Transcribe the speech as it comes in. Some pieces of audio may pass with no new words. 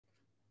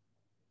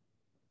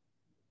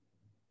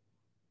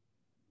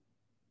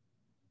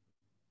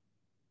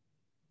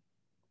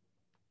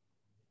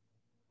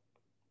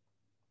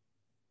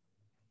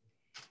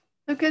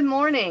So good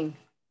morning.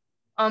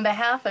 On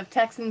behalf of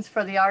Texans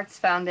for the Arts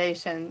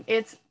Foundation,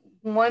 it's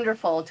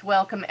wonderful to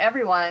welcome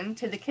everyone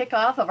to the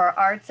kickoff of our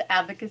Arts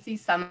Advocacy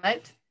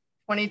Summit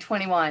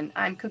 2021.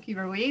 I'm Cookie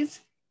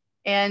Ruiz,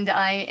 and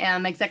I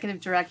am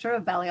Executive Director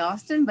of Valley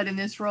Austin, but in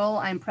this role,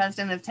 I'm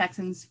President of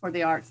Texans for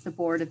the Arts, the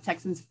board of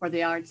Texans for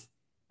the Arts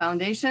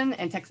Foundation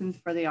and Texans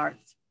for the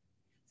Arts.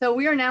 So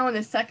we are now in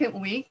the second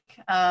week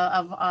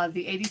of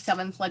the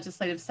 87th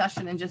legislative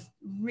session, and just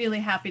really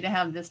happy to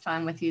have this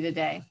time with you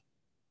today.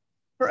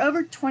 For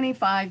over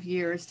 25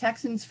 years,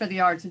 Texans for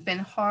the Arts have been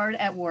hard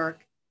at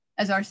work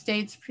as our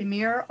state's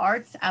premier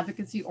arts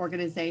advocacy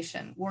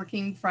organization,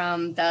 working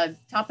from the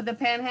top of the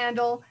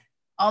Panhandle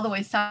all the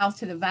way south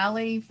to the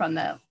Valley, from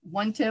the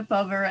one tip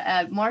over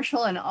at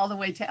Marshall and all the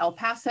way to El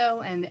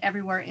Paso and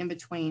everywhere in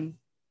between,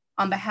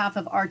 on behalf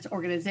of arts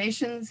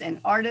organizations and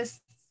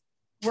artists,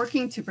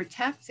 working to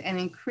protect and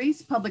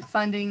increase public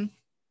funding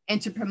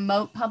and to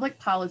promote public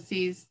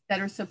policies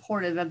that are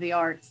supportive of the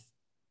arts.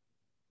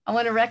 I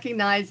want to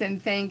recognize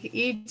and thank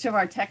each of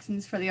our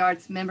Texans for the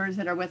Arts members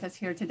that are with us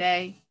here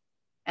today,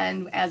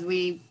 and as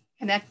we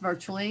connect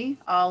virtually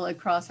all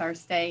across our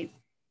state.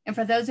 And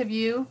for those of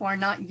you who are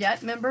not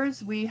yet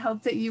members, we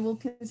hope that you will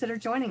consider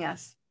joining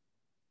us.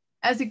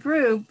 As a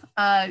group,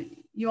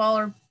 you all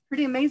are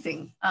pretty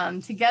amazing.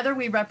 Together,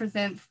 we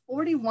represent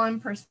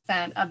 41%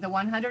 of the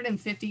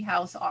 150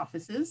 House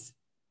offices,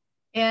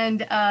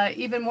 and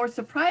even more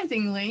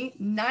surprisingly,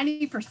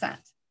 90%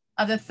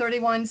 of the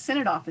 31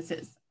 Senate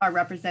offices are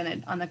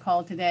represented on the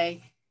call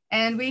today.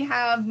 And we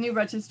have new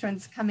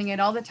registrants coming in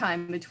all the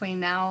time between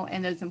now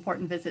and those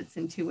important visits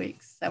in 2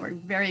 weeks. So we're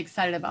very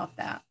excited about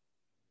that.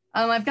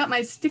 I've got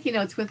my sticky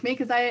notes with me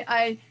because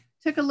I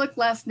took a look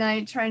last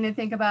night trying to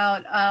think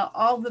about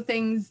all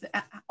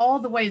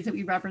the ways that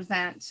we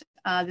represent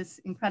this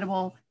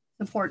incredible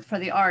support for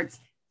the arts.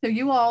 So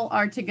you all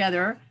are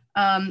together,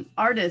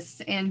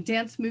 artists and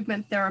dance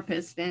movement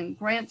therapists and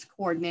grants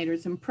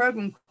coordinators and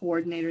program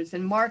coordinators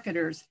and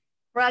marketers,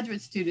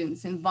 graduate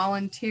students and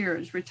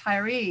volunteers,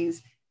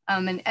 retirees,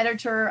 an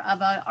editor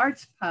of an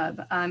arts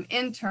pub,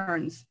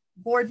 interns,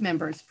 board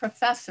members,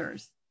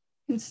 professors,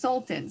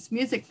 consultants,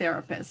 music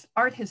therapists,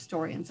 art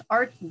historians,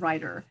 art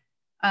writer,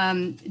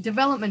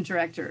 development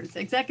directors,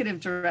 executive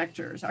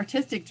directors,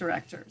 artistic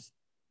directors,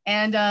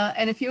 and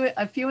a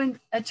few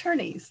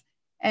attorneys.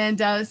 And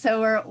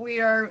so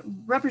we are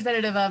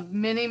representative of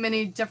many,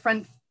 many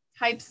different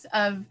types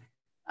of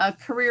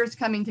careers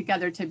coming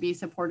together to be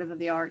supportive of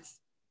the arts.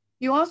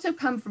 You also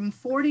come from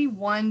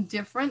 41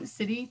 different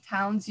city,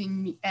 towns,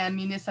 and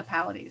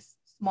municipalities,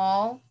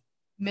 small,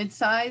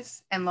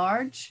 mid-size, and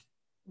large,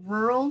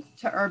 rural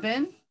to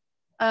urban,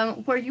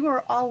 where you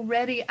are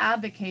already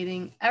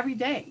advocating every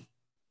day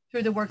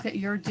through the work that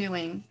you're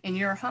doing in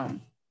your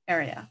home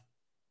area.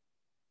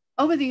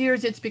 Over the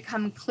years, it's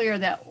become clear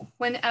that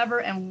whenever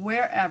and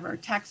wherever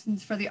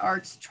Texans for the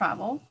Arts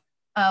travel,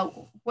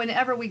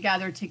 whenever we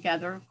gather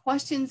together,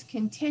 questions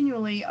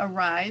continually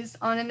arise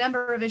on a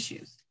number of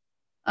issues.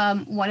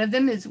 One of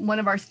them is one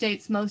of our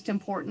state's most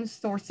important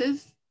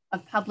sources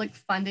of public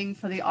funding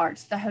for the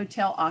arts, the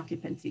hotel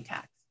occupancy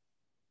tax.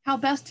 How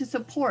best to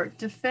support,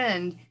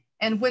 defend,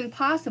 and when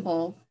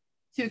possible,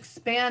 to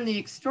expand the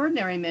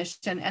extraordinary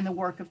mission and the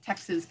work of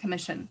Texas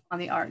Commission on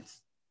the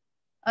Arts.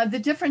 The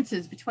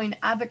differences between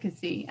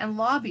advocacy and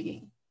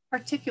lobbying,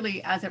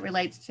 particularly as it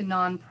relates to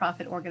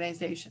nonprofit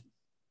organizations.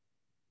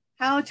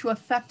 How to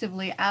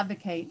effectively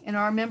advocate in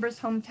our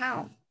members'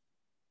 hometown.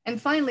 And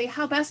finally,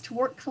 how best to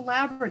work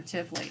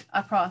collaboratively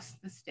across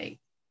the state.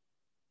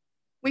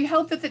 We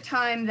hope that the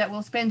time that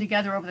we'll spend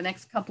together over the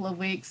next couple of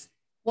weeks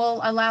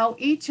will allow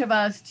each of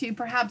us to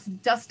perhaps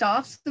dust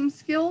off some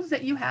skills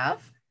that you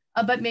have,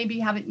 but maybe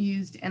haven't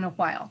used in a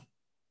while.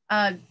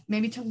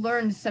 Maybe to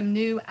learn some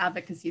new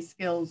advocacy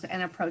skills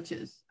and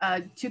approaches,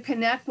 to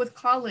connect with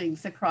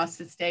colleagues across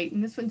the state.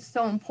 And this one's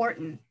so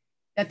important,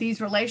 that these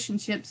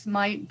relationships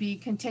might be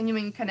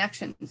continuing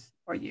connections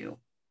for you.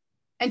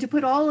 And to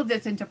put all of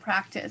this into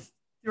practice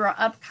through our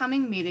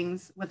upcoming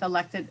meetings with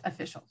elected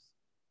officials.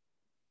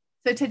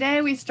 So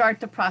today we start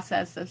the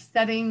process of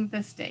setting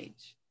the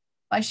stage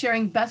by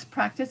sharing best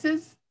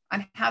practices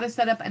on how to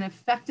set up an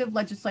effective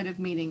legislative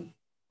meeting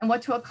and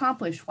what to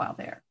accomplish while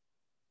there.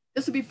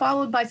 This will be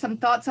followed by some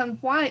thoughts on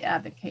why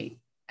advocate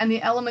and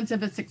the elements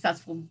of a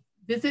successful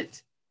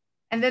visit,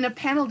 and then a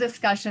panel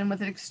discussion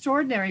with an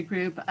extraordinary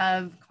group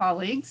of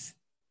colleagues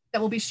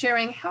that will be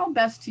sharing how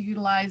best to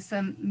utilize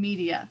some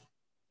media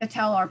to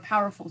tell our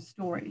powerful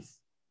stories.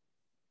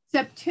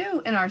 Step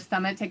 2 in our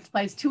summit takes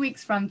place 2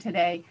 weeks from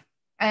today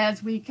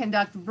as we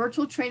conduct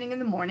virtual training in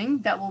the morning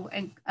that will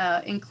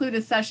include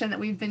a session that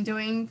we've been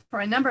doing for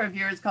a number of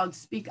years called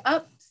Speak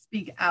Up,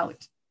 Speak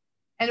Out.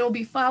 And it will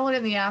be followed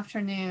in the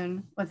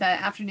afternoon with an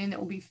afternoon that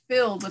will be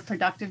filled with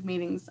productive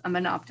meetings. I'm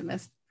an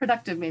optimist,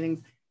 productive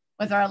meetings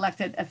with our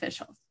elected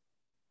officials.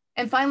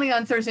 And finally,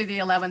 on Thursday, the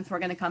 11th, we're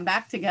going to come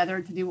back together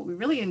to do what we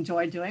really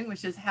enjoy doing,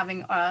 which is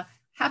having a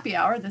happy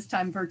hour, this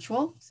time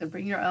virtual. So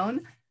bring your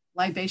own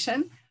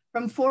libation.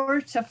 From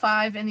 4 to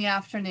 5 in the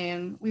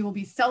afternoon, we will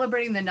be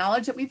celebrating the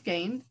knowledge that we've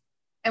gained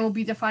and we'll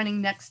be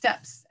defining next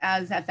steps,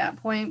 as at that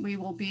point, we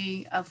will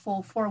be a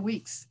full 4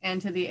 weeks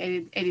into the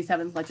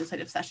 87th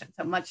legislative session,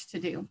 so much to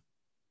do.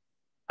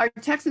 Our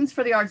Texans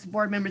for the Arts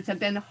board members have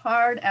been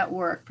hard at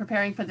work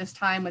preparing for this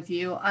time with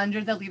you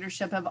under the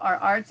leadership of our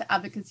Arts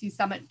Advocacy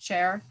Summit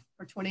Chair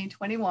for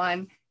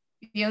 2021,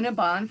 Fiona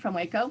Bond from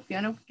Waco.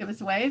 Fiona, give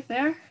us a wave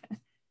there.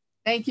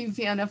 Thank you,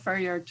 Fiona, for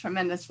your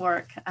tremendous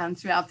work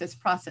throughout this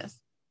process.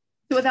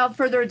 So without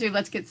further ado,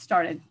 let's get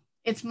started.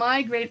 It's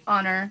my great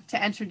honor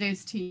to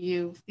introduce to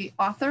you the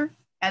author,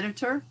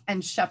 editor,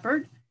 and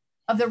shepherd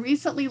of the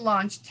recently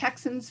launched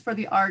Texans for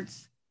the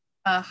Arts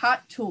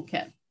Hot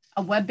Toolkit,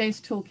 a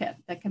web-based toolkit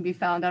that can be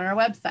found on our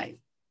website.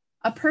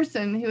 A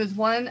person who is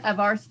one of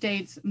our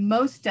state's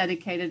most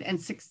dedicated and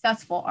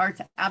successful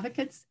arts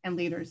advocates and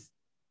leaders.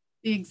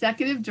 The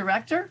executive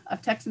director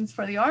of Texans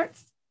for the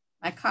Arts,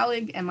 my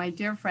colleague and my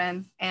dear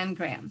friend, Anne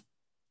Graham.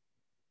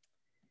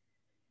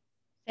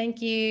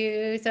 Thank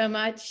you so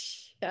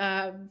much,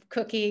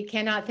 Cookie.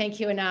 Cannot thank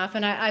you enough.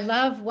 And I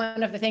love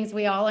one of the things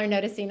we all are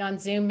noticing on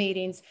Zoom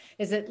meetings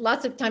is that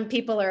lots of time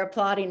people are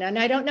applauding. And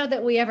I don't know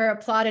that we ever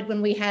applauded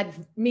when we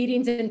had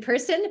meetings in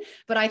person,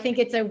 but I think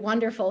it's a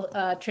wonderful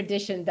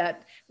tradition,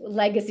 that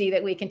legacy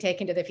that we can take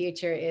into the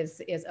future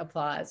is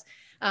applause.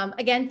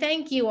 Again,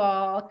 thank you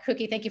all.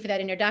 Cookie, thank you for that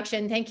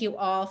introduction. Thank you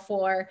all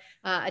for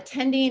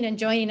attending and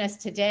joining us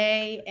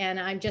today. And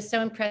I'm just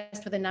so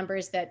impressed with the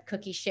numbers that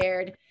Cookie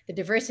shared, the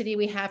diversity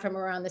we have from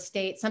around the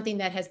state, something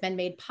that has been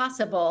made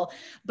possible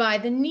by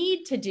the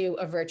need to do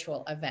a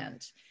virtual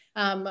event.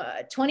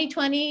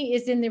 2020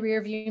 is in the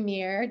rearview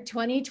mirror.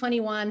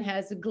 2021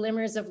 has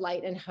glimmers of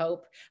light and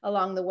hope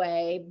along the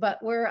way,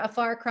 but we're a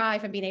far cry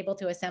from being able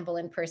to assemble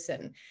in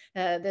person.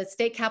 The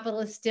state capitol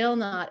is still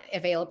not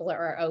available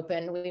or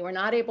open. We were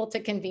not able to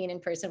convene in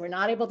person. We're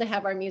not able to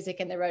have our music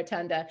in the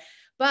rotunda,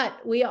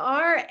 but we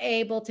are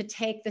able to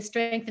take the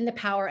strength and the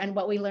power and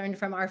what we learned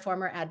from our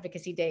former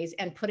advocacy days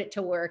and put it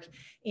to work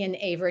in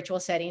a virtual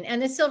setting. And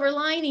the silver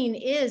lining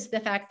is the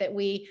fact that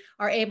we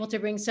are able to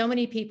bring so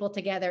many people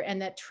together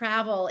and that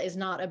travel is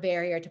not a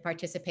barrier to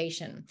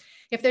participation.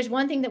 If there's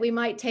one thing that we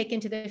might take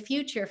into the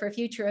future for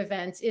future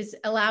events is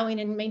allowing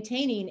and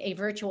maintaining a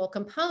virtual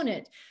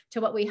component to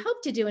what we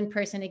hope to do in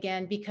person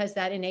again, because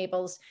that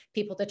enables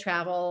people to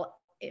travel,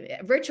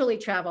 virtually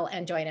travel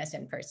and join us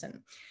in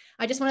person.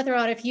 I just want to throw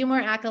out a few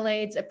more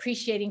accolades,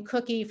 appreciating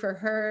Cookie for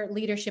her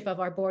leadership of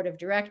our board of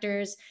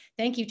directors.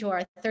 Thank you to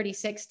our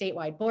 36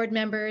 statewide board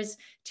members,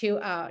 to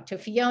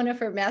Fiona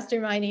for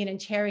masterminding and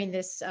chairing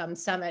this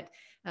summit,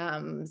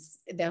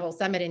 the whole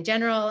summit in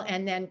general,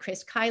 and then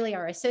Chris Kiley,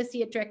 our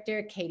associate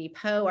director, Katie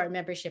Poe, our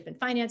membership and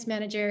finance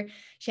manager,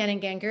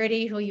 Shannon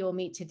Gangurdy, who you will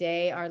meet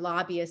today, our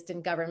lobbyist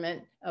and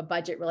government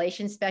budget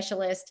relations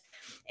specialist,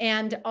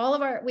 and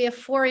we have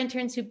 4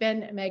 interns who've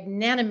been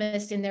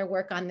magnanimous in their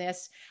work on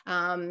this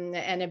and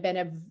have been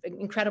an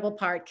incredible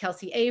part: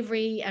 Kelsey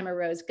Avery, Emma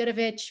Rose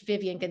Gudovich,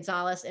 Vivian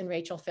Gonzalez, and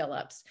Rachel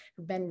Phillips,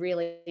 who've been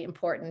really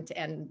important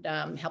and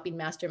helping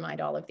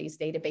mastermind all of these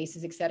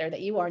databases, et cetera,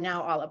 that you are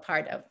now all a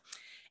part of.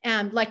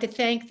 And I'd like to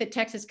thank the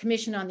Texas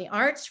Commission on the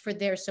Arts for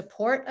their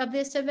support of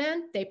this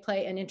event. They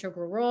play an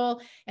integral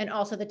role, and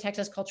also the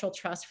Texas Cultural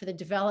Trust for the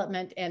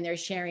development and their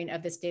sharing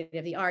of the state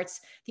of the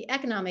arts, the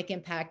economic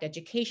impact,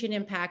 education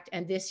impact,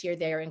 and this year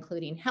they are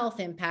including health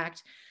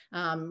impact.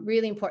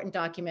 Really important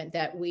document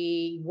that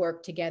we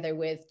work together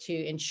with to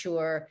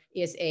ensure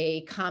is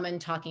a common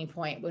talking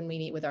point when we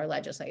meet with our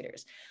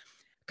legislators.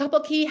 A couple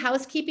key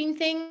housekeeping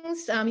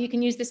things. You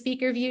can use the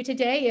speaker view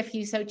today if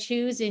you so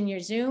choose in your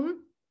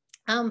Zoom.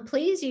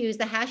 Please use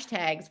the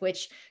hashtags,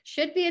 which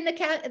should be in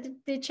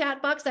the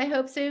chat box, I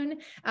hope soon,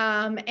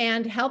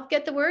 and help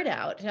get the word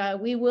out.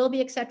 We will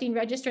be accepting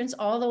registrants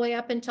all the way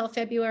up until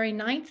February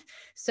 9th.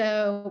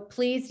 So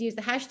please use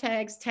the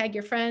hashtags, tag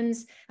your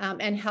friends,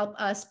 and help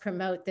us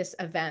promote this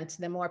event.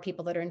 The more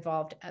people that are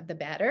involved, the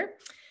better.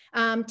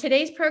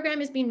 Today's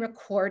program is being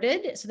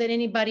recorded so that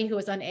anybody who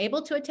is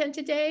unable to attend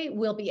today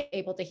will be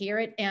able to hear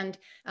it. And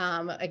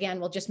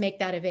again, we'll just make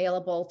that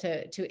available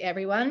to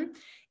everyone.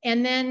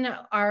 And then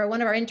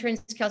one of our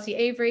interns, Kelsey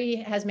Avery,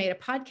 has made a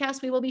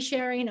podcast we will be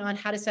sharing on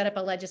how to set up a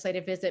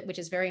legislative visit, which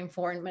is very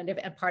informative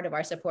and part of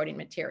our supporting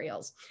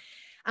materials.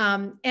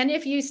 And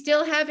if you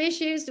still have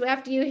issues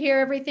after you hear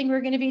everything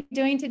we're going to be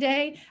doing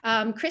today,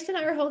 Chris and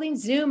I are holding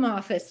Zoom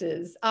office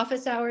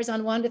hours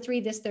on 1 to 3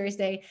 this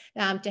Thursday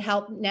to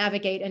help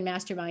navigate and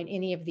mastermind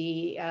any of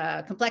the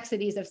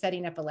complexities of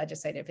setting up a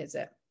legislative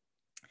visit.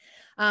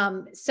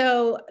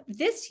 So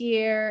this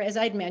year, as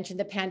I'd mentioned,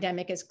 the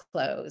pandemic is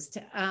closed.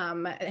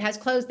 It has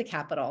closed the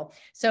Capitol.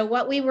 So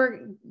what we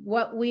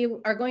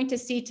are going to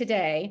see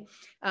today,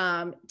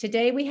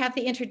 today we have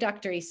the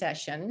introductory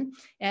session,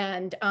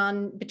 and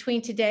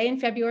between today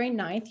and February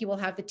 9th, you will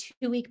have the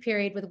 2-week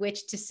period with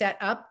which to set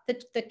up,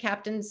 the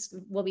captains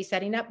will be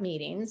setting up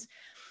meetings.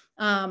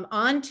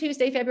 On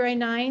Tuesday, February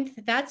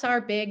 9th, that's our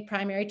big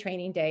primary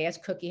training day, as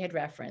Cookie had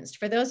referenced.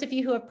 For those of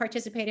you who have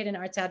participated in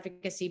Arts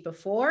Advocacy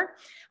before,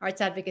 Arts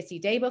Advocacy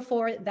Day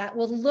before, that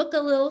will look a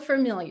little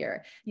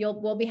familiar.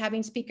 We'll be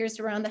having speakers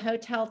around the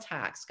hotel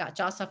tax. Scott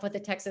Jossoff with the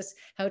Texas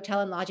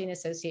Hotel and Lodging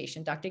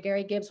Association. Dr.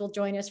 Gary Gibbs will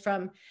join us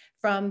from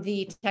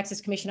the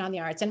Texas Commission on the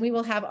Arts. And we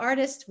will have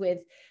artists with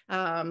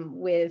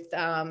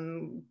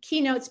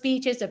keynote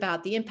speeches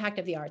about the impact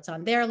of the arts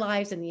on their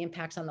lives and the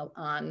impacts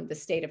on the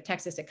state of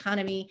Texas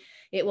economy.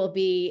 It will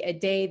be a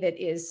day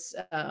that is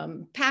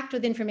packed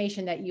with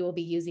information that you will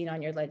be using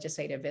on your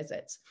legislative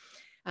visits.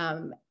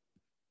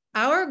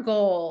 Our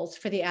goals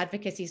for the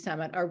Advocacy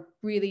Summit are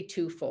really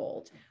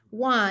twofold.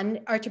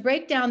 One are to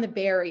break down the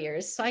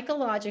barriers,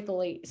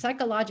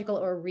 psychological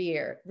or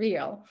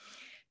real,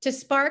 to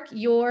spark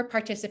your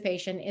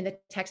participation in the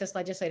Texas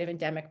legislative and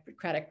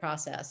democratic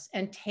process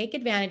and take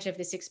advantage of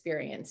this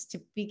experience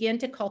to begin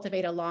to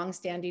cultivate a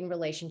long-standing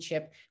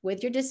relationship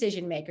with your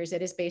decision makers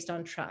that is based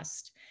on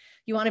trust.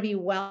 You want to be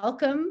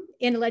welcome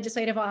in the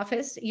legislative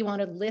office. You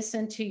want to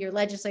listen to your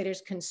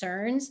legislators'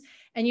 concerns,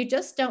 and you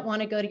just don't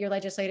want to go to your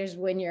legislators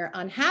when you're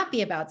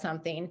unhappy about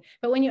something,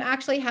 but when you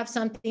actually have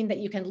something that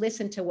you can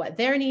listen to what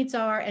their needs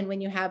are and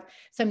when you have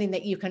something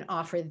that you can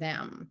offer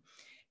them.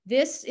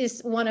 This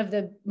is one of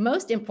the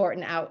most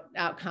important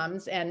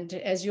outcomes. And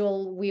as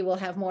we will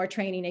have more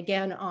training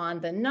again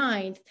on the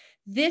 9th,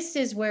 this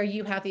is where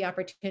you have the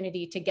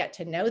opportunity to get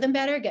to know them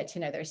better, get to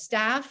know their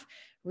staff,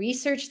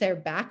 research their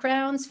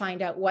backgrounds,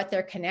 find out what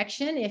their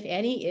connection, if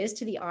any, is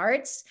to the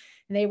arts.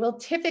 And they will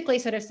typically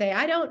sort of say,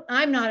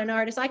 I'm not an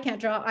artist, I can't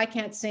draw, I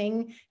can't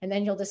sing. And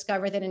then you'll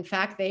discover that in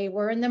fact, they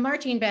were in the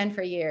marching band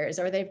for years,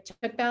 or they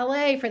took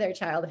ballet for their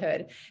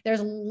childhood.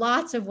 There's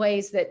lots of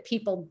ways that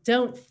people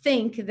don't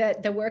think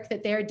that the work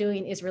that they're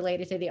doing is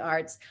related to the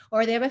arts,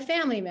 or they have a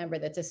family member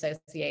that's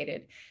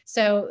associated.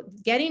 So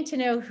getting to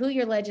know who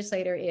your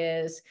legislator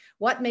is,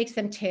 what makes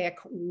them tick,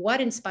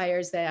 what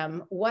inspires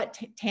them, what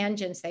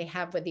tangents they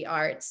have with the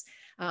arts,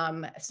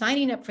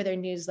 signing up for their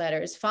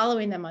newsletters,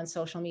 following them on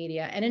social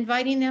media, and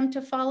inviting them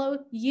to follow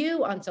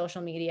you on social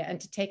media and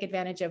to take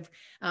advantage of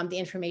the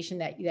information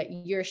that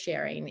you're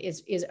sharing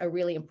is a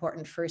really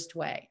important first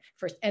way.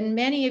 And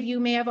many of you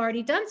may have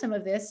already done some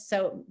of this,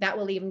 so that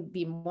will even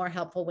be more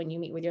helpful when you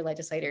meet with your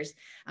legislators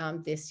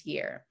this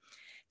year.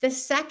 The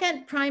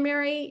second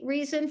primary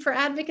reason for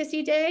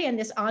Advocacy Day and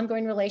this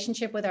ongoing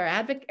relationship with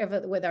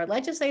our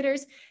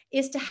legislators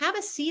is to have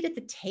a seat at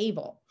the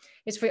table.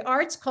 It's for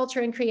arts,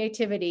 culture, and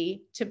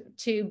creativity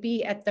to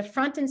be at the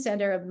front and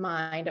center of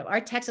mind of our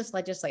Texas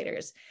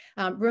legislators,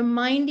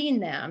 reminding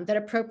them that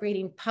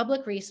appropriating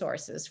public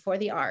resources for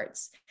the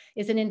arts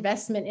is an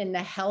investment in the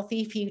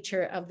healthy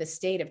future of the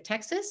state of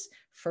Texas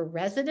for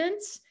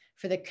residents,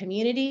 for the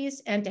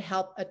communities, and to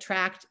help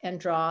attract and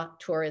draw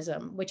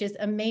tourism, which is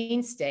a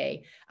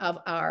mainstay of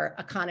our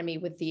economy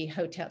with the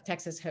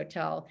Texas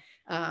hotel,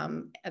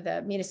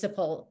 the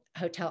municipal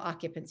hotel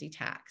occupancy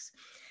tax.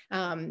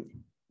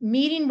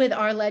 Meeting with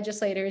our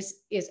legislators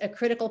is a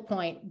critical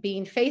point,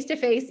 being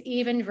face-to-face,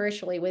 even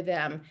virtually with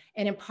them,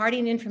 and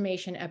imparting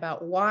information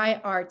about why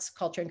arts,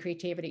 culture, and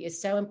creativity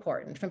is so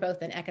important from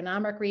both an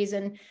economic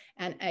reason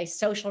and a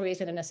social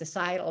reason and a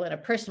societal and a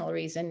personal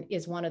reason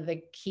is one of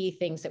the key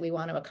things that we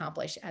want to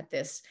accomplish at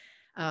this,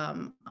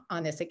 on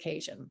this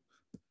occasion.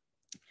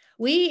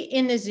 We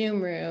in the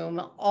Zoom room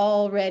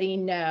already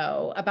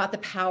know about the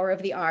power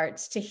of the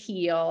arts to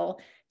heal,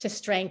 to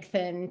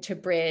strengthen, to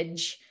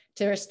bridge,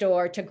 to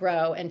restore, to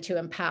grow, and to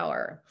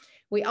empower.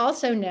 We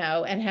also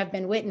know and have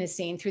been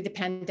witnessing through the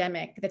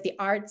pandemic that the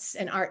arts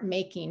and art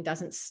making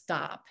doesn't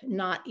stop,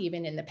 not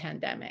even in the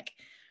pandemic.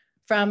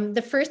 From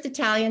the first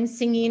Italians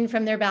singing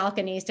from their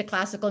balconies to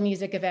classical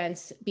music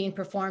events being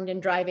performed in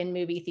drive-in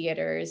movie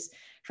theaters,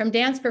 from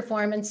dance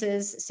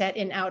performances set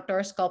in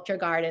outdoor sculpture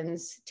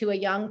gardens to a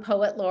young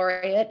poet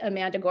laureate,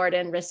 Amanda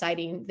Gordon,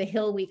 reciting The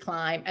Hill We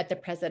Climb at the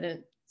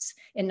President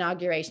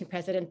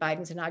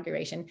Biden's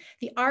inauguration,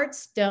 the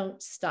arts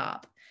don't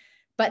stop,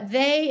 but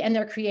they and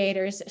their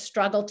creators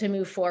struggle to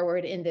move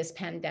forward in this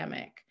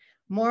pandemic.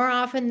 More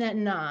often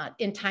than not,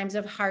 in times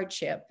of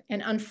hardship,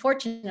 and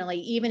unfortunately,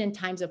 even in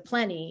times of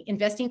plenty,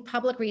 investing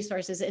public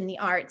resources in the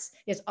arts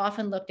is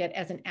often looked at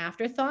as an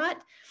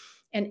afterthought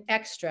and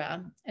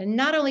extra. And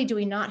not only do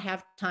we not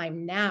have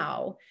time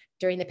now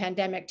during the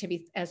pandemic to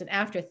be as an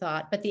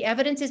afterthought, but the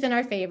evidence is in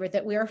our favor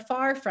that we are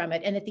far from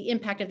it and that the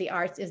impact of the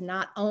arts is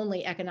not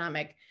only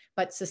economic,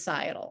 but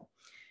societal.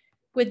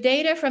 With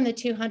data from the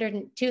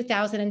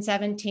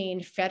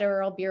 2017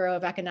 Federal Bureau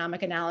of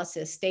Economic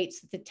Analysis states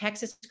that the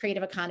Texas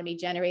creative economy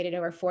generated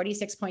over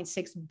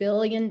 $46.6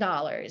 billion,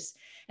 and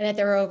that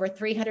there are over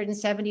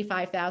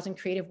 375,000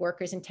 creative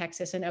workers in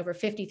Texas and over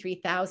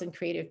 53,000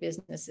 creative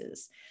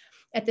businesses.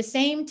 At the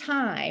same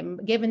time,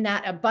 given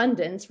that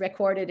abundance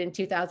recorded in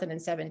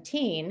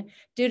 2017,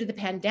 due to the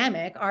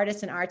pandemic,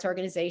 artists and arts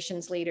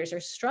organizations leaders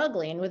are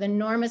struggling with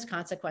enormous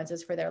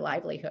consequences for their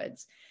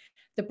livelihoods.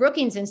 The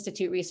Brookings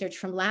Institute research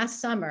from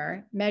last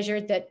summer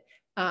measured that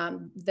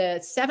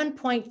the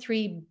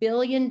 $7.3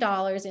 billion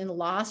in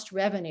lost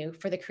revenue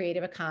for the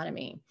creative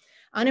economy,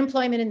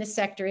 Unemployment in the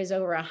sector is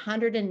over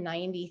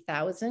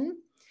 190,000.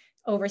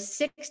 Over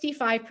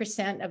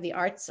 65% of the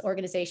arts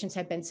organizations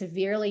have been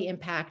severely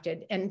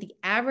impacted, and the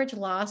average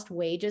lost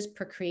wages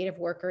per creative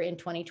worker in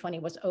 2020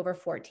 was over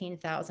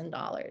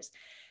 $14,000.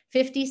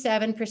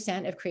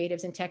 57% of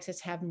creatives in Texas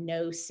have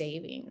no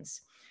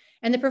savings.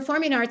 And the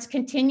performing arts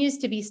continues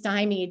to be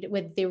stymied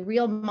with the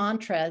real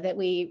mantra that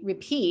we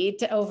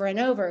repeat over and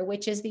over,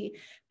 which is the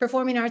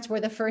performing arts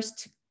were the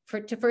first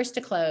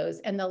to close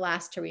and the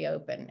last to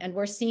reopen. And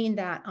we're seeing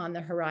that on the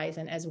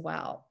horizon as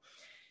well.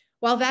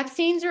 While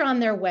vaccines are on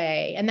their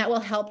way, and that will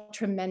help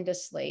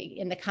tremendously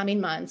in the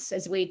coming months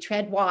as we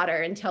tread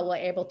water until we're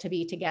able to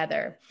be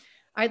together,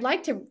 I'd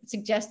like to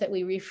suggest that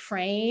we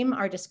reframe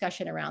our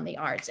discussion around the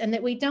arts and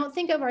that we don't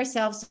think of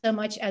ourselves so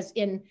much as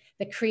in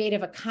the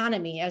creative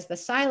economy, as the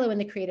silo in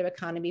the creative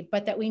economy,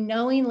 but that we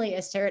knowingly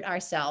assert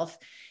ourselves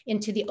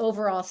into the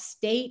overall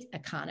state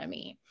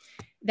economy.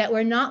 That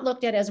we're not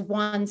looked at as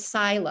one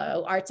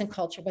silo, arts and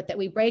culture, but that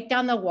we break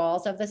down the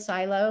walls of the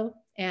silo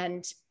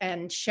and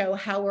show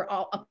how we're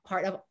all a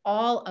part of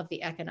all of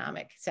the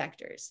economic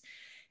sectors.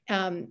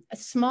 A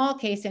small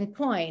case in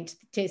point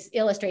to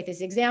illustrate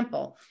this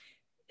example,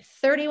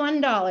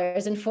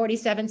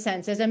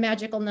 $31.47 is a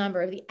magical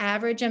number of the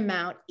average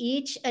amount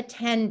each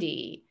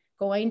attendee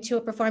going to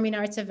a performing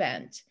arts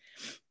event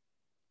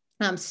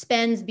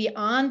spends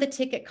beyond the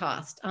ticket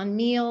cost on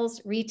meals,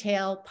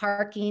 retail,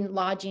 parking,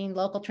 lodging,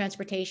 local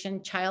transportation,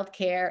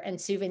 childcare, and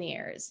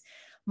souvenirs.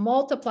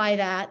 Multiply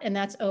that, and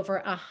that's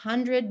over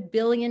 $100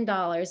 billion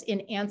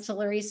in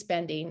ancillary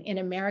spending in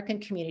American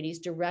communities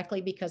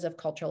directly because of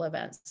cultural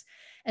events.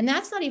 And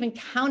that's not even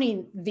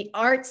counting the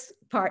arts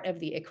part of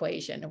the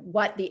equation,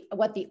 what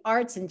the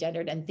arts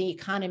engendered and the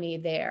economy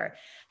there.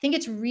 I think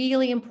it's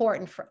really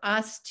important for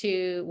us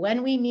to,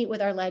 when we meet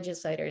with our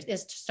legislators,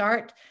 is to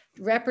start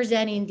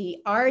representing the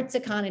arts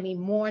economy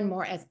more and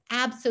more as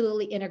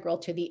absolutely integral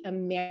to the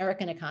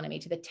American economy,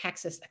 to the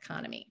Texas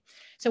economy.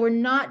 So we're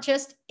not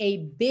just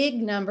a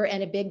big number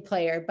and a big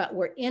player, but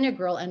we're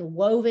integral and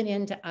woven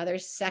into other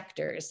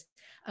sectors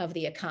of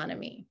the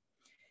economy.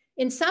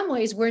 In some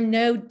ways, we're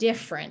no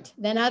different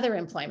than other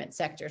employment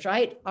sectors,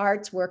 right?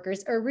 Arts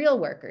workers are real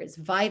workers,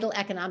 vital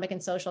economic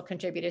and social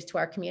contributors to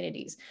our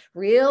communities,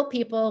 real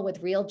people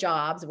with real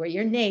jobs, we're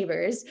your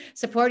neighbors,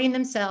 supporting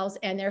themselves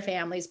and their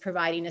families,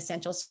 providing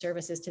essential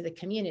services to the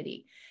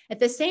community. At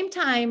the same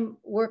time,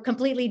 we're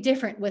completely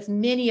different with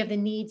many of the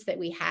needs that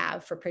we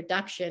have for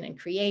production and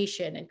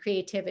creation and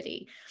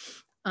creativity.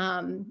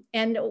 And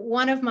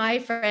one of my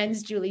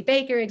friends, Julie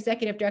Baker,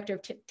 Executive Director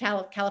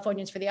of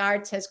Californians for the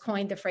Arts, has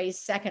coined the phrase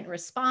second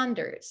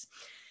responders.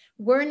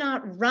 We're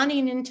not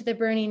running into the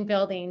burning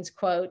buildings,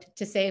 quote,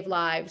 to save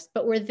lives,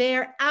 but we're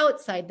there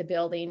outside the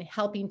building,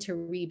 helping to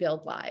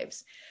rebuild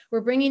lives.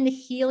 We're bringing the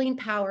healing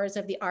powers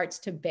of the arts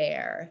to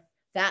bear.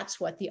 That's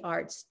what the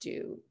arts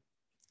do.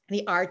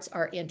 The arts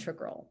are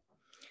integral.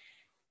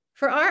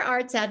 For our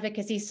Arts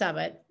Advocacy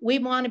Summit, we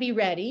want to be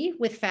ready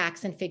with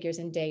facts and figures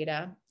and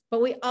data.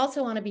 But we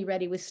also want to be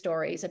ready with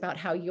stories about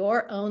how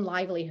your own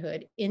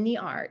livelihood in the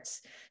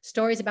arts,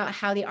 stories about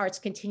how the arts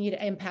continue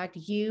to impact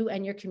you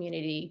and your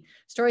community,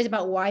 stories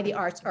about why the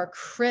arts are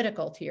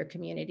critical to your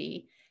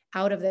community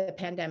out of the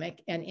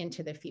pandemic and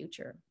into the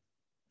future.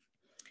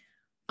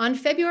 On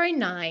February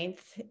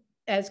 9th,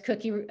 as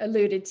Cookie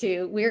alluded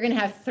to, we're going to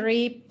have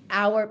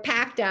 3-hour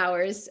packed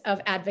hours of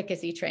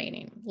advocacy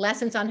training,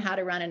 lessons on how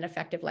to run an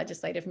effective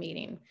legislative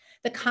meeting.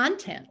 The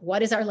content,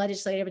 what is our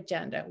legislative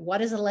agenda?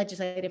 What is the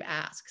legislative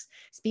asks?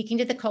 Speaking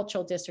to the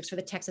cultural districts for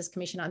the Texas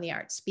Commission on the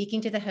Arts,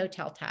 speaking to the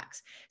hotel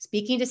tax,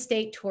 speaking to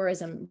state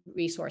tourism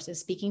resources,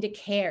 speaking to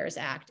CARES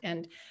Act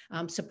and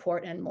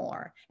support and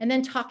more. And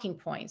then talking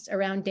points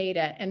around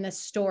data and the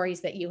stories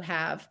that you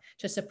have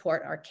to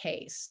support our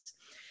case.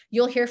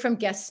 You'll hear from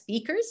guest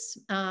speakers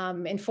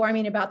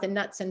informing about the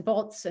nuts and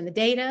bolts and the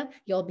data.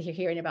 You'll be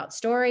hearing about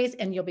stories,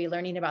 and you'll be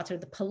learning about sort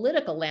of the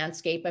political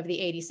landscape of the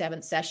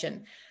 87th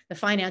session, the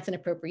finance and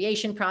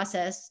appropriation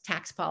process,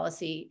 tax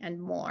policy,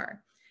 and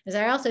more. As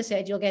I also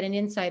said, you'll get an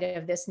insight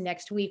of this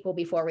next week. We'll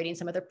be forwarding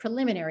some of the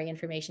preliminary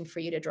information for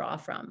you to draw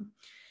from.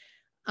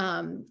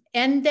 And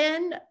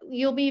then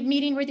you'll be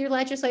meeting with your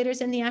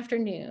legislators in the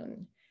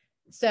afternoon.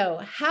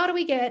 So how do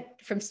we get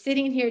from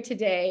sitting here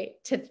today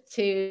to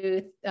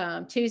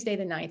Tuesday,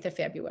 the 9th of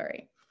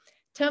February?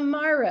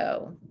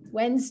 Tomorrow,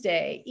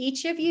 Wednesday,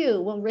 each of you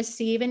will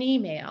receive an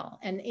email,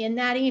 and in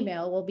that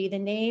email will be the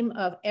name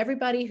of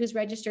everybody who's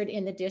registered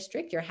in the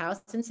district, your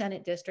House and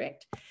Senate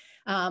district,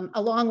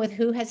 along with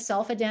who has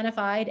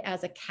self-identified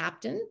as a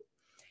captain.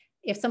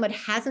 If someone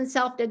hasn't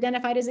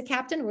self-identified as a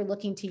captain, we're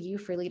looking to you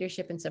for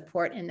leadership and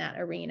support in that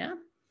arena.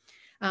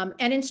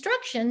 And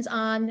instructions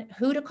on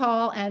who to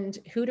call and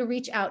who to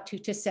reach out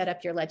to set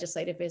up your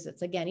legislative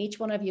visits. Again, each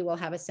one of you will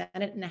have a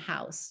Senate and a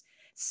House.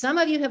 Some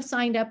of you have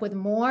signed up with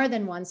more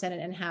than one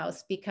Senate and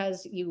House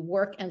because you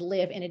work and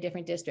live in a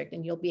different district,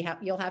 and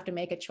you'll have to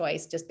make a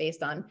choice just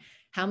based on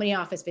how many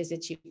office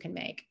visits you can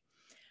make.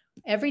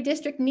 Every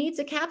district needs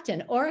a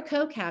captain or a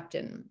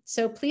co-captain.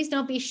 So please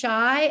don't be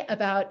shy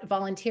about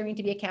volunteering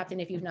to be a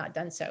captain if you've not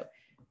done so.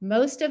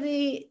 Most of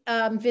the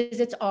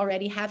visits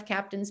already have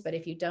captains, but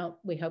if you don't,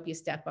 we hope you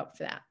step up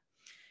for that.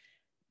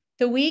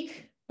 The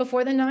week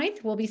before the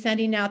 9th, we'll be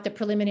sending out the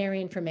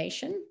preliminary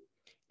information.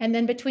 And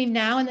then between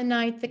now and the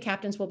 9th, the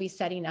captains will be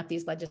setting up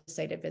these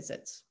legislative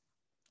visits.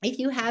 If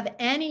you have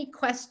any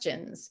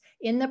questions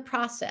in the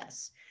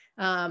process,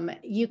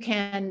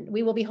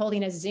 we will be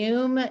holding a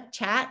Zoom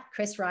chat.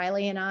 Chris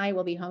Kiley and I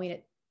will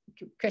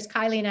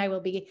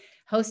be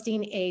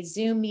hosting a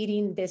Zoom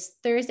meeting this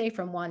Thursday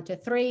from 1 to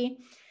 3.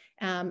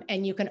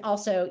 And you can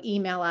also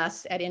email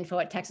us at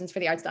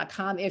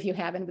info@texansforthearts.com if you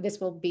haven't. This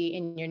will be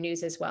in your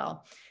news as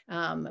well.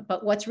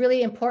 But what's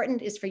really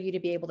important is for you to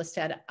be able to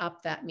set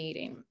up that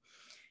meeting.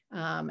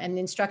 And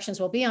the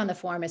instructions will be on the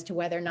form as to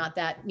whether or not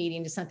that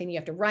meeting is something you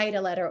have to write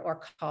a letter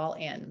or call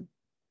in.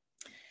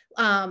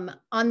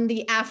 On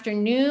the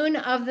afternoon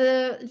of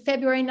the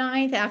February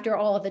 9th, after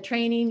all of the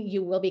training,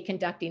 you will be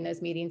conducting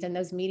those meetings, and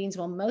those meetings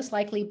will most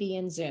likely be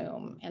in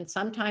Zoom. And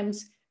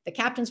sometimes the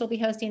captains will be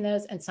hosting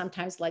those, and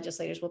sometimes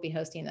legislators will be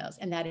hosting those.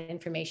 And that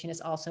information is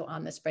also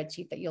on the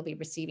spreadsheet that you'll be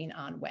receiving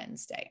on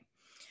Wednesday.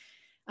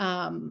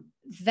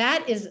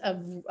 That is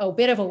a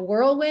bit of a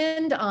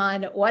whirlwind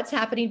on what's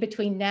happening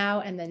between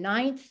now and the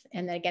 9th.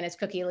 And then again, as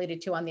Cookie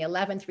alluded to, on the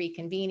 11th,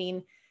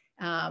 reconvening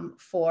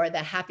for the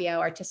happy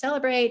hour to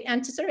celebrate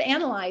and to sort of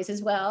analyze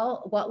as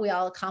well what we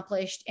all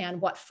accomplished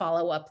and what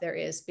follow-up there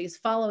is, because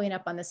following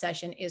up on the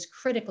session is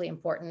critically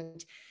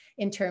important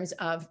in terms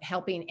of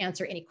helping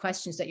answer any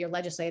questions that your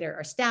legislator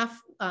or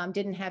staff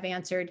didn't have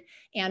answered,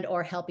 and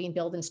or helping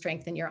build and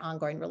strengthen your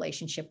ongoing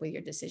relationship with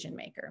your decision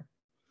maker.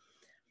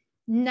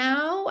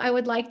 Now, I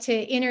would like to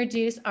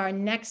introduce our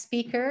next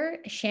speaker,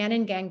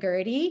 Shannon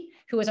Gangurdy,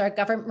 who is our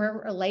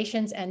government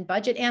relations and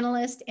budget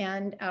analyst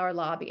and our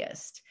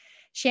lobbyist.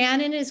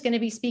 Shannon is going to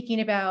be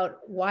speaking about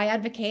why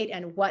advocate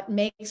and what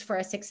makes for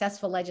a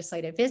successful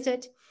legislative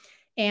visit.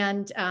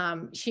 And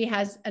she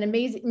has an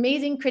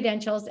amazing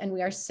credentials, and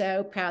we are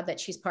so proud that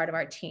she's part of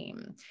our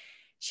team.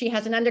 She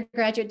has an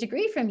undergraduate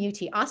degree from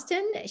UT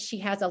Austin. She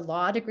has a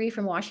law degree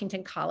from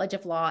Washington College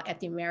of Law at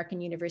the American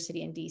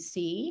University in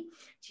DC.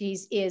 She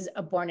is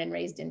born and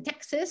raised in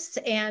Texas,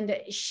 and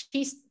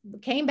she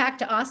came back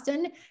to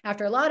Austin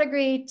after a law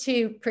degree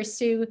to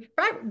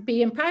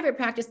be in private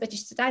practice, but she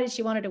decided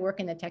she wanted to work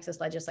in the Texas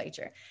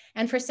legislature.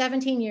 And for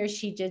 17 years,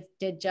 she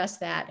did just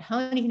that,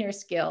 honing her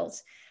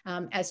skills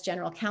as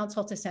general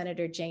counsel to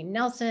Senator Jane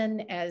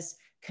Nelson, as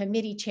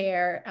committee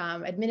chair,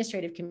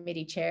 administrative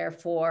committee chair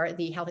for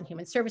the Health and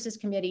Human Services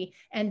Committee,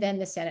 and then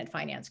the Senate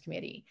Finance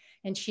Committee.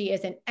 And she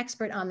is an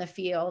expert on the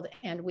field,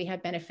 and we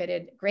have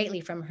benefited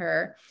greatly from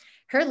her.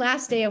 Her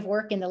last day of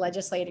work in the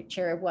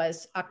legislature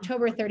was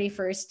October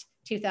 31st,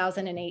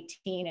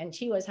 2018, and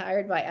she was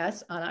hired by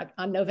us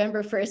on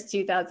November 1st,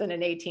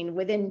 2018,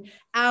 within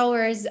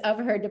hours of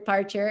her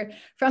departure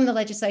from the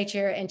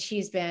legislature, and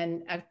she's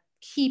been a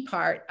key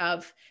part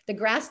of the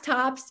grass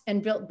tops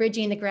and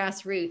bridging the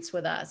grassroots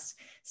with us.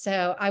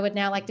 So I would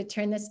now like to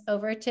turn this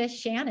over to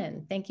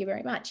Shannon. Thank you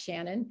very much,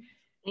 Shannon.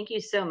 Thank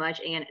you so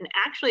much, Anne. And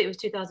actually, it was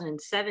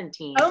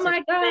 2017. Oh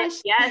my gosh.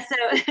 Yeah, so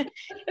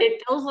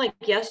it feels like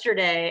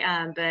yesterday,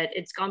 but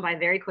it's gone by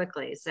very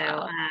quickly. So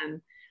Wow.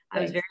 I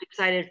was very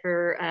excited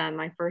for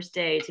my first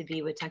day to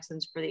be with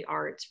Texans for the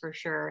Arts, for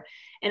sure.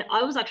 And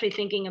I was actually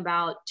thinking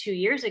about 2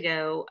 years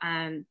ago,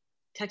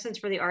 Texans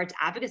for the Arts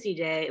Advocacy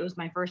Day. It was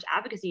my first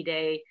advocacy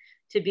day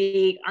to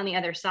be on the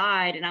other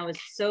side. And I was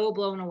so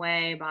blown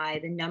away by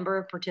the number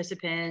of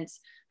participants,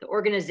 the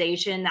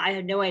organization. I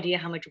had no idea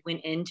how much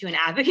went into an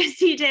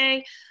advocacy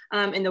day,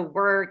 and the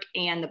work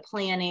and the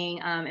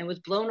planning, and was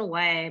blown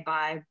away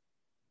by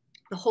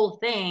the whole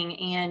thing,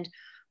 and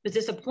was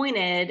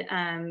disappointed,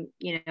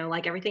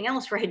 like everything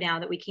else right now,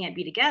 that we can't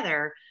be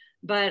together.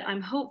 But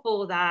I'm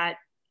hopeful that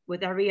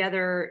with every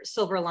other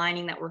silver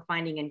lining that we're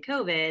finding in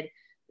COVID,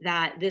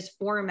 that this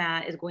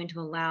format is going to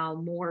allow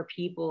more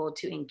people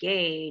to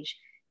engage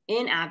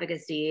in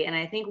advocacy. And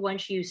I think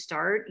once you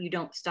start, you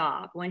don't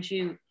stop. Once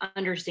you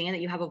understand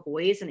that you have a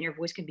voice and that your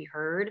voice can be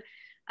heard,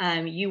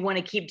 you want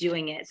to keep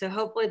doing it. So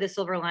hopefully the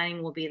silver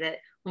lining will be that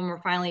when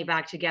we're finally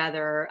back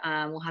together,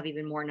 we'll have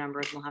even more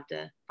numbers. We'll have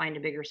to find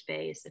a bigger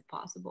space if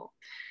possible.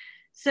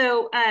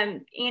 So,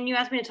 Anne, you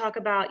asked me to talk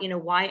about,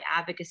 why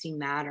advocacy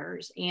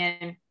matters.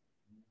 And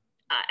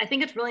I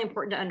think it's really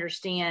important to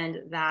understand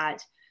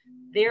that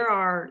there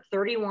are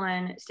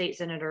 31 state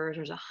senators,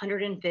 there's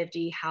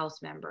 150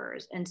 House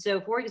members. And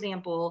so, for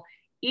example,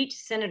 each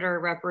senator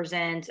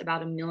represents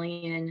about 1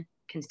 million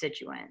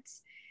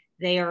constituents.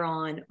 They are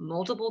on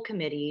multiple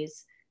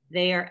committees.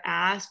 They are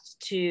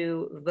asked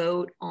to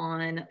vote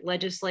on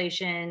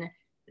legislation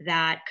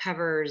that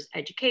covers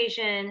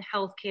education,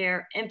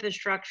 healthcare,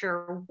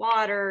 infrastructure,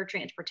 water,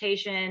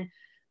 transportation.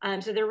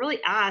 So they're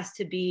really asked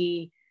to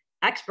be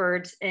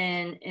experts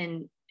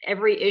in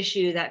every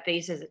issue that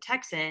faces a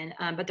Texan,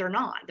 but they're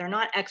not. They're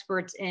not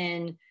experts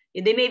in,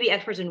 they may be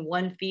experts in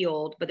one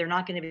field, but they're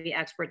not going to be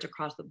experts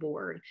across the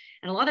board.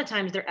 And a lot of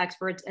times they're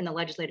experts in the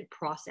legislative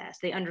process.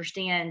 They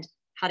understand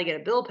how to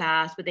get a bill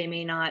passed, but they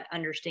may not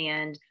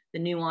understand the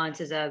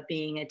nuances of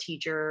being a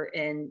teacher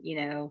in,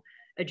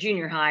 a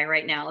junior high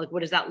right now. Like,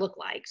 what does that look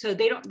like? So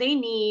they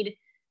need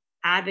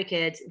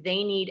advocates,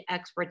 they need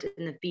experts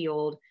in the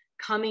field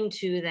coming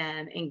to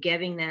them and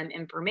giving them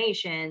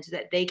information so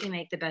that they can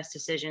make the best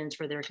decisions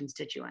for their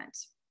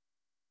constituents.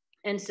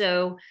 And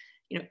so,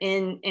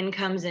 in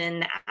comes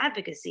in the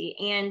advocacy.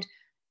 And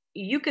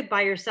you could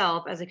by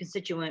yourself as a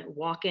constituent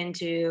walk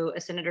into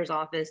a senator's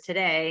office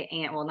today,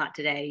 and well, not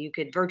today, you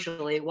could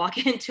virtually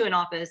walk into an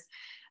office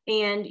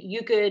and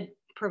you could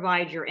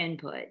provide your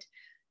input.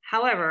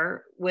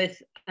 However,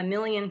 with a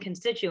million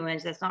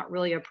constituents, that's not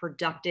really a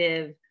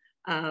productive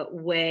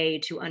way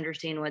to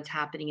understand what's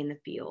happening in the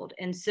field.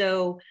 And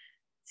so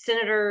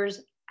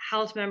senators,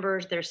 House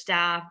members, their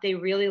staff, they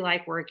really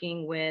like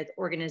working with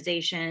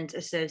organizations,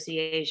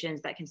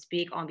 associations that can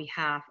speak on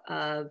behalf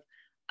of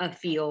a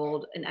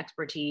field, an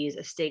expertise,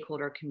 a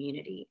stakeholder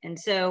community. And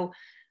so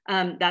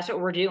that's what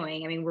we're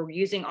doing. I mean, we're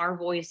using our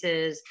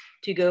voices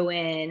to go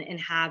in and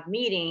have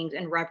meetings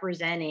and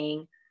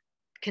representing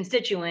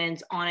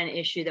constituents on an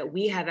issue that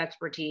we have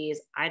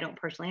expertise. I don't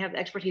personally have the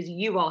expertise.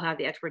 You all have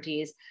the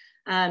expertise.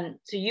 So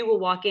you will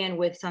walk in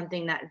with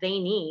something that they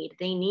need.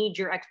 They need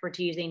your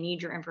expertise. They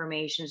need your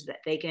information so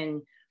that they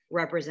can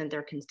represent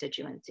their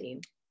constituency.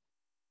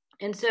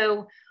 And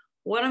so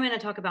what I'm going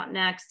to talk about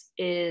next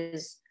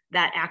is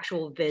that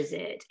actual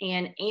visit.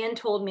 And Anne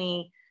told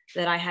me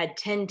that I had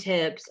 10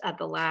 tips at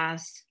the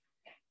last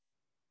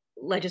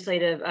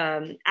legislative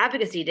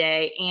advocacy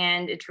day.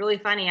 And it's really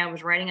funny. I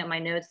was writing up my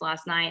notes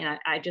last night and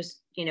I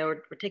just,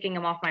 we're taking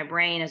them off my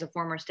brain as a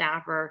former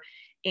staffer.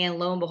 And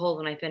lo and behold,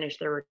 when I finished,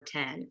 there were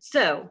 10.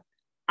 So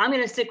I'm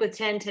going to stick with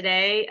 10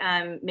 today.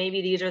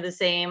 Maybe these are the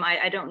same.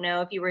 I don't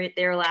know if you were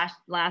there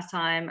last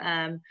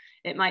time.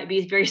 It might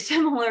be very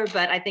similar,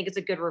 but I think it's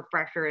a good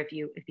refresher if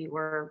you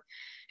were.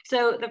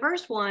 So the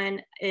first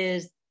one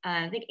is,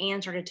 I think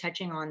Anne started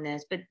touching on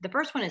this, but the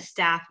first one is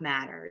staff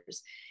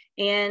matters.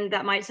 And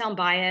that might sound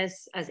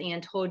biased. As Anne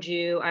told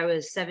you, I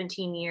was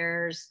 17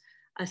 years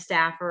a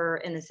staffer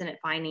in the Senate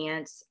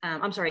Finance,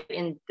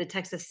 in the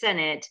Texas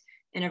Senate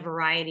in a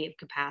variety of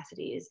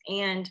capacities.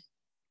 And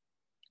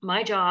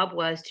my job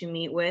was to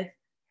meet with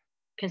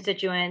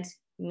constituents,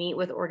 meet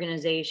with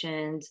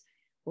organizations,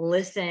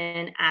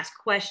 listen, ask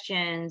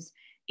questions,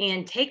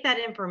 and take that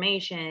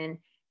information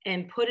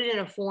and put it in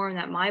a form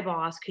that my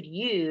boss could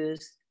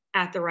use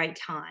at the right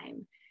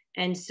time.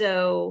 And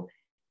so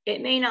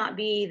it may not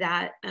be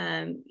that,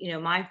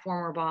 my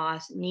former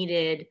boss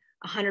needed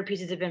 100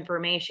 pieces of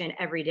information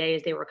every day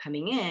as they were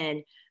coming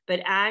in,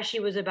 but as she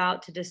was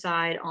about to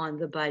decide on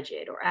the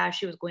budget or as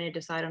she was going to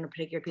decide on a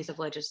particular piece of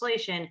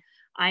legislation,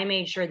 I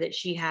made sure that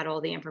she had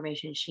all the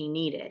information she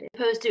needed. As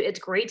opposed to, it's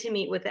great to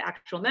meet with the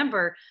actual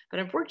member, but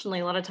unfortunately,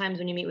 a lot of times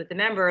when you meet with the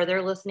member,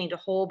 they're listening to a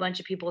whole bunch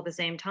of people at the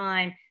same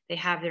time. They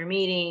have their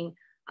meeting,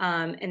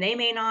 and they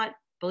may not,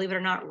 believe it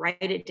or not, write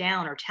it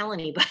down or tell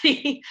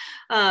anybody.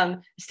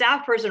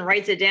 Staff person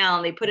writes it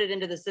down, they put it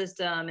into the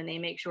system, and they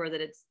make sure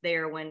that it's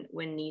there when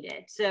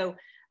needed. So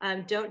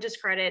don't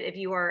discredit if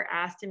you are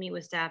asked to meet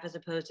with staff as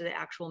opposed to the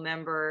actual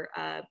member.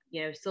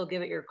 Still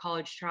give it your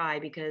college try,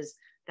 because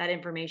that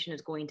information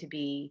is going to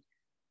be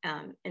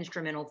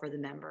instrumental for the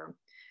member.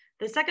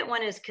 The second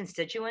one is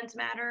constituents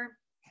matter.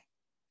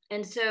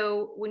 And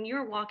so when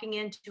you're walking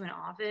into an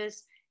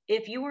office,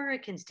 if you are a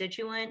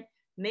constituent,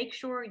 make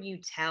sure you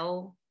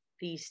tell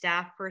the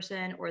staff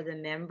person or the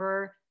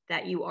member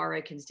that you are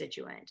a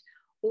constituent.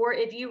 Or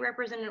if you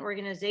represent an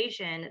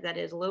organization that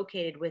is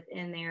located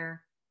within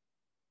their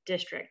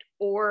district,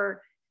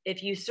 or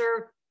if you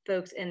serve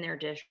folks in their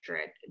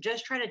district,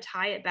 just try to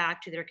tie it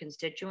back to their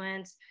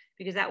constituents,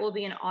 because that will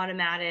be an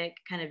automatic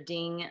kind of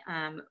ding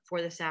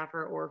for the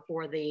staffer or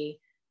for the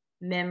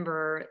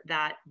member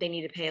that they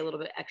need to pay a little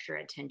bit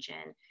extra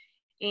attention.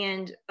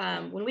 And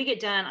when we get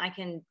done, I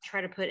can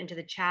try to put into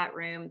the chat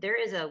room, there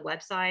is a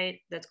website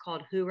that's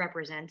called Who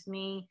Represents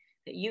Me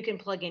that you can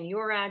plug in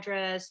your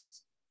address,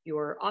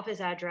 your office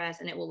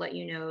address, and it will let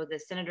you know the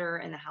senator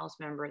and the House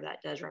member that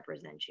does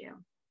represent you.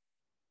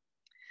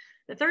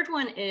 The third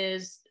one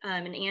is,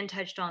 and Anne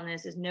touched on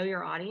this, is know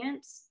your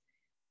audience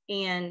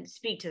and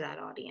speak to that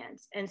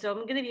audience. And so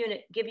I'm going to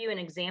give you an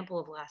example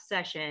of last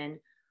session.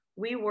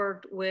 We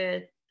worked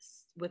with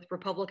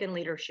Republican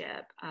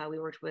leadership. We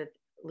worked with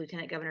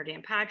Lieutenant Governor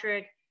Dan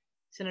Patrick,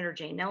 Senator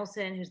Jay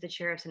Nelson, who's the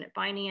chair of Senate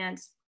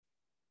Finance.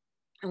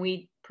 And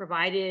we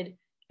provided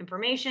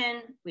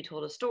information, we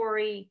told a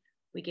story,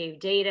 we gave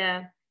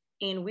data,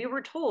 and we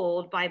were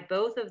told by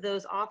both of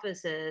those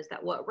offices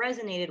that what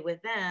resonated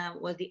with them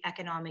was the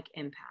economic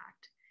impact.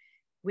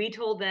 We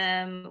told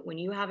them, when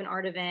you have an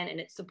art event and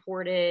it's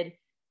supported,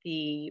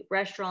 the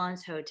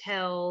restaurants,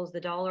 hotels, the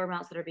dollar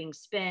amounts that are being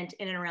spent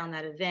in and around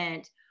that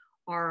event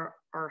are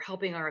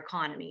helping our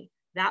economy.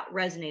 That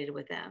resonated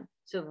with them.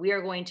 So we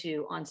are going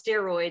to, on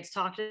steroids,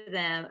 talk to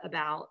them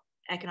about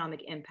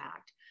economic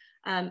impact.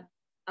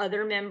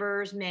 Other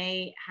members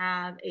may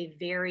have a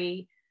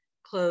very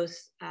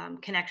close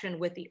connection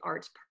with the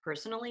arts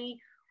personally.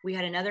 We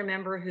had another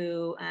member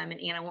who, and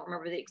Anna won't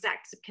remember the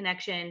exact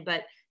connection,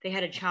 but they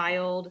had a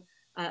child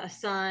a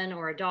son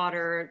or a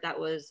daughter that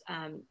was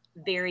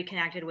very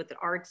connected with the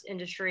arts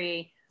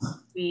industry,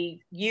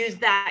 we used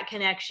that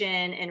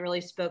connection and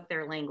really spoke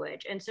their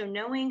language. And so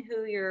knowing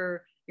who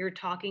you're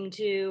talking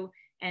to,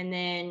 and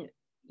then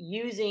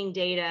using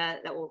data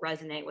that will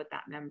resonate with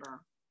that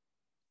member.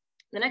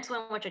 The next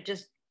one, which I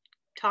just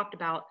talked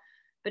about,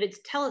 but it's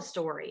tell a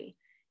story.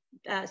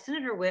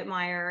 Senator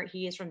Whitmire,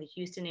 he is from the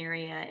Houston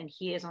area, and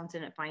he is on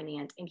Senate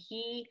Finance, and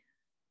he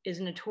is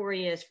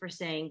notorious for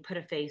saying, put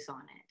a face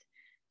on it.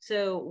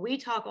 So we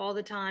talk all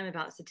the time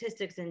about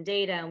statistics and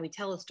data, and we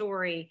tell a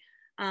story,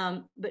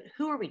 but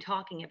who are we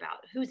talking about?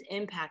 Who's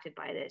impacted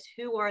by this?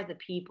 Who are the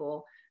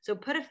people? So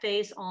put a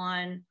face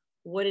on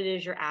what it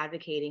is you're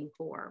advocating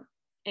for.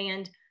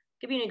 And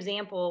give you an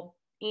example,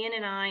 Ann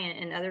and I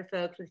and other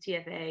folks with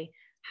TFA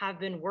have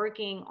been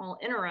working all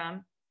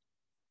interim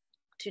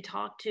to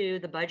talk to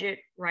the budget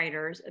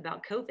writers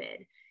about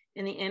COVID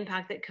and the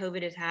impact that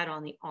COVID has had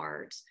on the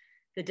arts,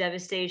 the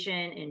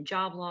devastation in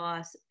job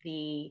loss,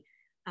 the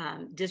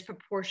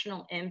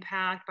disproportional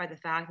impact by the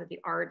fact that the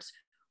arts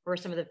were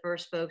some of the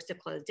first folks to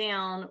close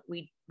down.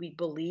 We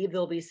believe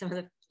they'll be some of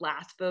the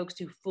last folks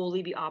to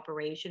fully be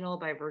operational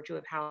by virtue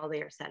of how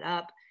they are set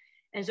up.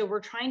 And so we're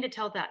trying to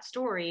tell that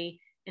story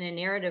in a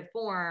narrative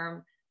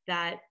form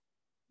that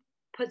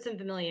puts some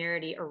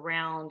familiarity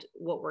around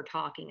what we're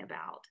talking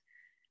about.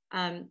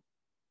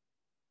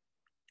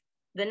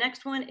 The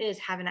next one is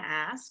having to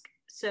ask.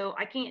 So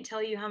I can't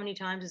tell you how many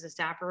times as a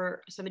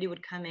staffer, somebody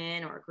would come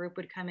in or a group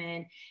would come in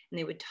and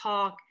they would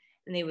talk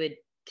and they would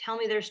tell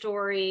me their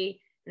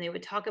story and they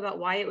would talk about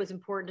why it was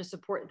important to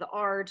support the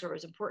arts or it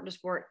was important to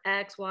support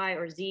X, Y,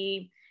 or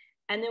Z.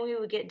 And then we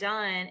would get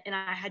done and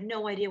I had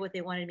no idea what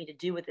they wanted me to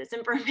do with this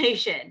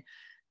information.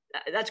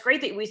 That's great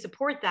that we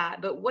support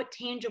that, but what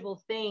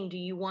tangible thing do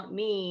you want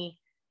me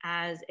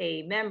as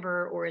a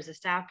member or as a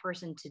staff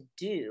person to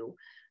do?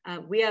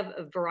 We have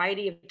a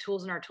variety of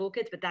tools in our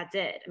toolkits, but that's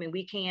it. I mean,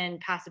 we can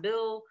pass a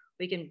bill,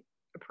 we can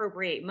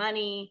appropriate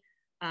money,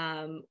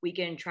 we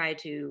can try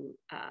to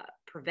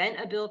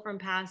prevent a bill from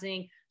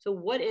passing. So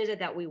what is it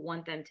that we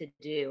want them to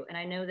do? And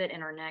I know that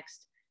in our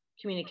next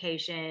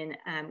communication,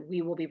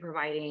 we will be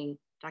providing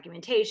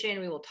documentation.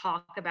 We will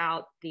talk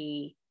about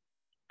the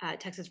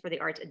Texans for the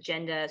Arts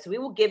agenda. So we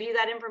will give you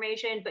that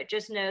information, but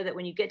just know that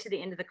when you get to the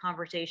end of the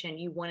conversation,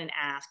 you want an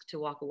ask to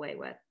walk away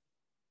with.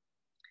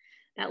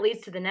 That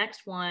leads to the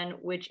next one,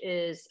 which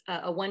is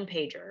a one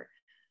pager.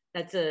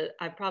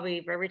 I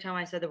probably, every time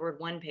I said the word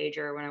one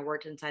pager when I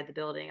worked inside the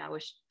building, I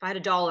wish if I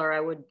had $1, I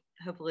would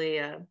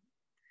hopefully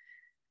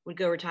would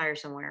go retire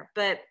somewhere.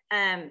 But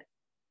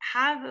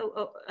have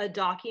a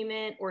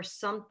document or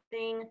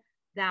something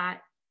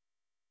that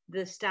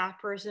the staff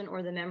person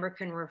or the member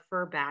can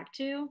refer back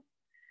to.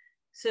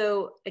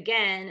 So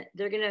again,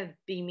 they're going to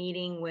be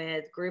meeting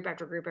with group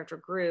after group after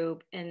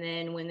group. And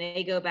then when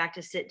they go back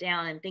to sit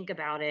down and think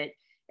about it,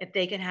 if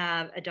they can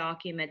have a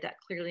document that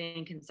clearly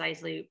and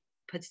concisely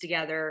puts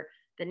together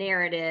the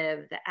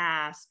narrative, the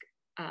ask,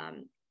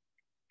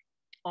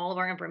 all of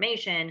our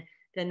information,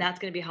 then that's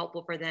going to be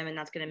helpful for them. And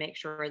that's going to make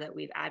sure that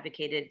we've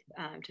advocated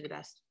to the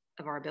best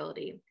of our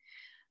ability.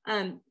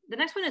 The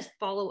next one is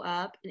follow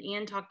up. And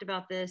Ann talked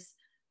about this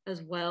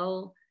as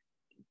well.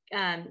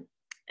 And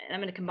I'm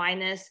going to combine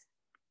this.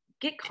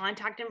 Get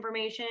contact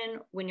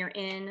information when you're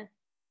in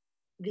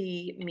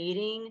the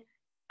meeting,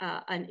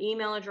 an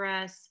email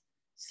address,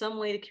 some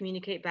way to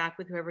communicate back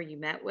with whoever you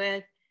met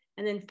with,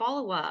 and then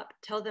follow up.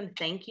 Tell them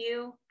thank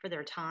you for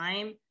their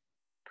time.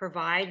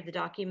 Provide the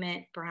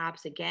document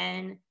perhaps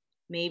again,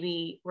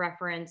 maybe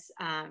reference,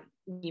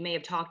 you may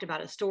have talked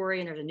about a story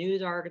and there's a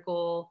news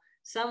article,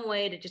 some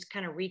way to just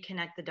kind of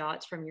reconnect the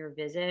dots from your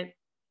visit.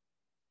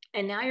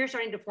 And now you're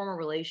starting to form a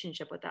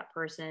relationship with that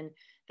person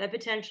that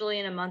potentially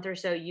in a month or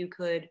so you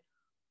could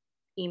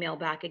email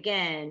back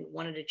again,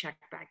 wanted to check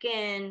back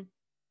in,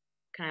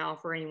 can I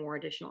offer any more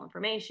additional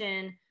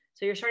information?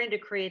 So you're starting to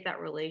create that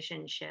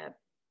relationship.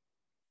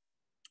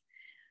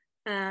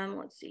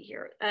 Let's see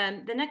here.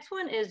 The next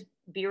one is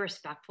be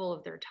respectful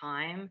of their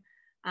time.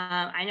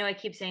 I know I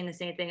keep saying the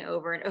same thing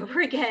over and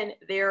over again.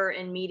 They're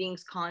in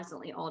meetings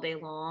constantly all day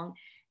long.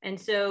 And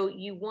so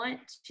you want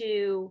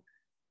to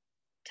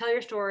tell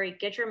your story,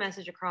 get your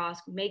message across,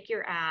 make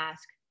your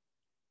ask,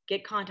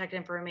 get contact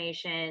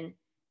information,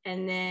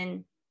 and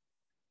then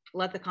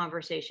let the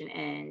conversation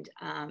end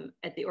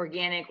at the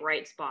organic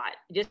right spot.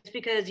 Just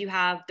because you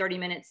have 30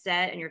 minutes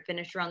set and you're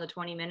finished around the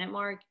 20-minute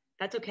mark,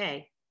 that's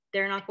okay.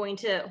 They're not going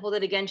to hold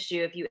it against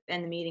you if you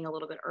end the meeting a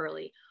little bit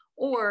early.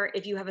 Or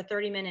if you have a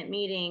 30-minute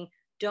meeting,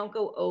 don't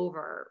go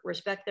over,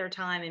 respect their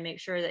time and make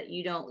sure that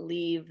you don't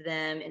leave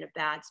them in a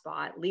bad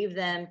spot. Leave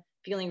them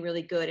feeling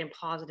really good and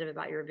positive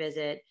about your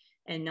visit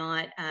and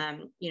not,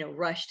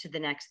 rush to the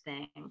next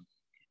thing.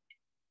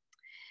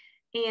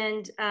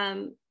 And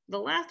the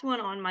last one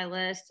on my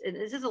list, and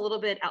this is a little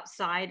bit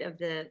outside of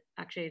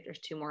actually there's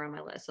 2 more on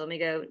my list. So let me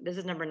go, this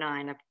is number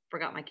 9. I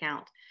forgot my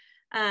count.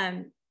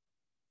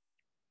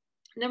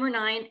 Number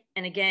 9,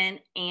 and again,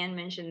 Ann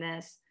mentioned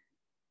this,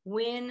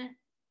 when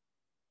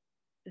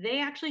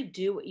they actually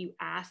do what you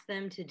ask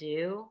them to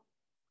do,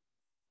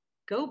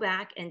 go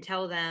back and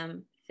tell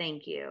them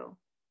thank you.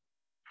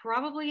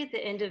 Probably at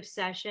the end of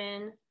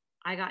session,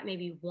 I got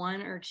maybe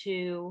 1 or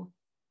 2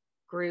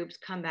 groups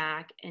come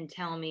back and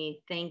tell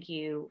me thank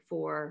you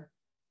for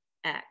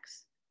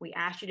X. We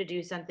asked you to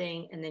do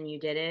something and then you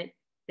did it.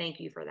 Thank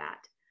you for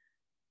that.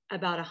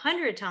 About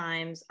 100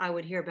 times I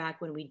would hear back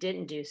when we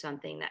didn't do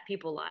something that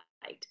people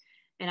liked.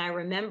 And I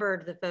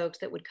remembered the folks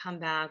that would come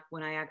back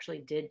when I actually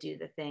did do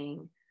the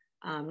thing.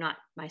 Not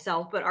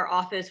myself, but our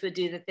office would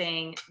do the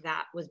thing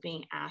that was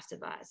being asked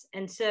of us.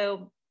 And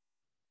so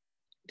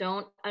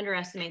don't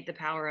underestimate the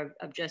power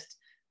of just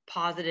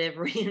positive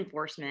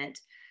reinforcement.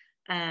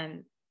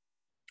 And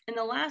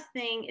the last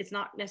thing, it's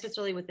not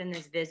necessarily within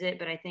this visit,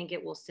 but I think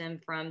it will stem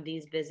from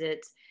these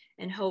visits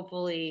and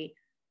hopefully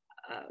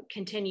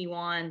continue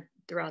on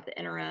throughout the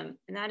interim.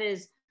 And that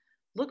is,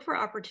 look for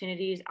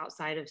opportunities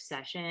outside of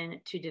session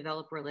to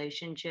develop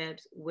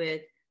relationships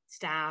with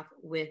staff,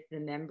 with the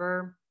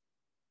member.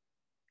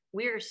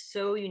 We are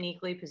so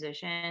uniquely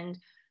positioned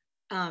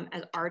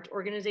as arts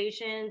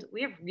organizations.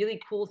 We have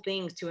really cool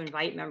things to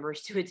invite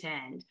members to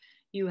attend.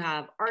 You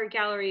have art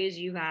galleries,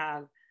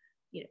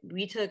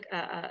 we took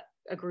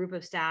a group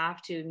of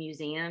staff to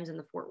museums in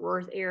the Fort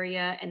Worth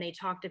area, and they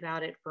talked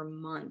about it for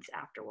months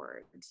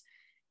afterwards.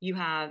 You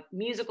have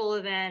musical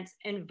events.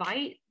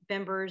 Invite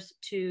members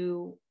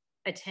to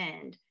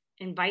attend,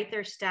 invite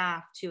their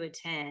staff to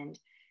attend,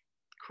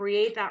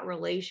 create that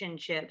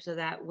relationship so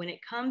that when it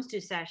comes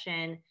to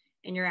session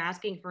and you're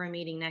asking for a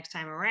meeting next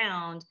time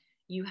around,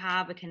 you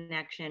have a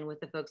connection with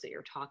the folks that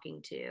you're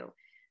talking to.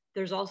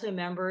 There's also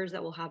members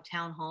that will have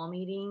town hall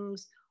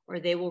meetings, or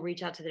they will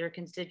reach out to their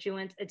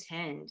constituents,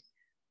 attend,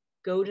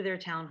 go to their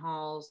town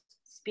halls,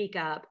 speak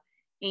up.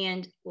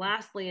 And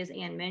lastly, as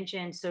Anne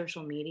mentioned,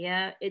 social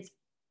media. It's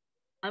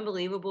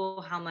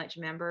unbelievable how much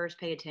members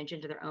pay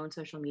attention to their own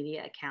social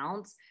media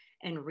accounts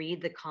and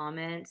read the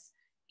comments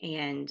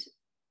and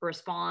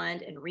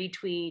respond and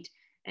retweet.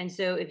 And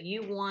so if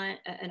you want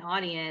an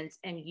audience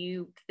and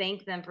you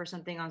thank them for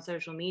something on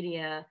social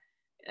media,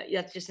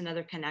 that's just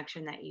another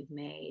connection that you've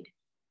made.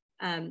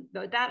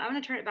 But with that, I'm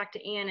going to turn it back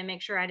to Anne and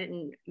make sure I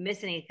didn't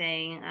miss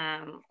anything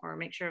or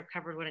make sure I've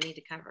covered what I need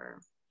to cover.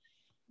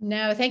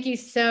 No, thank you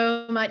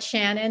so much,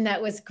 Shannon. That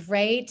was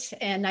great.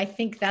 And I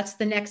think that's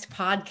the next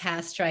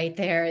podcast right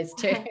there, is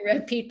to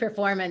repeat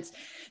performance,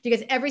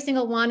 because every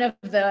single one of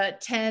the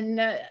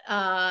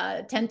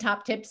 10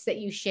 top tips that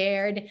you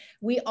shared,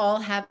 we all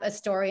have a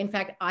story. In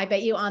fact, I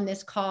bet you on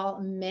this call,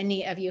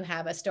 many of you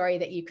have a story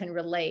that you can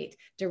relate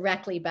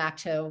directly back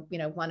to,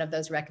 one of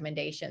those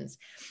recommendations.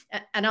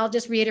 And I'll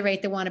just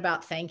reiterate the one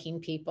about thanking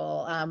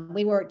people.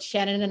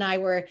 Shannon and I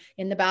were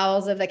in the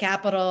bowels of the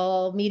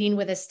Capitol meeting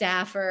with a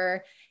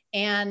staffer,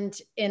 and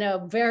in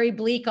a very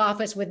bleak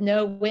office with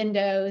no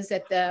windows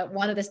at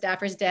one of the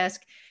staffers'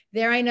 desk,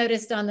 there I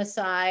noticed on the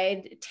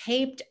side,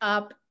 taped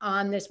up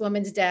on this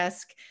woman's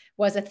desk,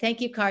 was a thank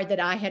you card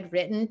that I had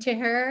written to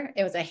her.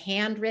 It was a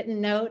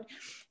handwritten note.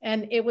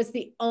 And it was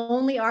the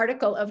only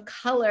article of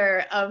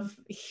color of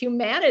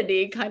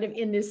humanity kind of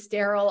in this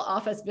sterile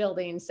office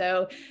building.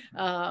 So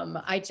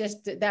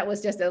that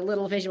was just a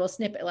little visual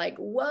snippet, like,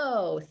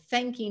 whoa,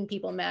 thanking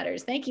people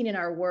matters. Thanking in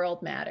our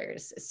world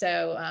matters.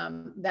 So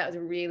that was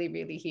really,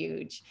 really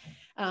huge.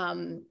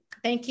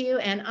 Thank you.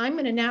 And I'm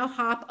going to now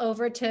hop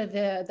over to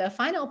the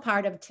final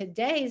part of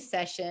today's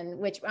session,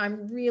 which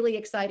I'm really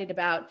excited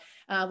about.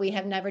 We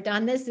have never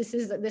done this. This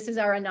is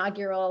our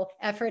inaugural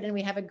effort, and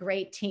we have a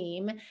great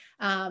team.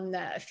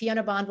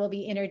 Fiona Bond will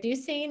be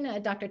introducing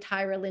Dr.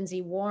 Tyra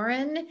Lindsay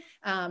Warren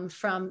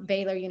from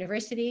Baylor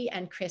University,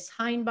 and Chris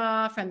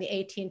Heinbaugh from the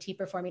AT&T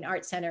Performing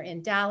Arts Center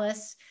in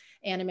Dallas,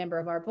 and a member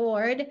of our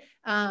board,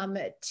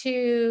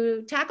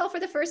 to tackle for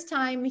the first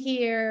time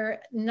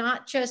here,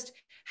 not just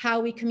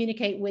how we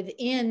communicate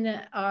within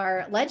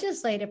our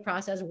legislative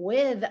process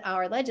with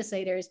our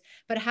legislators,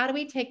 but how do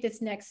we take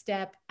this next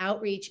step,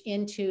 outreach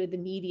into the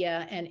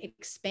media, and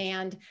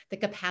expand the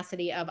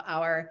capacity of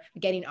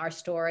getting our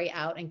story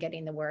out and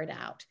getting the word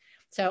out.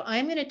 So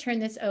I'm going to turn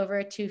this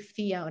over to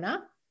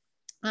Fiona.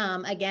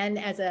 Again,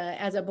 as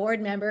a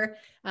board member,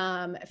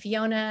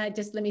 Fiona,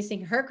 just let me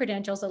sing her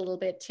credentials a little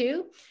bit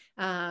too.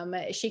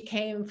 She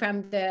came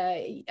from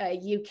the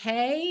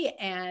UK,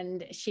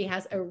 and she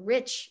has a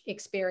rich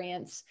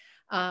experience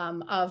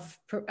of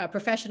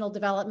professional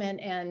development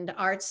and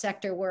arts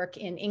sector work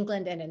in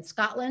England and in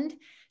Scotland.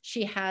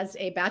 She has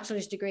a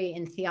bachelor's degree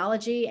in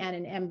theology and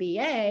an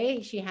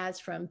MBA she has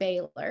from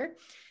Baylor.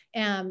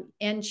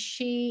 And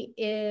she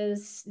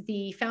is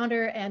the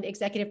founder and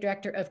executive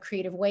director of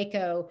Creative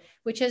Waco,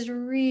 which has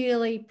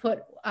really put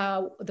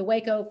the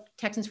Waco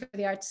Texans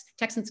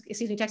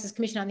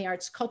Commission on the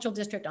Arts Cultural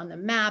District on the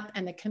map,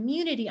 and the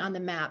community on the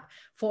map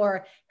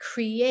for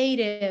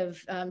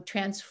creative,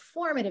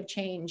 transformative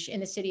change in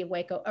the city of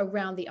Waco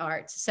around the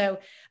arts. So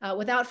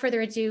without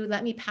further ado,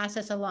 let me pass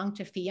us along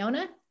to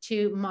Fiona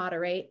to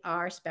moderate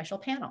our special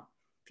panel.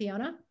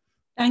 Fiona?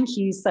 Thank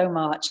you so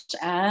much,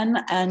 Anne,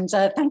 and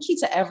thank you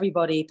to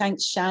everybody.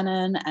 Thanks,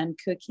 Shannon and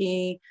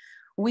Cookie.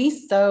 We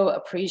so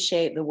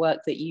appreciate the work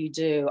that you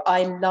do.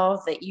 I love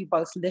that you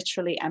both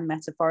literally and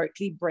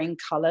metaphorically bring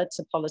color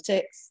to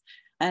politics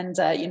and,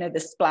 you know, the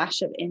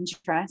splash of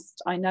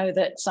interest. I know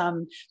that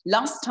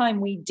last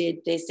time we did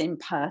this in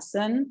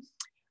person,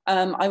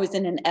 I was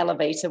in an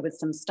elevator with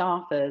some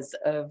staffers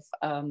of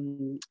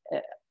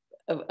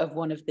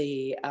one of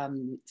the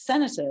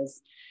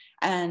senators.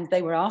 And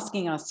they were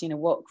asking us, you know,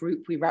 what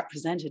group we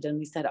represented. And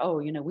we said, oh,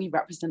 you know, we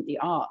represent the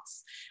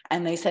arts.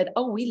 And they said,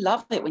 oh, we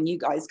love it when you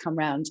guys come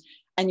around.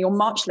 And you're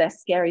much less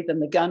scary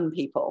than the gun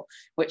people,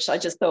 which I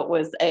just thought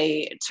was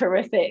a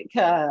terrific,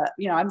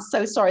 you know, I'm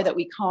so sorry that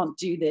we can't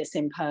do this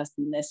in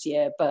person this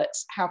year, but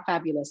how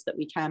fabulous that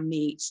we can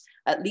meet,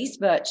 at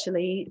least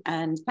virtually.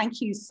 And thank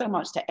you so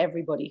much to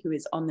everybody who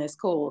is on this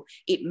call.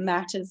 It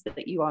matters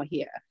that you are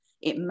here.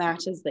 It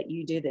matters that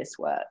you do this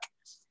work.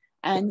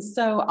 And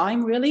so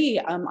I'm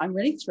really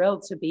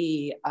thrilled to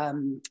be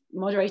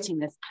moderating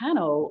this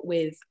panel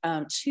with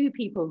two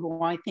people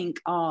who I think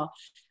are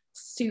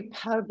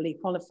superbly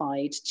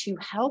qualified to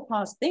help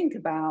us think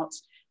about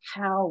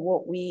how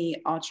what we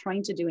are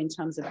trying to do in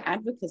terms of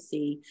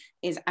advocacy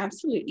is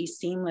absolutely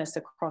seamless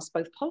across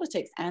both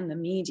politics and the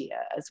media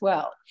as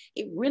well.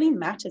 It really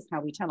matters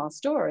how we tell our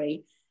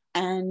story.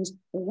 And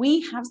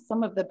we have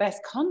some of the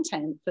best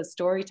content for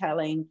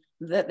storytelling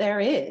that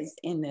there is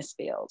in this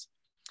field.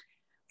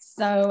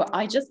 So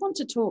I just want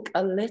to talk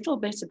a little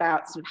bit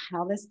about sort of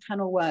how this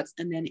panel works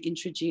and then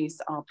introduce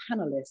our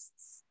panelists.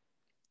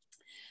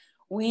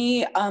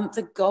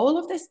 The goal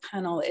of this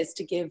panel is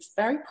to give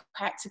very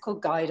practical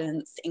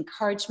guidance,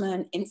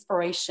 encouragement,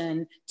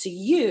 inspiration to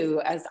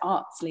you as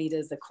arts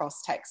leaders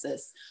across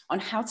Texas on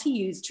how to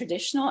use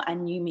traditional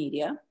and new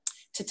media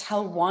to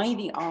tell why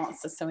the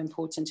arts are so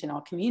important in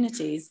our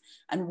communities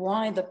and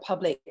why the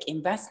public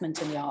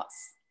investment in the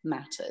arts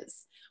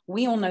matters.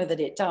 We all know that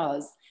it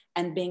does,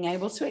 and being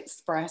able to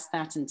express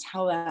that and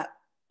tell that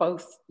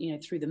both, you know,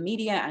 through the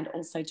media and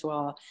also to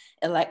our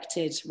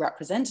elected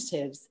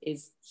representatives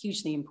is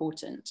hugely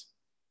important.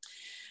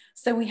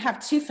 So we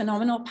have two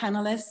phenomenal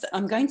panelists.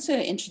 I'm going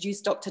to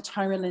introduce Dr.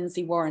 Tyra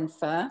Lindsay Warren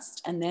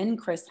first, and then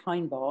Chris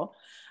Heinbaugh.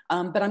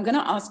 But I'm going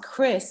to ask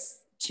Chris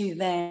to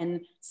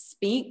then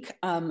speak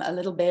a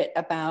little bit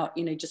about,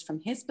 you know, just from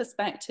his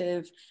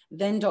perspective,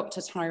 then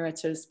Dr. Tyra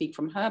to speak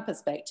from her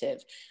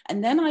perspective.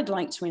 And then I'd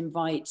like to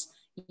invite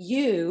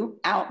you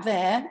out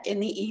there in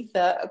the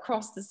ether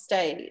across the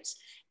stage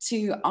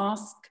to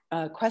ask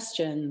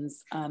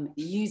questions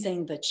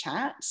using the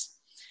chat.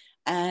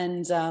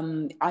 And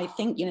I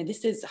think, you know,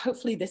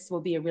 hopefully this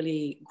will be a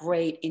really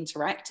great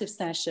interactive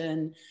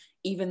session,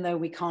 even though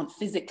we can't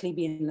physically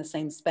be in the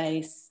same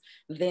space.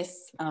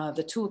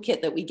 The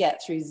toolkit that we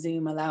get through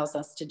Zoom allows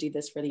us to do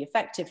this really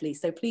effectively.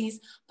 So please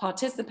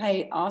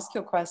participate, ask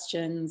your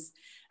questions,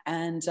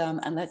 and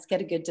let's get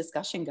a good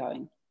discussion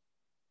going.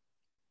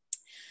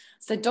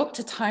 So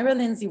Dr. Tyra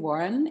Lindsay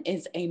Warren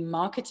is a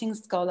marketing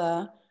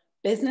scholar,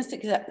 business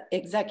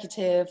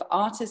executive,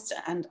 artist,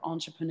 and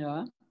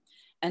entrepreneur.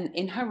 And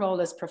in her role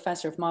as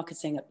professor of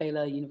marketing at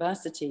Baylor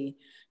University,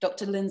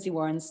 Dr. Lindsay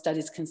Warren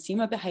studies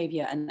consumer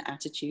behavior and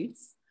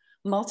attitudes,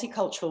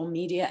 multicultural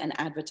media and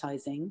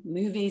advertising,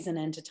 movies and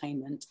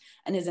entertainment,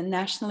 and is a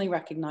nationally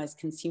recognized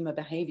consumer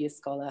behavior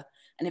scholar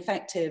and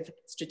effective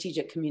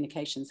strategic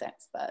communications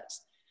expert.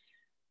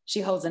 She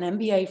holds an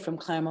MBA from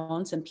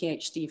Claremont and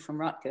PhD from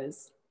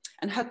Rutgers.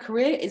 And her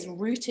career is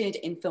rooted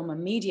in film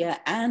and media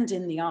and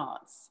in the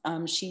arts.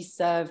 She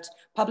served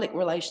public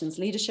relations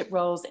leadership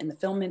roles in the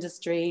film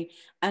industry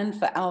and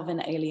for Alvin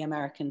Ailey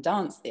American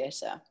Dance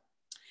Theatre.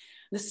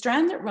 The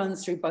strand that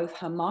runs through both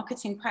her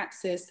marketing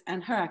practice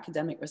and her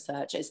academic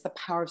research is the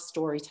power of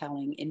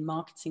storytelling in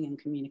marketing and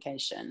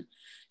communication.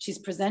 She's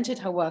presented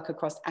her work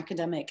across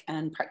academic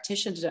and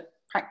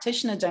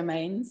practitioner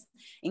domains,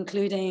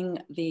 including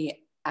the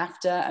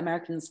AFTA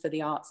Americans for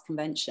the Arts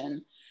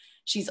Convention.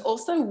 She's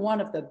also one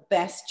of the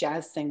best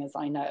jazz singers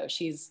I know.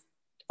 She's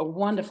a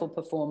wonderful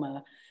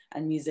performer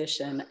and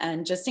musician.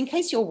 And just in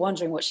case you're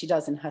wondering what she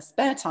does in her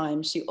spare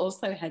time, she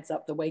also heads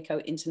up the Waco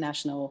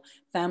International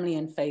Family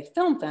and Faith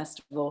Film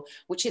Festival,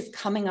 which is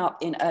coming up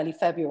in early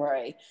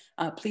February.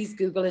 Please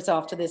Google it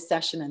after this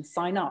session and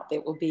sign up.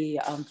 It will be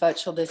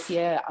virtual this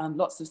year.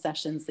 Lots of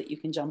sessions that you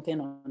can jump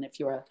in on if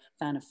you're a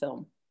fan of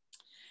film.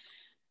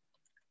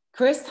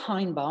 Chris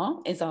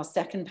Heinbaugh is our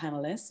second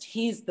panelist.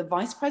 He's the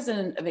Vice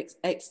President of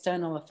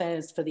External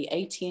Affairs for the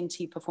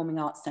AT&T Performing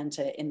Arts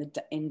Center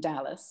in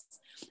Dallas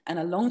and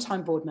a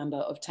longtime board member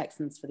of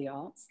Texans for the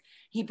Arts.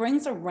 He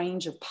brings a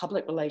range of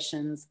public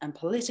relations and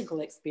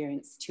political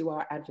experience to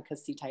our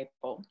advocacy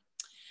table.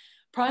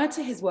 Prior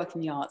to his work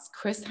in the arts,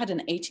 Chris had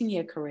an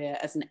 18-year career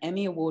as an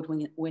Emmy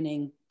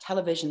Award-winning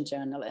television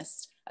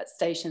journalist at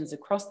stations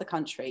across the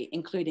country,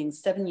 including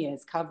 7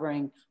 years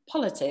covering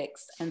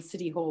politics and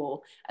City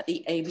Hall at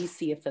the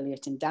ABC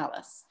affiliate in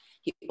Dallas.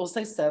 He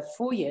also served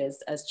 4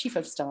 years as chief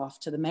of staff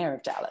to the mayor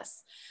of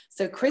Dallas.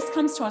 So Chris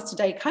comes to us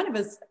today kind of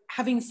as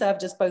having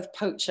served as both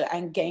poacher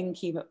and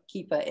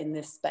gamekeeper in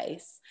this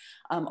space,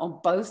 on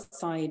both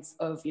sides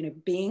of,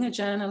 being a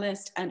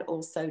journalist and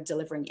also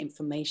delivering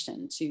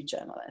information to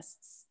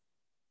journalists.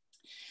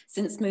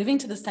 Since moving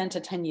to the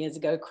center 10 years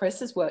ago, Chris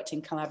has worked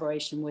in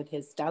collaboration with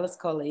his Dallas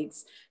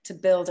colleagues to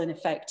build an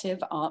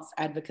effective arts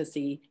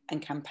advocacy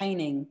and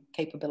campaigning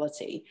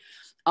capability.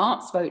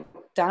 Arts Vote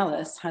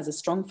Dallas has a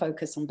strong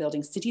focus on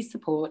building city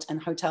support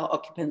and hotel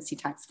occupancy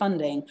tax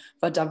funding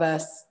for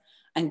diverse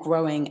and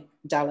growing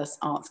Dallas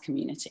arts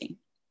community.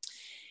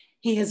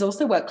 He has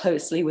also worked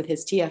closely with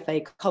his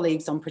TFA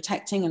colleagues on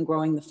protecting and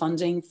growing the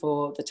funding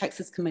for the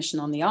Texas Commission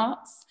on the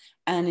Arts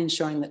and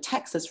ensuring that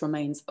Texas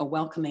remains a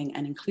welcoming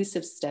and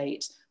inclusive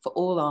state for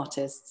all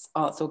artists,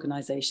 arts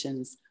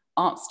organizations,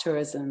 arts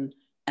tourism,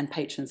 and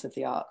patrons of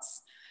the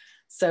arts.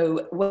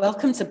 So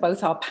welcome to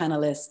both our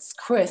panelists.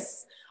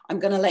 Chris, I'm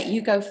going to let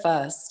you go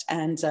first,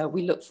 and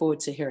we look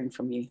forward to hearing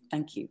from you.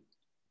 Thank you.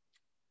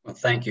 Well,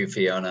 thank you,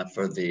 Fiona,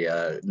 for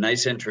the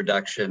nice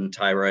introduction.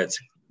 Tyra, it's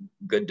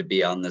good to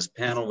be on this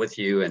panel with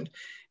you, and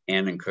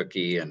Ann and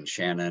Cookie and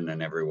Shannon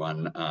and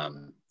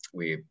everyone.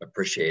 We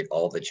appreciate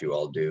all that you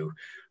all do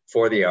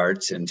for the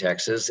arts in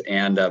Texas.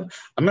 And I'm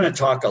going to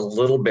talk a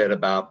little bit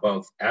about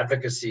both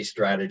advocacy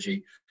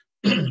strategy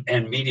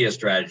and media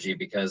strategy,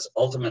 because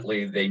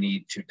ultimately they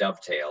need to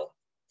dovetail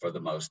for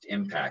the most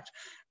impact.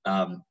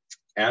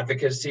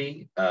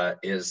 Advocacy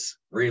is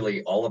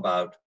really all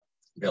about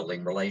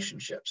building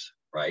relationships,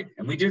 right?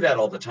 And we do that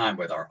all the time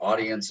with our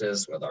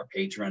audiences, with our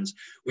patrons.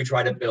 We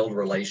try to build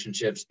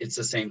relationships. It's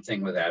the same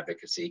thing with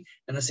advocacy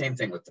and the same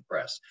thing with the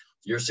press.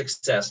 Your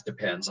success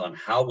depends on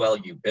how well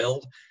you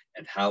build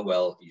and how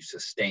well you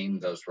sustain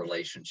those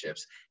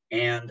relationships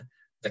and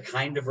the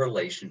kind of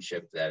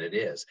relationship that it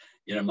is.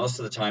 You know, most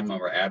of the time when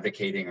we're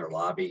advocating or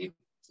lobbying,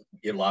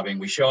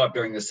 we show up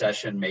during the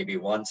session maybe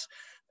once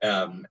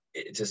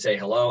to say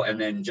hello,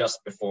 and then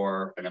just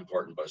before an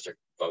important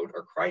vote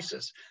or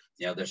crisis,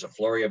 you know, there's a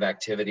flurry of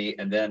activity,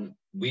 and then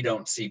we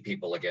don't see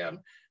people again,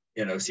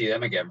 see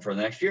them again for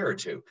the next year or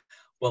two.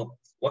 Well,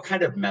 what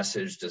kind of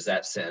message does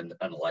that send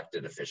an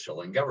elected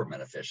official and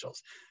government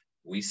officials?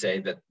 We say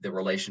that the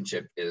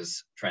relationship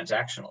is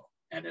transactional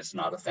and it's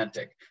not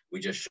authentic. We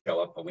just show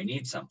up when we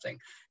need something.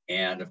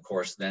 And of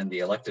course, then the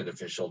elected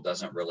official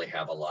doesn't really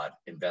have a lot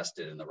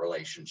invested in the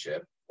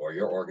relationship or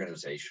your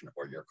organization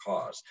or your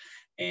cause.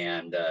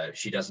 And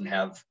she doesn't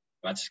have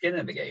much skin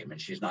in the game, and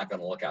she's not going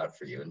to look out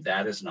for you. And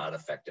that is not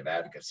effective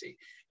advocacy.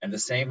 And the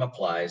same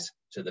applies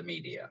to the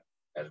media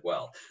as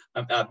well.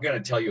 I'm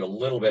going to tell you a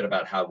little bit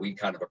about how we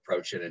kind of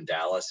approach it in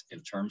Dallas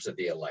in terms of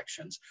the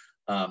elections.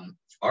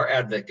 Our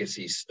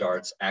advocacy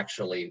starts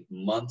actually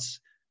months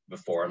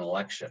before an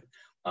election.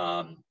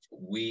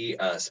 We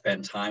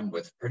spend time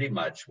with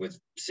with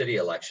city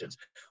elections.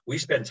 We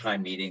spend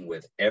time meeting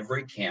with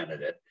every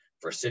candidate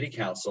for city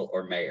council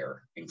or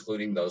mayor,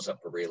 including those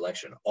up for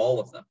re-election,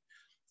 all of them,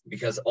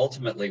 because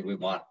ultimately we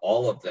want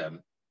all of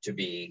them to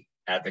be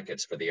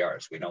advocates for the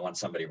arts. We don't want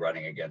somebody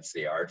running against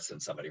the arts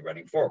and somebody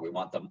running for it. We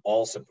want them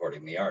all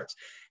supporting the arts.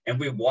 And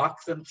we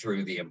walk them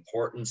through the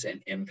importance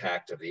and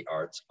impact of the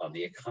arts on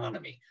the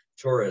economy,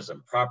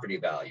 tourism, property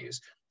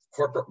values,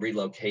 corporate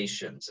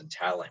relocations and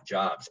talent,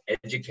 jobs,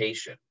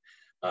 education,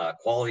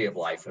 quality of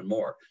life, and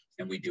more.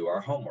 And we do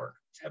our homework.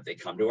 Have they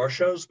come to our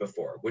shows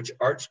before? Which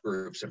arts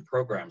groups and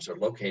programs are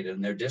located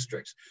in their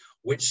districts?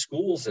 Which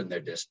schools in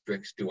their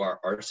districts do our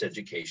arts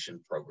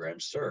education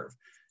programs serve?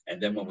 And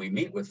then when we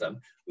meet with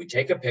them, we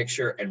take a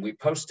picture and we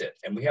post it.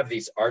 And we have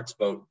these Arts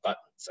Vote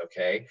buttons,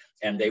 okay?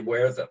 And they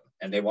wear them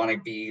and they want to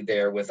be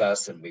there with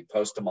us, and we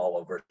post them all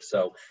over.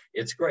 So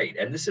it's great.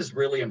 And this is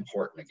really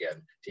important,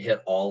 again, to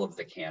hit all of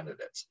the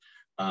candidates.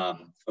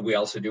 We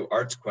also do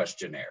arts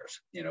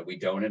questionnaires. We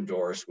don't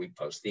endorse, we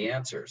post the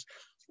answers.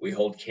 We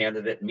hold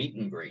candidate meet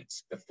and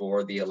greets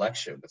before the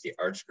election with the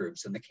arts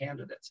groups and the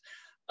candidates.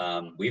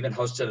 We even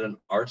hosted an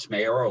arts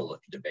mayoral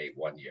debate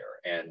one year,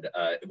 and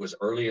it was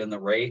early in the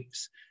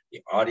race.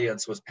 The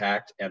audience was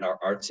packed, and our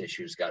arts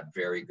issues got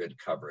very good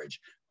coverage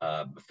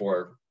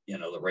before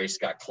the race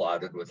got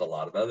clouded with a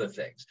lot of other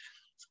things.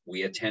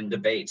 We attend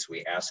debates,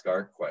 we ask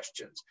art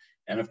questions.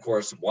 And of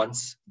course,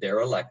 once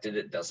they're elected,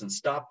 it doesn't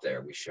stop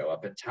there. We show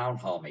up at town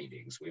hall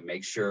meetings. We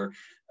make sure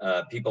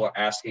people are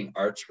asking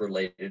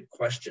arts-related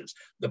questions.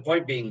 The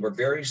point being, we're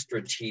very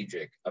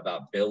strategic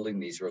about building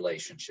these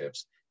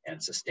relationships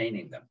and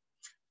sustaining them.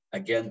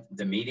 Again,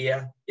 the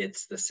media,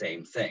 it's the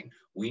same thing.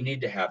 We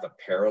need to have a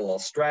parallel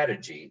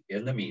strategy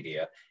in the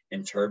media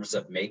in terms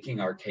of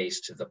making our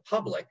case to the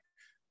public,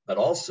 but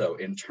also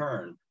in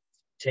turn,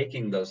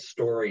 taking those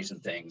stories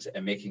and things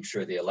and making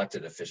sure the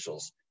elected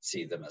officials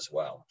see them as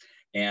well.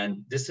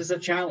 And this is a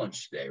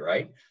challenge today,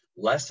 right?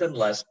 Less and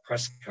less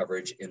press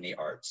coverage in the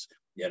arts.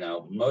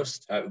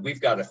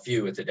 We've got a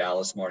few at the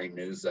Dallas Morning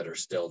News that are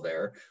still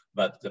there,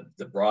 but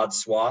the broad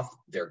swath,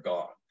 they're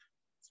gone.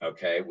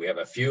 Okay, we have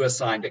a few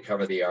assigned to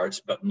cover the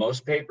arts, but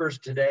most papers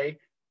today,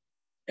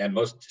 and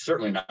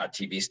certainly not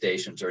TV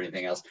stations or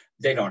anything else,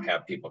 they don't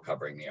have people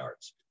covering the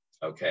arts.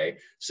 Okay,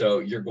 so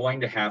you're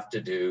going to have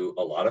to do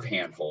a lot of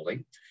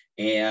hand-holding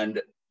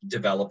and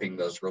developing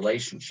those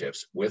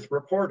relationships with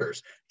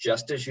reporters,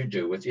 just as you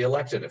do with the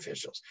elected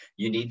officials.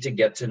 You need to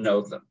get to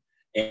know them.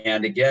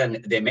 And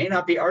again, they may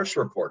not be arts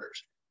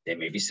reporters. They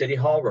may be city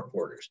hall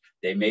reporters.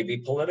 They may be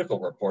political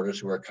reporters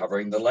who are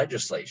covering the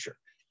legislature.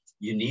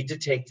 You need to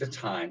take the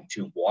time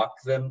to walk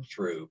them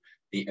through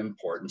the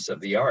importance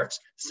of the arts.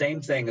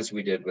 Same thing as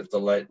we did with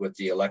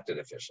the elected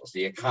officials,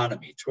 the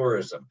economy,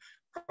 tourism,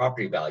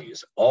 property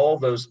values, all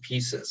those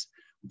pieces.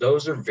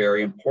 Those are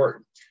very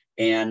important.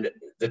 And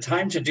the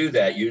time to do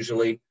that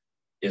usually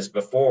is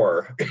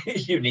before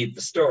you need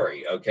the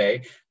story,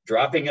 okay?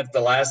 Dropping at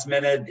the last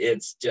minute,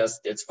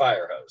 it's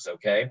fire hose,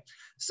 okay?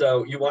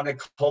 So you want to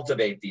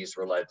cultivate these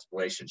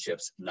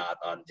relationships, not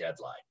on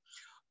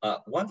deadline.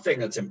 One thing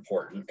that's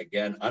important,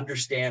 again,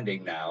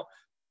 understanding now,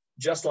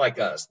 just like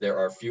us, there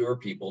are fewer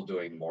people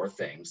doing more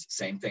things.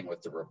 Same thing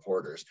with the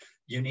reporters.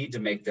 You need to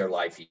make their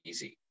life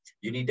easy.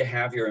 You need to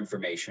have your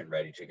information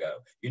ready to go.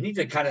 You need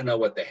to kind of know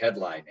what the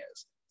headline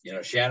is. You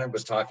know, Shannon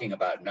was talking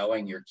about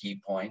knowing your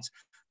key points.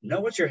 Know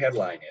what your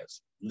headline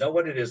is. Know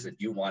what it is that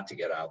you want to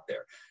get out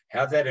there.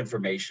 Have that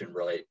information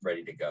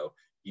ready to go.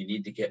 You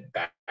need to get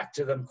back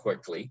to them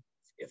quickly.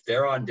 If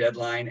they're on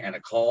deadline and a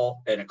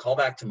call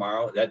back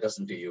tomorrow, that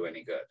doesn't do you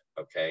any good,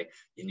 okay?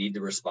 You need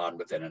to respond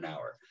within an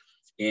hour.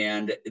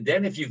 And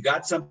then if you've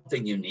got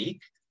something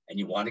unique and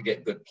you want to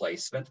get good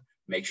placement,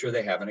 make sure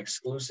they have an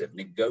exclusive.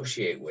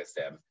 Negotiate with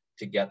them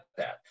to get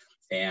that.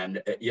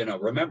 And, you know,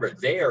 remember,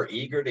 they are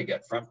eager to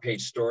get front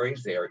page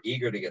stories. They are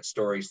eager to get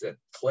stories that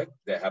click,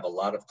 that have a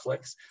lot of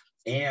clicks.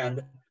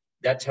 And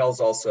that tells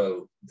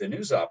also the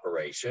news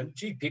operation,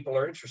 gee, people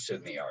are interested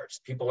in the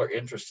arts. People are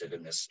interested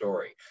in this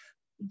story.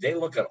 They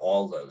look at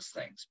all those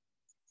things.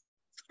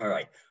 All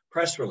right,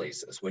 press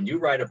releases. When you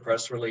write a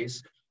press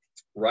release,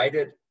 write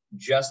it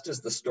just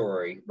as the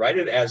story, write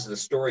it as the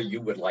story you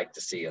would like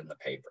to see in the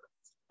paper,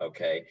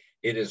 okay?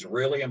 It is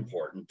really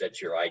important that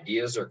your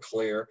ideas are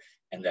clear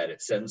and that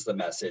it sends the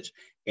message.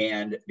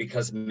 And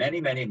because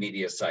many, many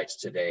media sites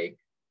today,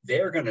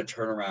 they're gonna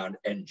turn around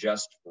and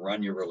just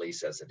run your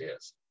release as it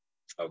is,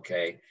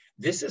 okay?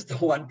 This is the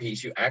one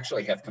piece you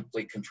actually have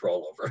complete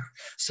control over.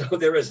 So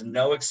there is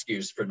no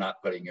excuse for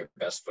not putting your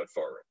best foot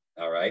forward,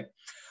 all right?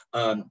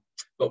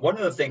 But one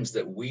of the things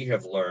that we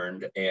have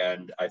learned,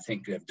 and I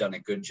think have done a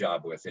good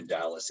job with in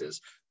Dallas,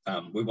 is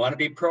we want to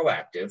be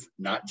proactive,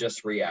 not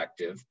just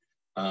reactive.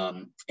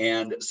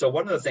 And so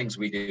one of the things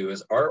we do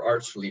is our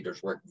arts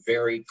leaders work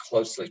very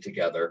closely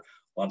together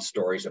on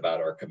stories about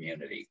our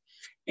community.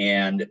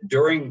 And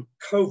during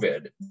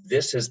COVID,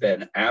 this has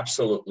been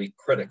absolutely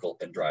critical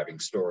in driving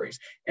stories.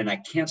 And I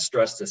can't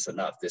stress this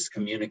enough, this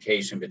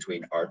communication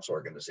between arts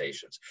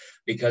organizations,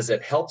 because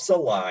it helps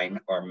align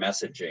our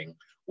messaging,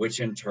 which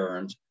in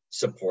turn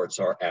supports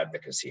our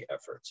advocacy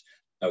efforts.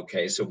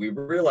 Okay, so we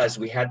realized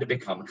we had to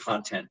become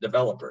content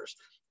developers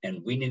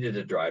and we needed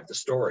to drive the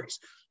stories.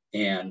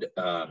 And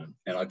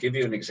I'll give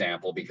you an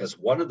example, because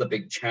one of the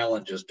big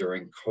challenges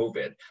during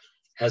COVID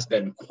has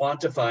been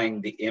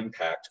quantifying the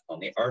impact on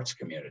the arts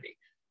community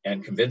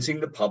and convincing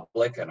the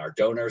public and our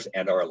donors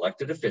and our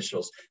elected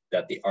officials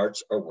that the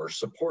arts are worth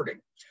supporting.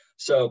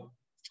 So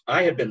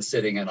I had been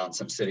sitting in on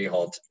some city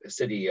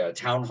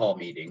town hall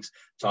meetings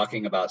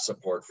talking about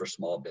support for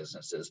small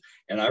businesses.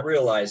 And I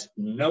realized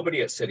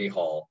nobody at City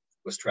Hall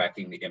was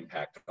tracking the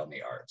impact on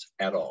the arts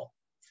at all.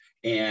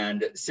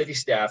 And city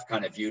staff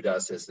kind of viewed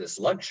us as this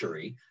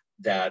luxury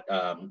that,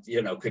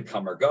 you know, could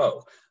come or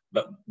go.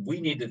 But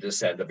we needed to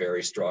send a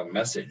very strong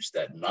message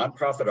that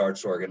nonprofit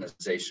arts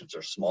organizations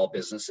are small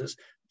businesses,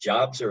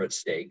 jobs are at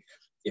stake.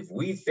 If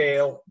we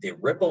fail, the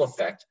ripple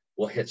effect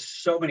will hit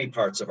so many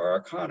parts of our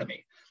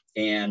economy.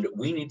 And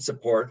we need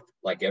support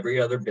like every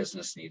other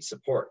business needs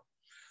support.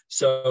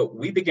 So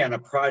we began a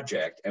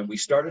project and we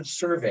started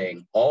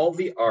surveying all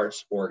the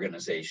arts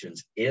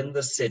organizations in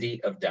the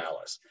city of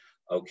Dallas,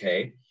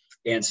 okay?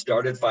 And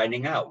started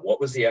finding out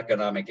what was the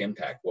economic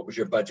impact? What was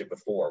your budget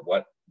before?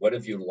 What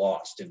have you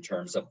lost in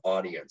terms of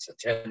audience,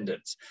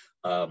 attendance,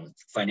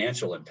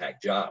 financial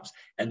impact, jobs?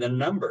 And the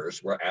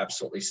numbers were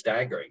absolutely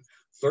staggering.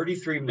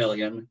 $33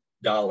 million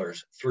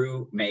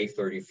through May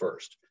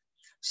 31st.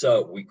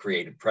 So we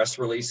created press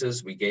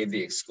releases. We gave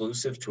the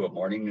exclusive to a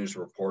morning news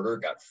reporter,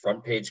 got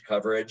front page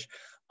coverage.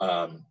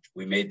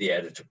 We made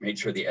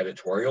sure the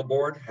editorial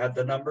board had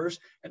the numbers,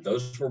 and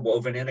those were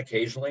woven in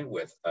occasionally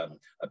with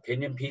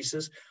opinion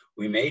pieces.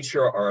 We made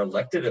sure our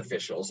elected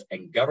officials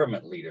and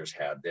government leaders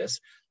had this.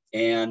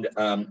 And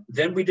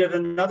then we did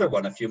another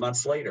one a few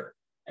months later,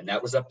 and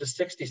that was up to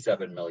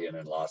 67 million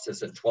in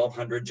losses and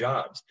 1,200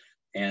 jobs.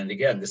 And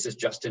again, this is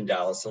just in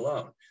Dallas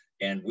alone.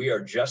 And we are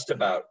just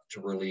about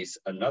to release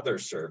another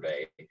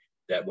survey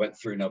that went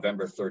through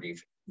November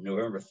 30th,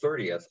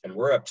 and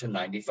we're up to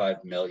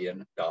 $95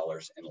 million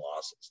in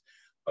losses,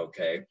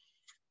 okay?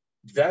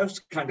 Those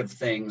kind of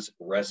things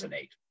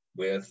resonate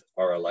with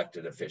our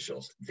elected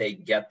officials. They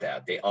get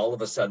that. They all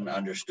of a sudden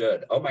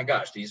understood, oh my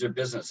gosh, these are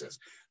businesses.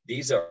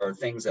 These are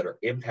things that are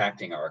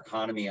impacting our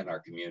economy and our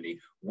community.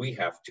 We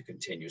have to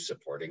continue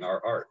supporting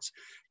our arts.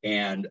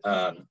 And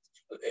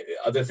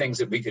other things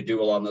that we could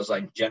do along those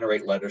lines,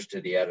 generate letters to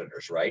the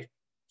editors, right?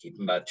 Keep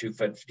them about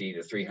 250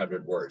 to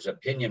 300 words,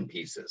 opinion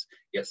pieces,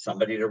 get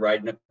somebody to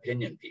write an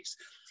opinion piece.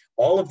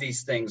 All of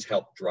these things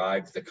help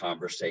drive the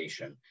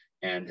conversation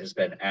and has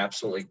been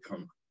absolutely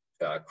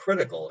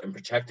critical in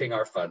protecting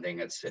our funding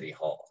at City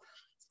Hall.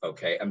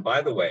 Okay, and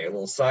by the way, a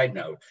little side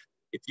note,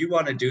 if you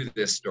want to do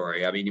this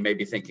story, I mean, you may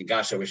be thinking,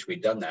 gosh, I wish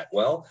we'd done that.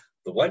 Well,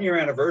 the 1-year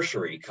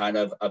anniversary kind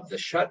of the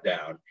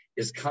shutdown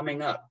is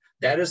coming up.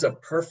 That is a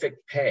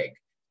perfect peg.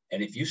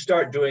 And if you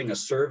start doing a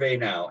survey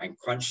now and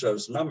crunch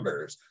those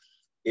numbers,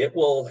 it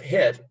will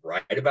hit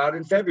right about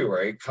in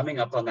February, coming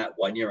up on that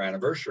 1-year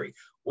anniversary,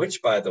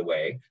 which, by the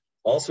way,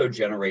 also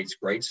generates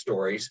great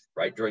stories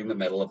right during the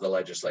middle of the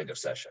legislative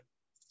session.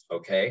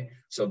 Okay,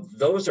 so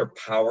those are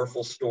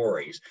powerful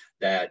stories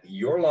that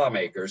your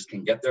lawmakers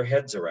can get their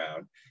heads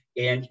around,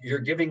 and you're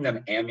giving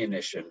them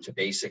ammunition to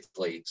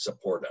basically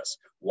support us,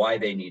 why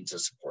they need to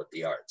support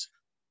the arts.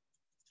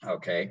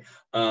 Okay,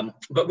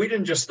 but we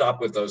didn't just stop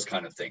with those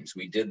kind of things.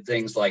 We did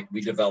things like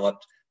we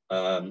developed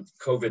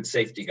COVID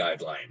safety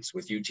guidelines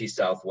with UT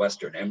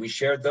Southwestern, and we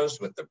shared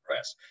those with the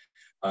press.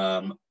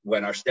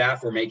 When our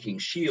staff were making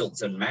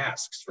shields and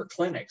masks for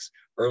clinics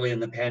early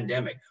in the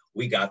pandemic,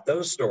 we got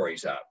those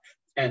stories out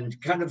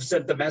and kind of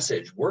sent the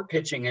message, we're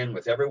pitching in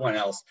with everyone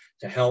else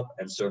to help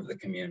and serve the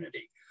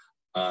community.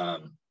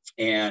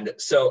 And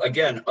so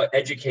again,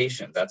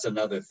 education, that's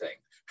another thing.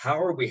 How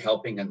are we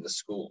helping in the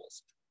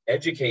schools?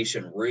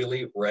 Education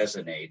really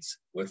resonates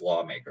with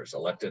lawmakers,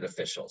 elected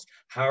officials.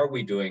 How are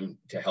we doing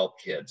to help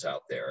kids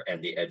out there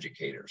and the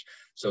educators?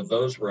 So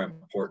those were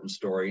important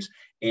stories.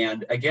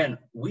 And again,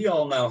 we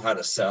all know how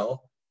to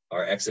sell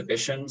our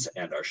exhibitions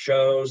and our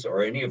shows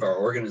or any of our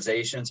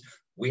organizations.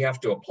 We have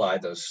to apply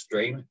those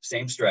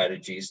same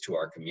strategies to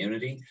our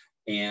community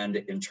and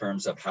in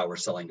terms of how we're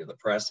selling to the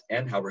press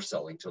and how we're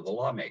selling to the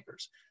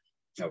lawmakers.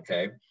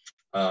 Okay,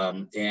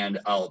 and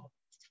I'll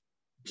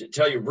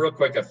tell you real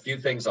quick a few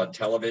things on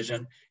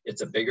television.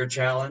 It's a bigger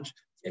challenge.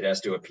 It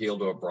has to appeal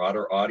to a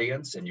broader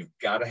audience, and you've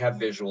got to have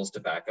visuals to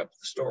back up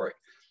the story.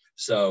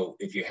 So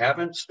if you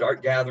haven't,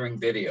 start gathering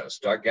videos,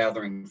 start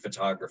gathering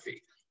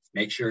photography.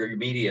 Make sure your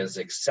media is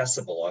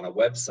accessible on a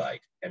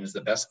website and is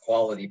the best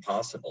quality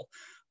possible.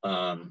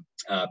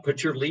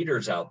 Put your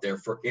leaders out there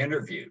for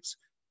interviews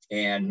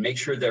and make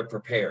sure they're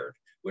prepared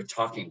with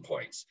talking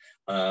points.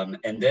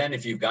 And then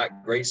if you've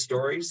got great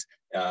stories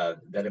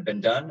that have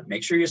been done,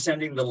 make sure you're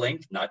sending the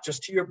link, not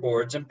just to your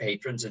boards and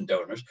patrons and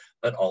donors,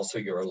 but also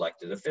your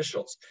elected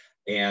officials.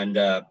 And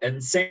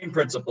same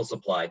principles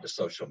apply to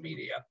social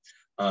media.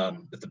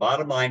 But the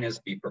bottom line is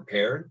be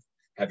prepared,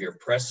 have your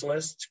press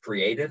lists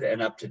created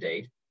and up to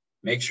date.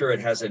 Make sure it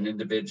has an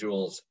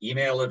individual's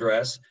email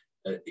address,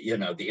 you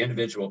know, the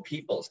individual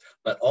people's,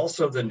 but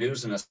also the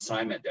news and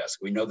assignment desk.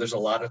 We know there's a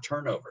lot of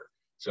turnover.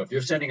 So if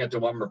you're sending it to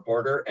one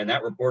reporter and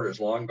that reporter is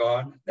long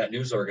gone, that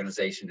news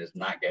organization is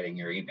not getting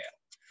your email.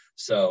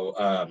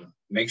 So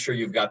make sure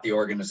you've got the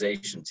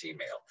organization's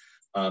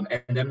email.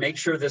 And then make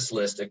sure this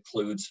list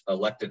includes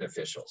elected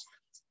officials,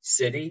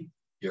 city,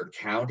 your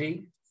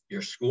county,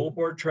 your school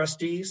board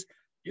trustees,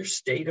 your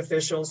state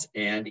officials,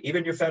 and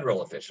even your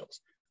federal officials.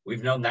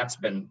 We've known that's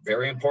been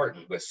very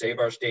important with Save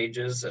Our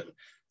Stages and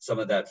some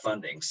of that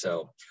funding.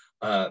 So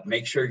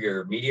make sure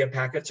your media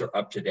packets are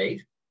up to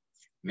date.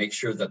 Make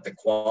sure that the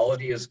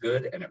quality is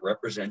good and it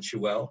represents you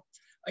well.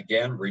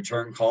 Again,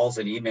 return calls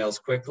and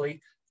emails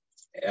quickly.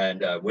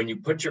 And when you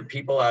put your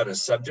people out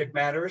as subject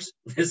matters,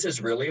 this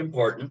is really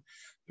important.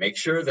 Make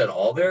sure that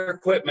all their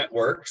equipment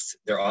works,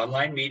 their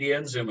online media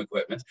and Zoom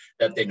equipment,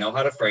 that they know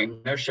how to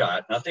frame their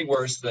shot. Nothing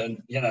worse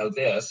than, you know,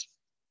 this.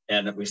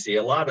 And we see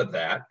a lot of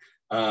that.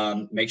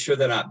 Make sure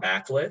they're not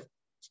backlit.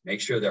 Make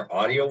sure their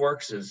audio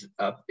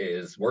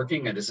is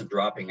working and isn't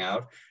dropping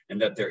out,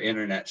 and that their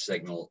internet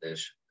signal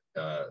is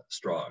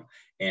strong.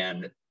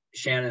 And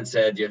Shannon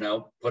said, you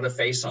know, put a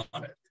face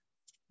on it.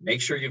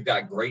 Make sure you've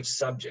got great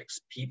subjects,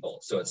 people.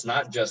 So it's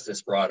not just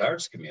this broad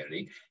arts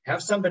community.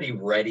 Have somebody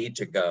ready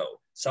to go,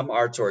 some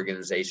arts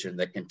organization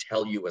that can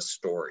tell you a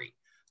story,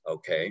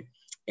 okay?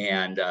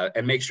 And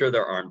make sure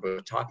they're armed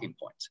with talking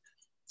points.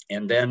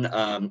 And then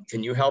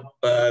can you help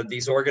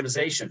these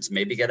organizations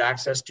maybe get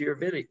access to your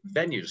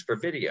venues for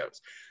videos?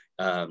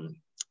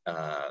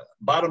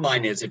 Bottom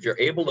line is, if you're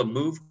able to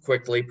move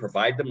quickly,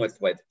 provide them with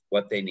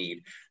what they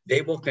need,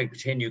 they will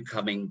continue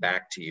coming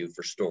back to you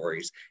for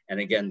stories. And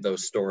again,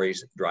 those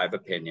stories drive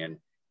opinion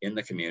in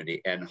the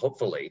community and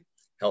hopefully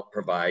help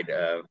provide,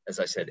 as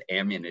I said,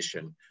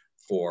 ammunition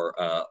for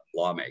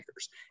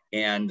lawmakers.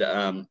 And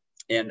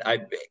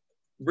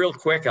real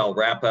quick, I'll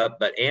wrap up,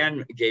 but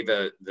Anne gave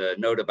the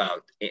note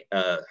about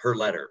her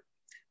letter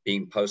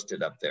being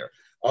posted up there.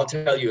 I'll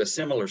tell you a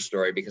similar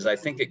story because I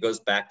think it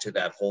goes back to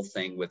that whole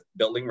thing with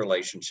building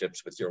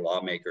relationships with your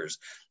lawmakers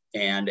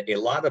and a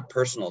lot of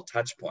personal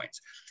touch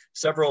points.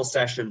 Several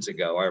sessions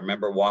ago, I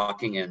remember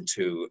walking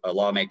into a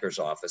lawmaker's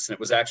office, and it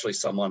was actually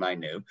someone I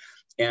knew.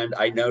 And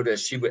I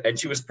noticed she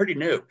was pretty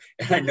new.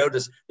 And I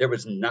noticed there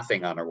was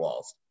nothing on her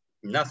walls,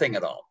 nothing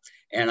at all.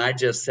 And I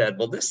just said,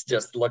 well, this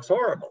just looks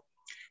horrible.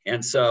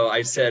 And so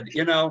I said,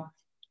 you know,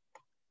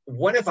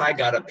 what if I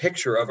got a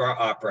picture of our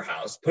opera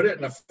house, put it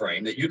in a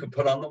frame that you could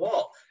put on the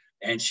wall?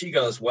 And she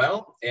goes,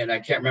 well, and I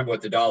can't remember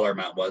what the dollar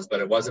amount was, but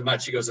it wasn't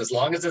much. She goes, as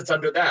long as it's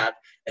under that,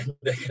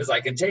 because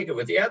I can take it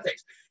with the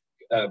ethics.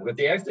 with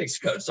the ethics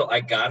code. So I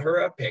got her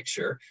a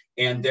picture,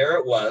 and there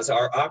it was,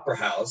 our opera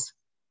house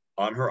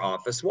on her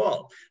office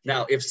wall.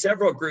 Now, if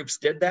several groups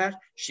did that,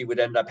 she would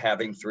end up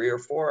having 3 or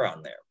 4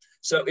 on there.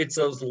 So it's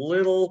those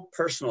little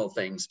personal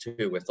things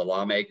too with the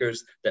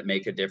lawmakers that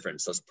make a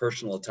difference, those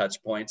personal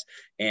touch points.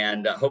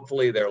 And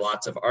hopefully there are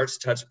lots of arts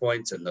touch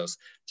points, and those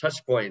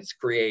touch points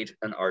create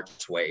an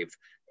arts wave.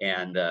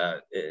 And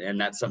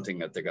that's something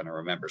that they're going to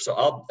remember. So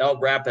I'll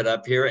wrap it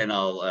up here, and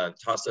I'll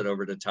toss it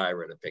over to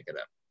Tyra to pick it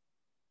up.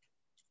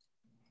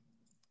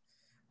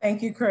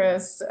 Thank you,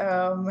 Chris.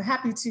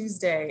 Happy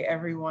Tuesday,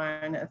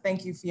 everyone.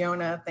 Thank you,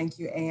 Fiona. Thank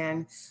you,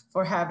 Anne,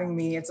 for having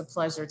me. It's a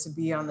pleasure to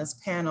be on this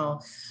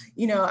panel.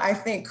 You know, I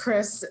think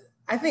Chris,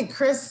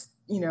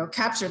 you know,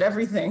 captured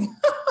everything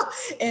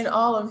in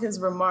all of his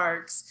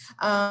remarks.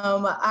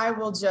 I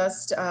will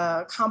just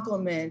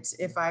compliment,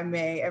 if I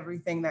may,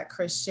 everything that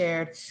Chris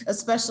shared,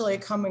 especially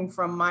coming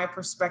from my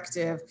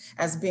perspective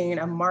as being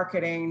a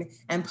marketing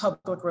and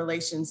public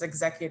relations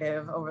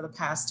executive over the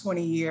past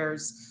 20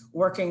 years,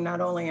 working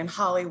not only in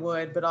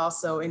Hollywood, but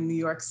also in New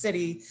York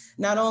City,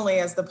 not only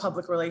as the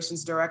public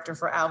relations director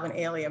for Alvin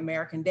Ailey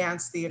American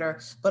Dance Theater,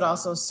 but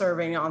also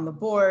serving on the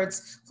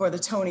boards for the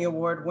Tony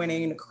Award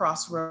winning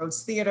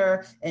Crossroads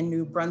Theater in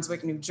New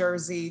Brunswick, New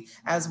Jersey,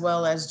 as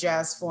well as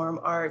Jazz Forum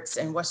Arts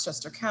in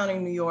Westchester County,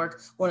 New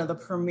York, one of the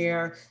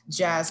premier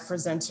jazz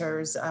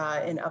presenters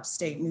in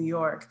upstate New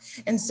York.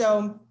 And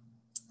so,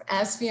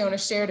 as Fiona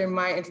shared in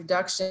my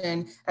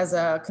introduction, as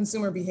a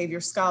consumer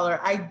behavior scholar,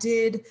 I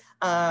did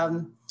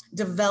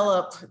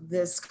develop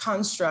this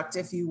construct,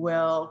 if you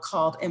will,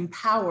 called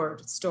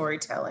empowered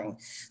storytelling.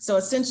 So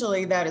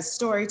essentially that is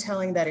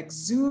storytelling that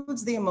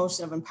exudes the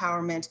emotion of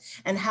empowerment,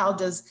 and how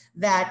does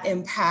that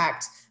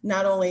impact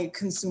not only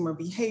consumer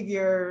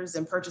behaviors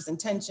and purchase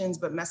intentions,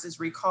 but message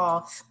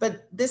recall.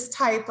 But this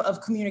type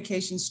of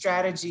communication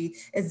strategy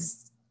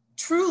is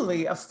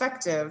truly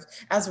effective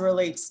as it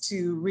relates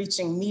to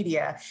reaching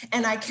media.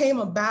 And I came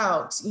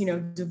about, you know,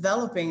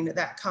 developing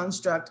that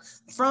construct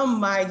from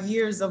my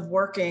years of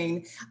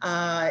working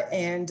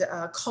and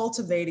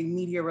cultivating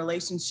media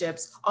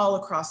relationships all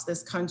across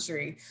this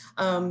country.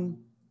 And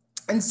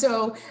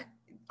so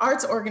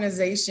arts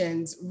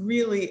organizations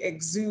really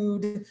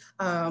exude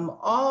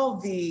all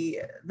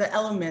the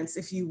elements,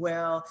 if you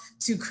will,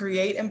 to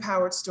create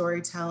empowered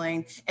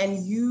storytelling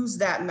and use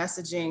that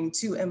messaging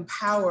to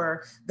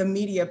empower the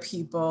media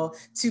people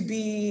to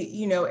be,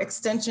 you know,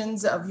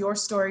 extensions of your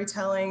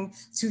storytelling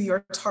to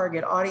your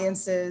target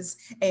audiences,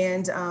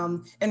 and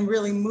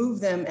really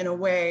move them in a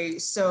way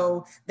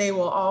so they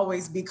will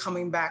always be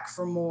coming back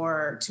for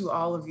more to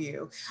all of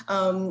you.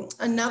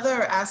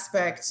 Another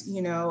aspect,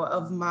 you know,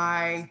 of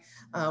my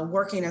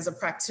working as a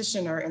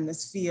practitioner in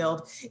this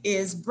field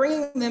is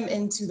bringing them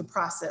into the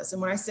process.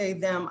 And when I say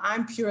them,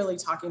 I'm purely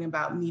talking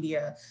about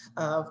media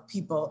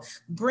people.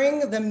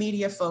 Bring the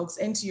media folks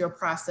into your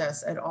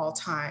process at all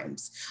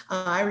times.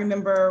 I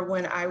remember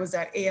when I was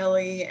at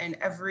ALE, and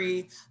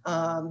every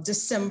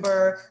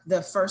December,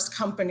 the first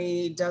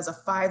company does a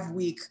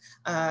 5-week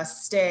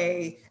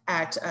stay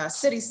at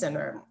City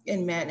Center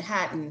in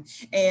Manhattan.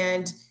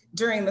 And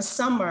during the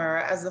summer,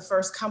 as the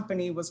first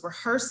company was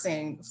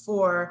rehearsing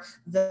for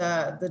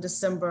the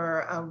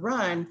December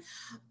run,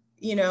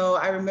 you know,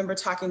 I remember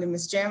talking to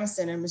Ms.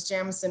 Jamison, and Ms.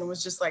 Jamison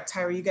was just like,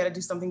 Tyra, you got to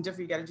do something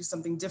different. You got to do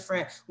something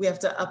different. We have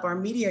to up our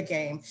media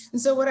game.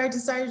 And so what I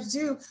decided to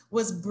do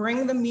was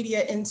bring the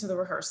media into the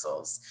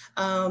rehearsals.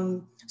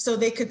 So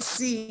they could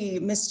see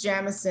Ms.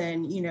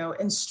 Jamison, you know,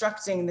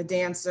 instructing the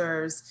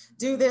dancers,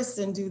 do this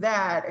and do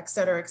that, et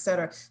cetera, et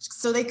cetera.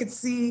 So they could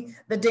see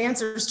the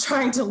dancers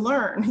trying to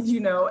learn, you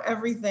know,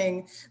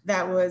 everything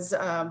that was,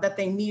 that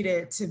they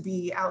needed to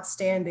be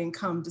outstanding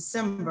come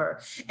December.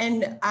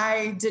 And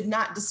I did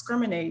not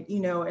discriminate,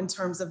 you know, in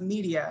terms of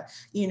media.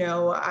 You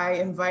know, I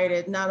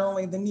invited not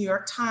only the New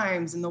York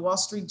Times and the Wall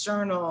Street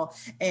Journal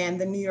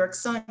and the New York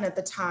Sun at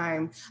the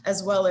time,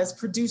 as well as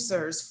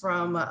producers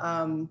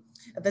from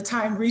at the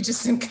time,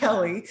 Regis and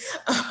Kelly,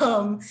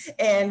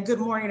 and Good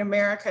Morning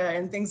America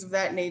and things of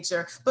that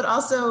nature. But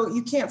also,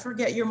 you can't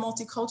forget your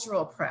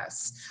multicultural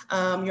press,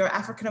 your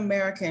African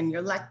American,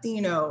 your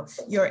Latino,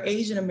 your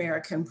Asian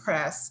American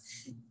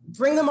press.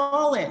 Bring them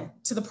all in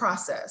to the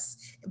process,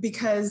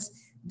 because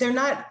they're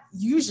not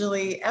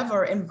usually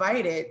ever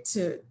invited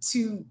to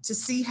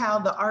see how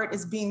the art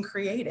is being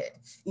created.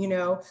 You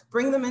know,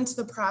 bring them into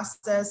the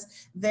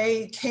process.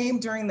 They came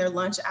during their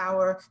lunch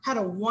hour, had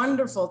a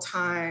wonderful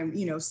time,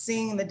 you know,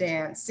 seeing the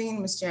dance, seeing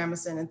Miss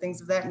Jamison and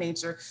things of that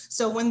nature.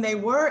 So when they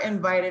were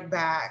invited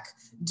back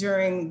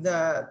during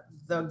the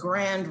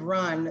grand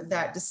run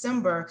that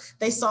December,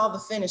 they saw the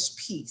finished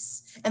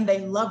piece and they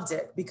loved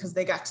it because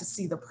they got to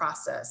see the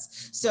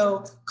process.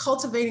 So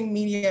cultivating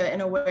media in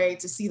a way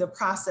to see the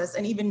process,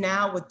 and even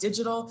now with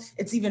digital,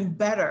 it's even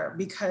better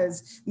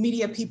because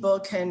media people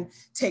can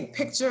take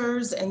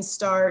pictures and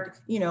start,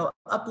 you know,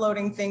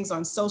 uploading things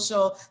on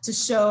social to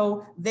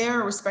show their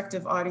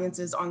respective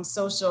audiences on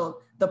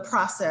social the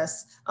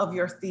process of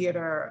your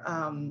theater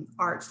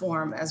art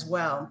form as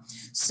well.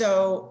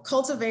 So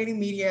cultivating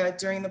media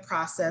during the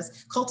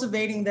process,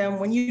 cultivating them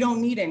when you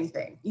don't need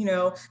anything, you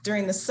know,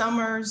 during the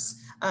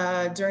summers,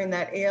 during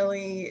that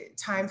ALE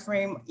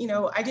timeframe, you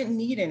know, I didn't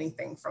need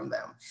anything from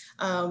them.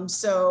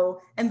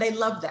 And they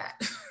love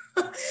that.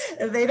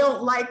 They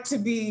don't like to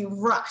be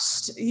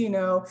rushed, you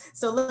know,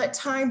 so let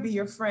time be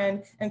your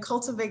friend and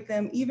cultivate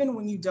them even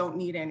when you don't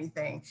need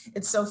anything.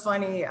 It's so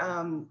funny.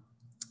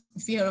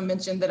 Fiona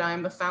mentioned that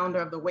I'm the founder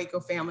of the Waco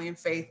Family and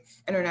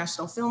Faith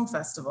International Film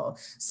Festival.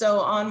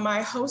 So on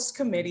my host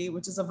committee,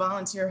 which is a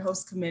volunteer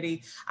host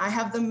committee, I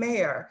have the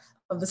mayor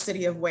of the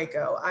city of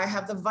Waco. I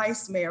have the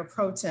vice mayor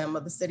pro tem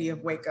of the city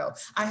of Waco.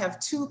 I have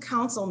 2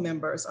 council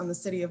members on the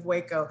city of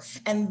Waco,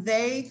 and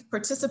they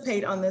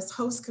participate on this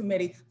host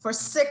committee for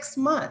 6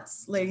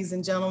 months, ladies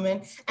and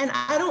gentlemen. And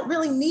I don't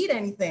really need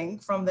anything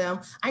from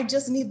them. I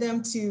just need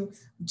them to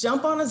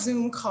jump on a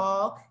Zoom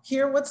call,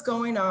 hear what's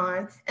going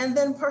on, and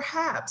then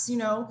perhaps, you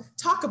know,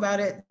 talk about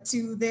it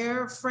to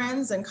their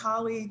friends and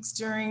colleagues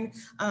during,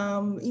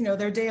 you know,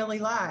 their daily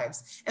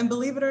lives. And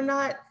believe it or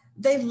not,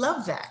 they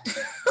love that.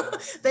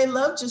 They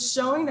love just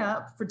showing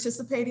up,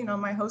 participating on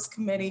my host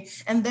committee.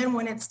 And then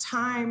when it's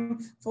time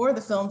for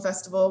the film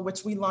festival,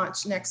 which we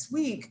launch next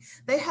week,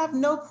 they have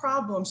no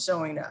problem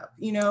showing up.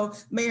 You know,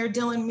 Mayor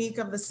Dylan Meek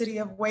of the city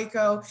of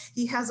Waco,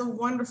 he has a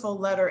wonderful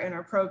letter in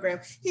our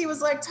program. He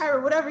was like,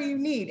 Tyra, whatever you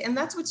need. And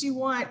that's what you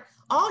want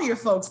all your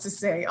folks to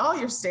say, all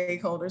your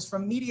stakeholders,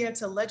 from media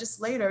to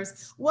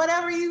legislators,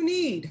 whatever you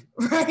need,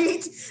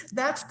 right?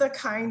 That's the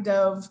kind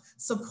of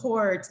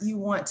support you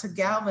want to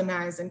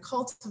galvanize and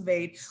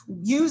cultivate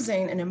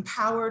using an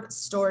empowered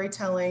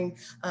storytelling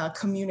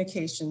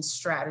communication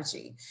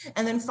strategy.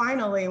 And then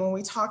finally, when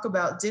we talk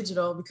about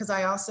digital, because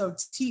I also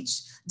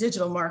teach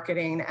digital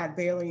marketing at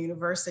Baylor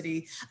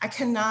University, I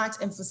cannot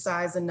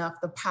emphasize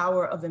enough the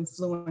power of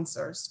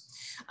influencers.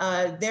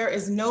 There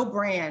is no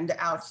brand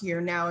out here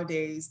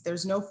nowadays,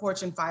 there's no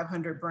Fortune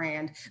 500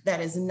 brand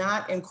that is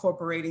not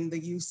incorporating the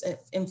use of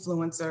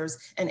influencers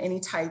in any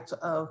type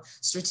of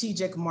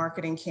strategic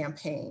marketing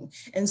campaign.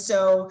 And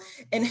so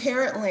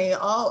inherently,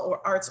 all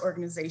arts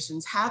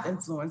organizations have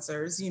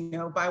influencers, you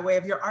know, by way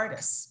of your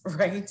artists,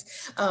 right?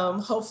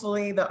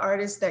 Hopefully the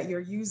artists that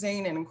you're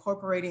using and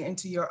incorporating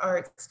into your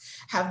arts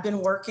have been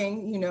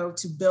working, you know,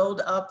 to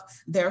build up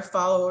their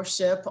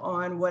followership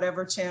on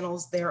whatever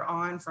channels they're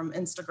on, from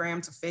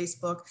Instagram to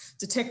Facebook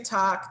to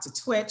TikTok to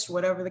Twitch,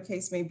 whatever the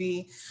case may be.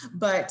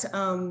 But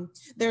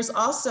there's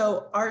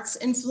also arts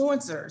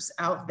influencers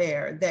out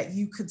there that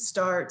you could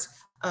start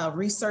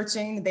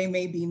researching. They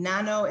may be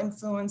nano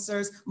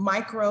influencers,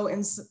 micro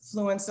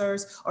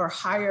influencers, or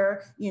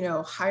higher, you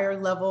know,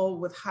 higher level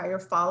with higher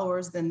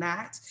followers than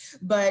that.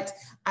 But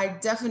I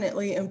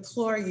definitely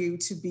implore you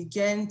to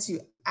begin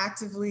to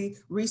actively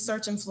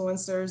research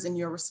influencers in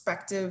your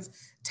respective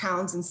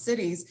towns and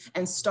cities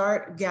and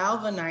start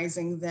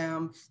galvanizing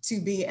them to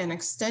be an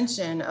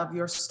extension of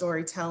your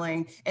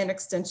storytelling and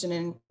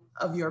extension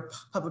of your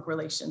public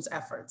relations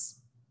efforts.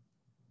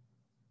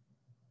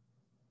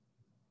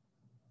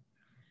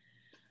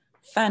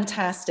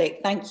 Fantastic.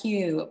 Thank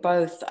you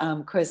both,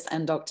 Chris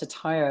and Dr.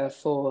 Tyra,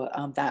 for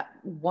that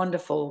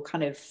wonderful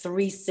kind of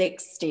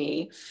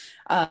 360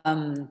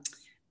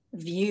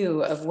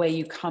 view of where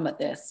you come at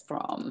this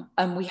from.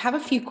 We have a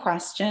few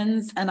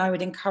questions, and I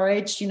would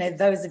encourage, you know,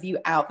 those of you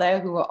out there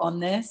who are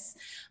on this,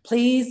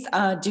 please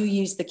do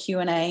use the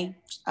Q&A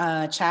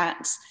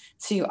chat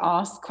to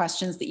ask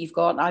questions that you've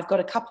got. I've got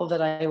a couple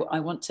that I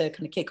want to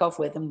kind of kick off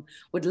with, and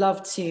would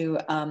love to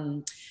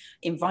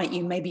invite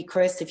you, maybe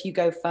Chris, if you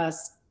go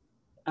first,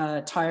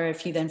 Tyra,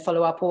 if you then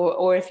follow up,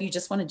 or if you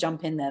just want to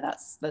jump in there,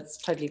 that's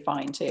totally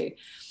fine too.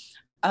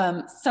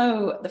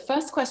 So the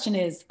first question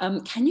is,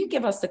 can you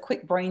give us a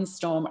quick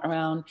brainstorm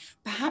around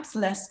perhaps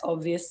less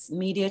obvious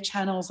media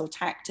channels or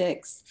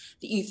tactics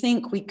that you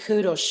think we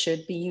could or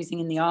should be using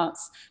in the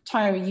arts?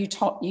 Tyra,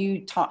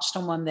 you touched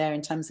on one there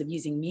in terms of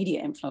using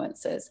media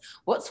influencers.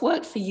 What's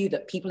worked for you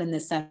that people in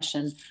this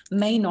session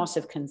may not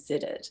have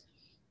considered?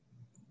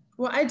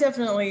 Well, I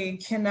definitely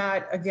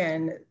cannot,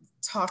 again,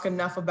 talk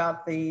enough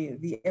about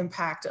the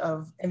impact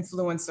of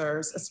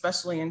influencers,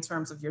 especially in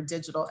terms of your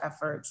digital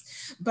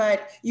efforts.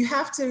 But you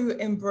have to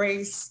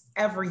embrace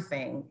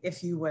everything,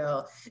 if you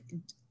will.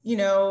 You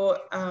know,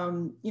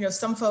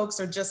 some folks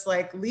are just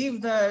like,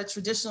 leave the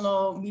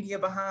traditional media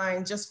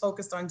behind, just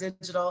focused on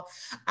digital.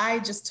 I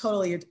just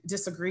totally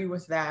disagree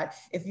with that.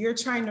 If you're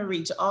trying to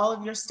reach all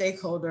of your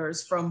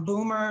stakeholders, from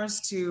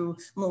boomers to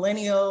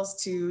millennials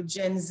to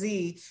Gen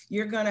Z,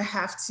 you're gonna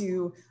have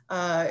to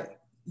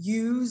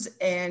use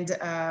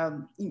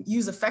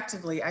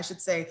effectively, I should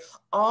say,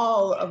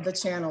 all of the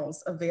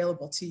channels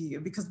available to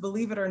you, because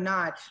believe it or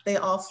not, they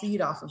all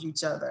feed off of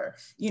each other.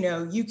 You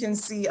know, you can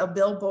see a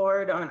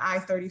billboard on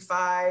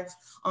I-35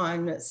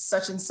 on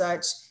such and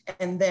such,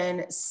 and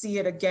then see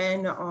it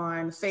again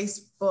on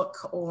Facebook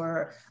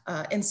or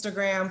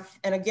Instagram.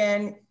 And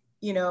again,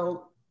 you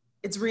know,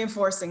 it's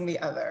reinforcing the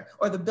other,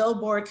 or the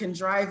billboard can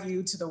drive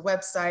you to the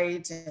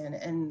website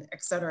and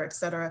et cetera, et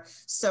cetera.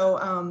 So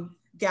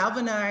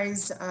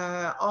galvanize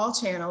all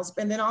channels,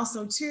 and then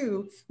also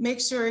too,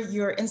 make sure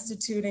you're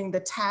instituting the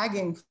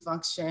tagging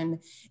function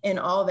in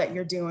all that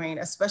you're doing,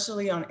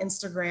 especially on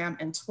Instagram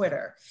and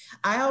Twitter.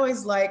 I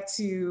always like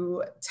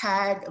to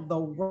tag the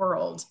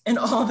world in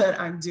all that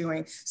I'm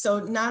doing. So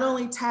not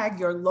only tag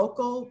your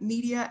local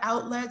media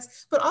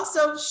outlets, but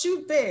also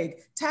shoot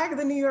big. Tag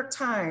the New York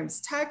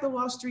Times, tag the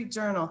Wall Street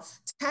Journal,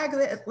 tag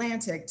the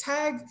Atlantic,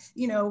 tag,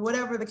 you know,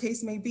 whatever the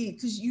case may be,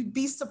 because you'd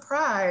be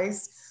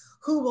surprised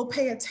who will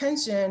pay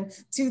attention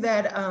to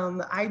that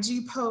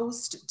IG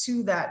post,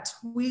 to that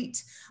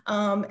tweet,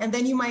 and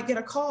then you might get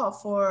a call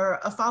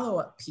for a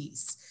follow-up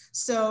piece.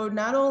 So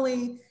not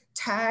only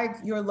tag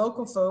your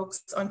local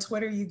folks. On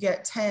Twitter, you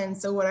get 10.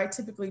 So what I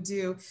typically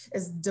do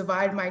is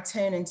divide my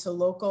 10 into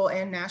local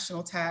and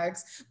national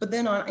tags. But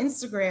then on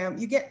Instagram,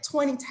 you get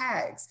 20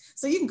 tags.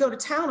 So you can go to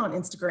town on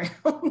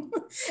Instagram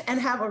and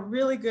have a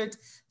really good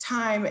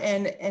time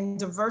and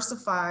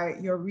diversify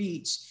your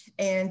reach.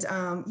 And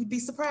you'd be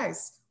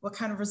surprised what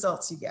kind of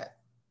results you get.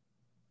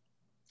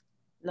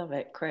 Love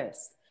it,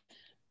 Chris.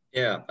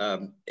 Yeah,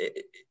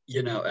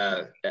 you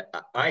know,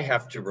 I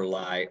have to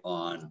rely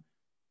on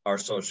our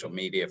social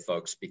media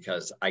folks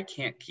because I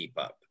can't keep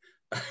up.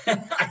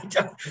 I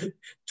don't,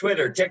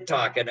 Twitter,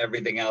 TikTok, and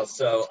everything else.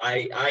 So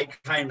I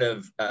kind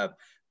of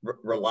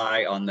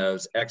rely on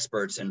those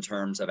experts in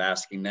terms of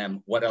asking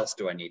them, what else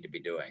do I need to be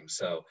doing?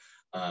 So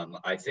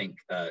I think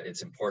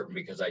it's important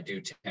because I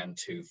do tend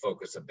to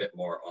focus a bit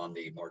more on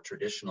the more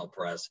traditional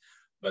press,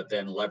 but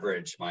then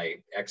leverage my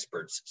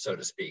experts, so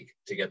to speak,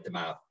 to get them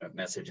out,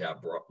 message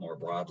out more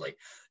broadly.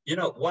 You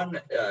know,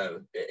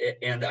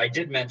 and I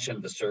did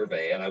mention the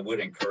survey, and I would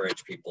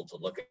encourage people to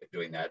look at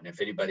doing that. And if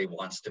anybody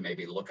wants to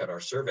maybe look at our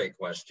survey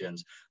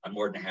questions, I'm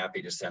more than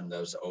happy to send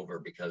those over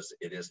because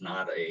it is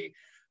not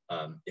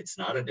it's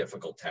not a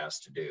difficult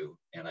task to do.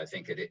 And I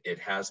think it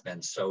has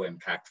been so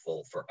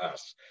impactful for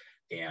us.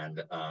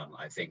 And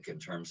I think in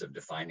terms of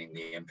defining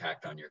the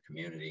impact on your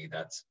community,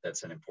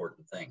 that's an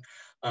important thing.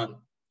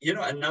 You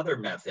know, another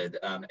method,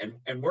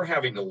 and we're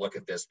having to look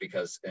at this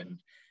because, and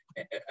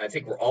I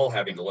think we're all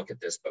having to look at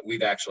this, but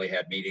we've actually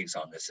had meetings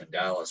on this in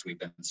Dallas. We've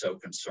been so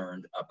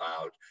concerned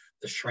about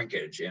the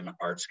shrinkage in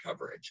arts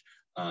coverage.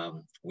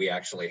 We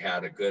actually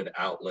had a good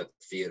outlet,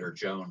 Theater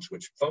Jones,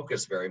 which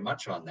focused very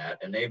much on that,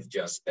 and they've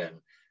just been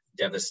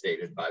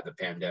devastated by the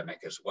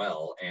pandemic as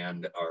well,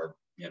 and are,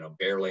 you know,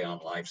 barely on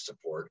life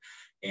support.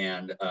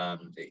 And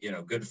you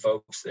know, good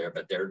folks there,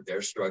 but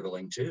they're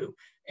struggling too.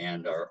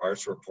 And our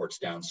arts report's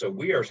down. So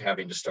we are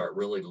having to start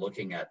really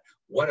looking at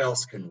what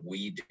else can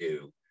we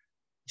do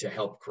to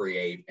help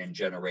create and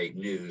generate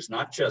news,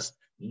 not just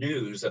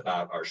news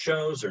about our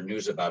shows or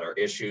news about our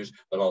issues,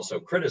 but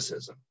also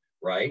criticism,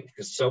 right?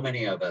 Because so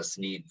many of us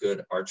need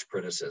good arts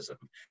criticism.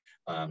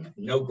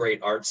 No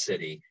great art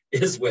city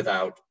is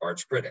without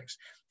arts critics.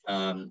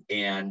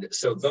 And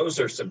so those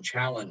are some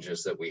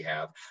challenges that we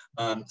have.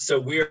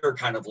 So we're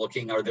kind of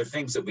looking, are there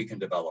things that we can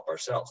develop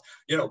ourselves?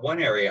 You know,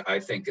 one area I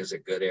think is a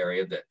good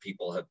area that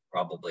people have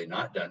probably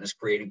not done is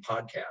creating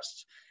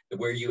podcasts,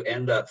 where you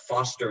end up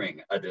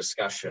fostering a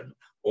discussion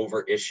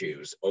over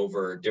issues,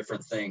 over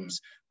different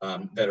things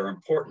that are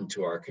important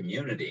to our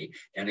community.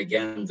 And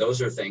again, those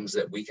are things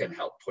that we can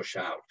help push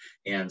out.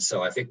 And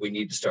so I think we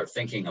need to start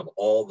thinking of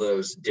all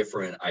those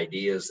different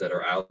ideas that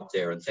are out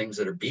there and things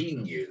that are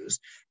being used,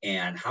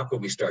 and how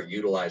can we start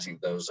utilizing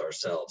those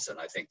ourselves? And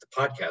I think the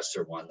podcasts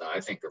are one that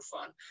I think are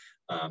fun.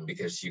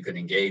 Because you can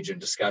engage in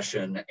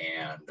discussion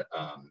and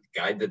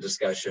guide the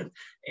discussion.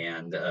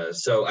 And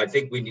so I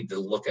think we need to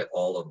look at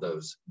all of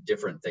those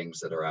different things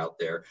that are out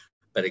there.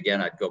 But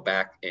again, I'd go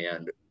back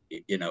and,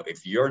 you know,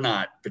 if you're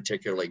not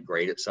particularly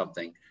great at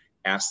something,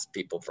 ask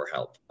people for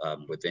help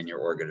within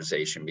your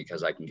organization,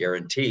 because I can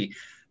guarantee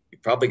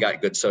you've probably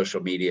got good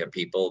social media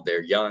people.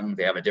 They're young,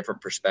 they have a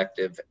different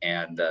perspective,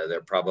 and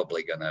they're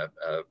probably going to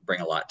bring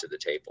a lot to the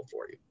table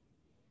for you.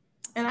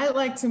 And I'd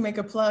like to make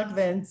a plug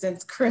then,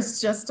 since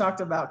Chris just talked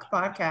about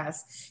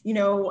podcasts. You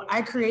know,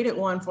 I created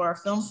one for our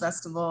film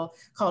festival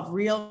called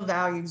Real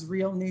Values,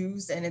 Real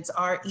News, and it's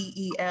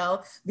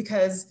REEL,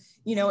 because,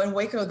 you know, in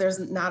Waco, there's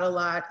not a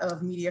lot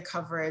of media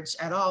coverage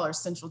at all, or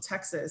Central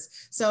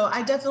Texas. So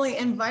I definitely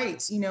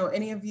invite, you know,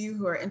 any of you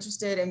who are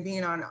interested in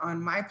being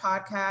on my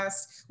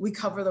podcast. We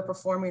cover the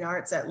performing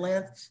arts at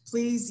length.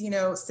 Please, you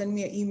know, send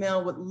me an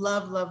email. Would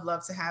love, love,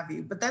 love to have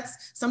you. But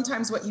that's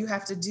sometimes what you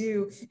have to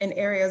do in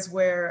areas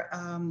where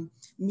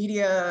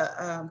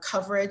media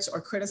coverage or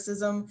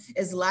criticism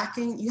is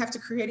lacking. You have to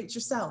create it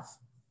yourself.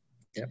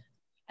 Yep.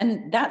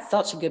 And that's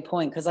such a good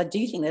point, because I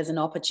do think there's an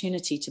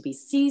opportunity to be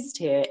seized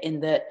here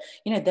in that,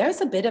 you know,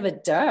 there's a bit of a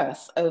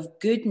dearth of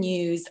good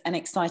news and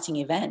exciting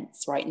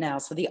events right now.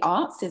 So the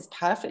arts is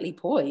perfectly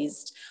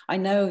poised. I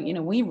know, you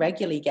know, we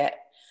regularly get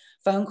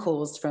phone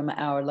calls from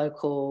our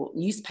local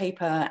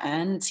newspaper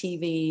and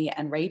TV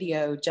and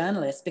radio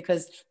journalists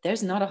because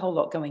there's not a whole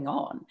lot going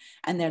on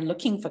and they're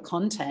looking for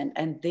content.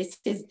 And this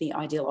is the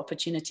ideal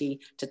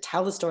opportunity to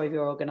tell the story of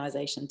your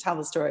organization, tell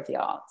the story of the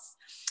arts.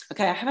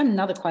 Okay, I have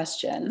another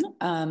question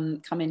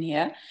come in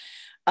here.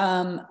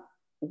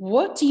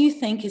 what do you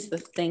think is the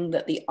thing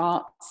that the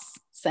arts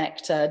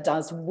sector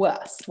does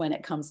worst when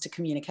it comes to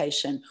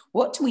communication?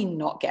 What do we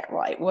not get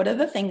right? What are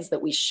the things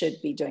that we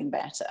should be doing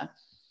better?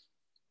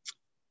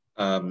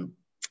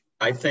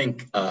 I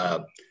think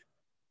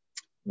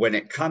when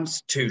it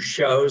comes to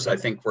shows, I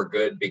think we're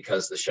good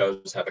because the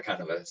shows have a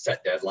kind of a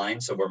set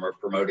deadline. So when we're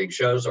promoting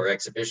shows or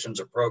exhibitions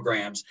or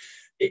programs,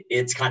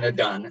 it's kind of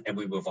done and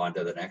we move on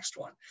to the next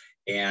one.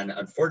 And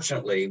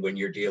unfortunately, when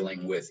you're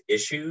dealing with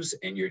issues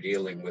and you're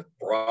dealing with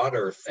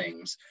broader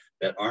things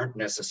that aren't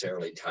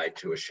necessarily tied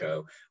to a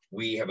show,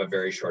 we have a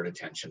very short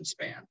attention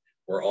span.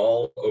 We're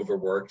all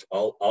overworked.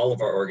 All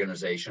of our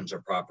organizations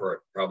are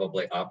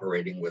probably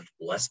operating with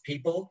less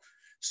people.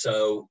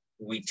 So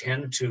we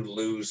tend to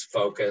lose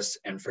focus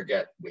and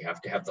forget we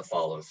have to have the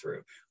follow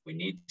through. We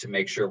need to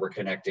make sure we're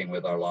connecting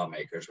with our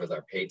lawmakers, with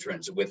our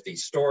patrons, with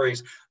these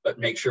stories, but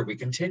make sure we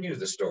continue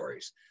the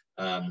stories.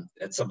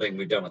 It's something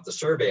we've done with the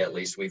survey, at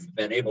least. We've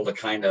been able to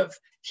kind of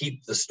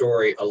keep the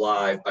story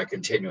alive by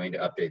continuing to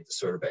update the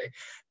survey.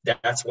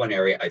 That's one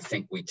area I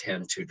think we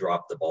tend to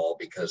drop the ball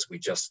because we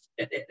just,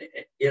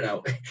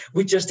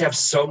 we just have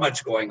so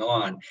much going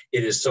on.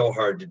 It is so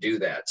hard to do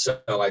that. So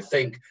I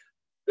think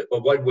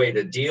one way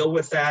to deal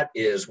with that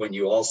is when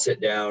you all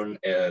sit down,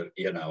 and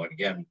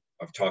again,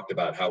 I've talked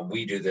about how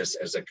we do this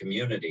as a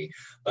community,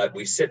 but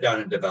we sit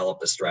down and develop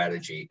a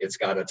strategy. It's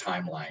got a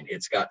timeline.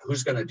 It's got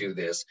who's going to do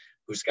this,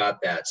 who's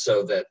got that,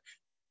 so that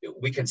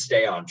we can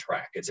stay on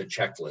track. It's a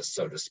checklist,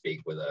 so to speak,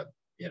 with a,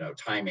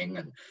 timing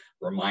and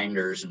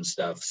reminders and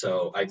stuff.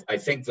 So I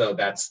think though,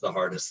 that's the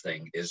hardest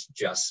thing, is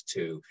just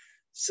to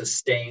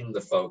sustain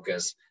the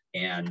focus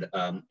and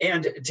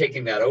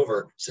taking that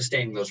over,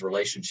 sustaining those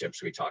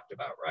relationships we talked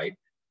about, right?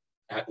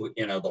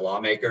 The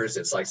lawmakers,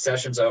 it's like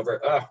session's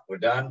over, we're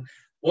done.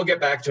 We'll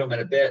get back to them in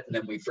a bit, and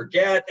then we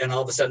forget, and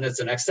all of a sudden it's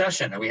the next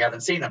session, and we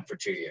haven't seen them for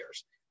 2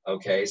 years.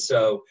 Okay,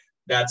 so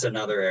that's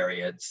another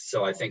area.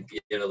 So I think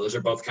those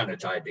are both kind of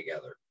tied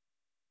together.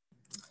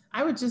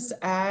 I would just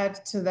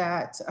add to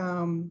that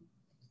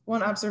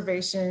one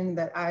observation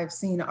that I've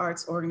seen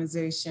arts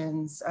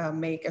organizations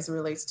make as it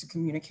relates to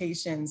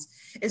communications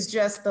is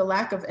just the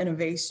lack of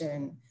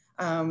innovation.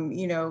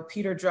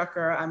 Peter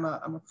Drucker, I'm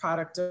a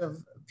product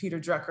of Peter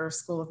Drucker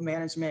School of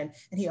Management,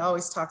 and he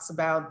always talks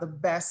about the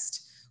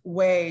best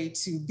way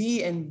to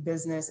be in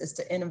business is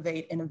to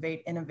innovate,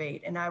 innovate,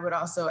 innovate. And I would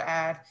also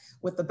add,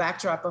 with the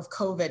backdrop of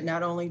COVID,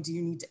 not only do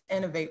you need to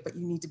innovate, but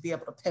you need to be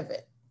able to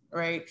pivot,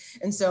 right?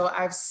 And so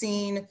I've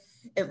seen,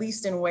 at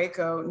least in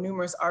Waco,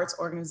 numerous arts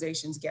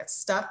organizations get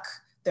stuck,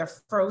 they're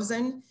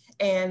frozen,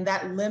 and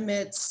that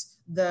limits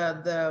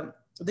the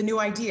new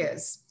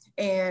ideas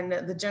and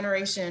the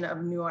generation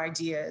of new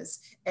ideas.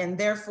 And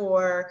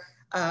therefore,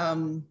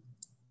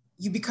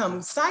 you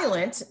become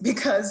silent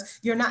because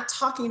you're not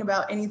talking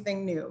about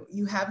anything new.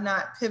 You have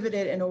not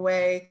pivoted in a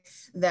way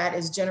that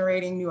is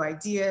generating new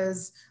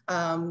ideas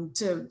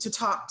to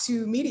talk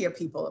to media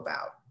people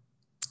about.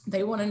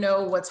 They want to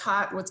know what's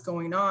hot, what's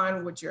going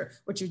on, what you're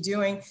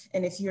doing.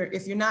 And if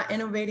you're not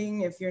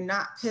innovating, if you're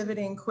not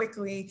pivoting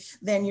quickly,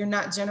 then you're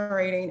not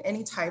generating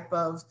any type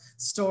of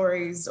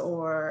stories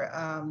or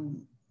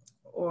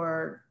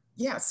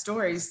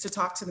stories to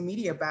talk to the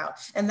media about.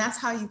 And that's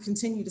how you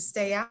continue to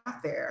stay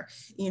out there,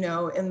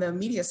 in the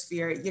media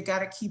sphere. You got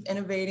to keep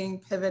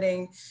innovating,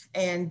 pivoting,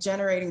 and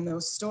generating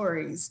those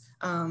stories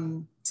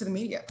to the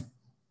media.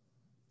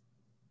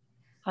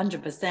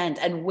 100%.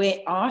 And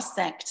our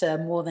sector,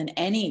 more than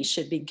any,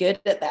 should be good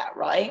at that,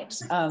 right?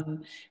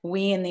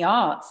 We in the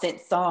arts,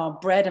 it's our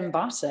bread and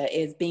butter,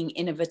 is being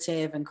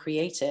innovative and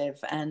creative.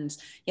 And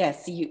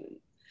yes,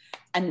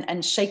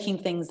 and shaking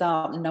things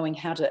up, knowing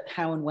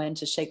how and when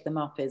to shake them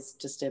up is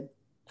just a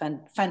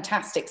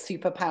fantastic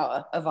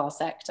superpower of our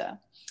sector.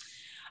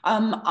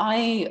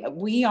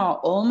 We are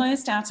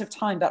almost out of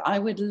time, but I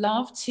would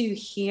love to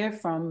hear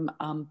from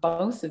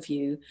both of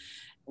you.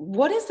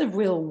 What is the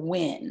real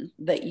win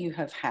that you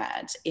have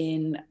had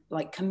in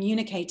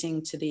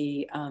communicating to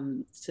the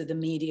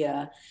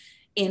media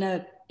in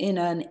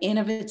an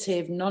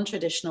innovative,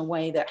 non-traditional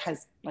way that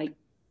has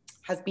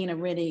been a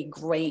really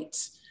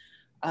great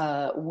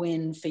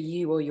win for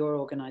you or your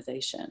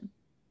organization?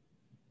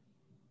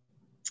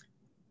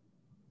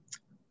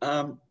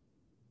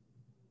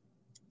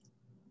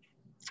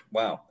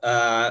 Wow.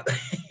 I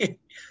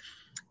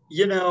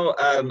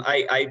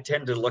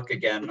tend to look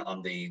again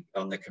on the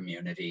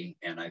community,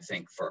 and I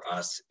think for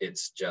us,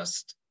 it's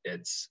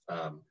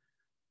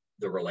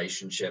the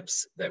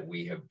relationships that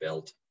we have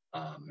built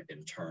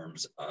in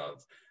terms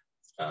of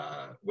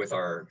with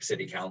our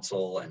city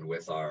council and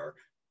with our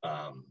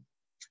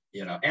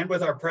and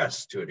with our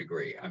press to a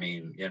degree. I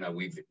mean,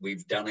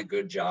 we've done a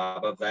good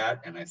job of that,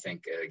 and I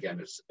think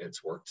again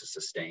it's worked to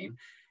sustain,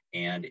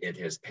 and it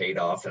has paid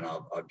off. And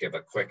I'll give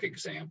a quick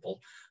example.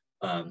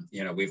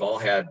 We've all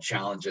had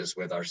challenges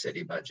with our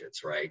city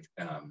budgets, right?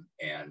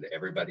 And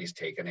everybody's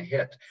taken a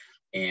hit.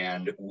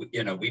 And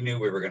we knew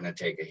we were going to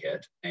take a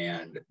hit,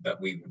 but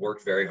we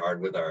worked very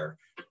hard with our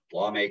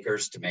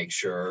lawmakers to make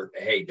sure,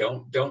 hey,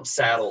 don't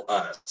saddle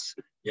us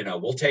You know,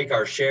 we'll take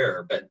our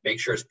share, but make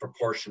sure it's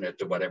proportionate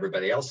to what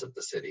everybody else at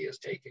the city is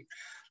taking.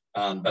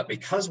 But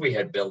because we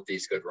had built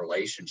these good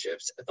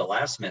relationships, at the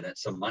last minute,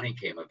 some money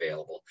came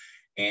available.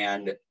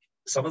 And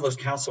some of those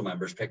council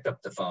members picked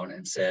up the phone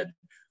and said,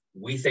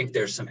 we think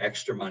there's some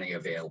extra money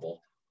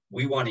available.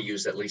 We want to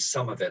use at least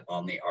some of it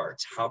on the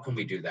arts. How can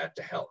we do that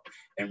to help?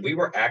 And we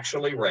were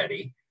actually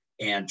ready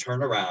and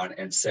turned around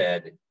and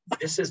said,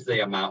 this is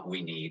the amount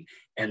we need.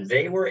 And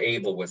they were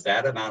able, with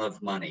that amount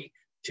of money,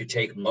 to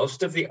take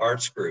most of the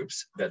arts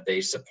groups that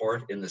they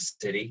support in the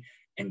city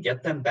and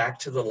get them back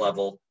to the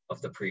level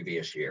of the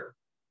previous year.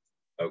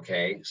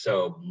 Okay,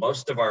 so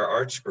most of our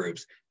arts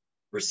groups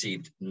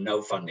received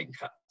no funding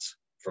cuts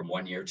from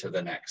one year to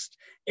the next.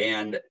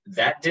 And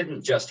that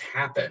didn't just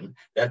happen.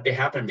 That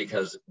happened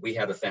because we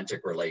had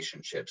authentic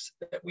relationships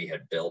that we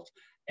had built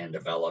and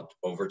developed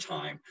over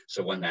time.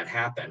 So when that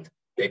happened,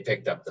 they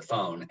picked up the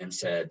phone and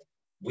said,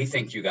 we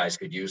think you guys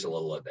could use a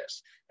little of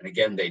this. And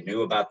again, they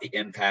knew about the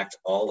impact,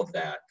 all of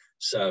that.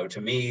 So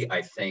to me,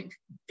 I think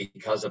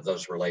because of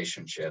those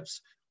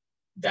relationships,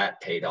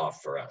 that paid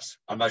off for us.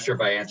 I'm not sure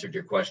if I answered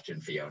your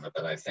question, Fiona,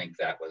 but I think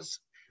that was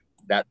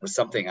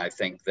something, I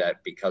think, that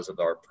because of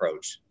our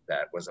approach,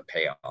 that was a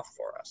payoff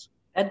for us.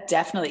 That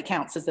definitely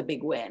counts as a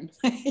big win.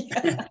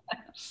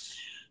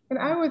 And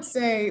I would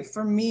say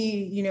for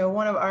me, you know,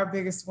 one of our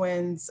biggest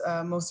wins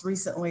most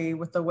recently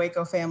with the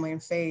Waco Family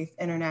and Faith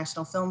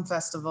International Film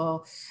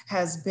Festival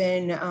has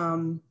been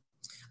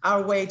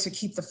our way to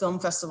keep the film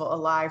festival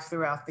alive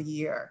throughout the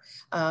year.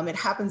 It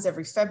happens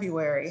every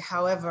February.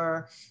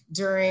 However,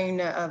 during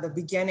the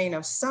beginning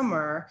of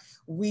summer,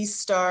 we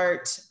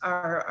start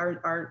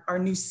our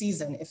new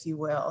season, if you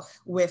will,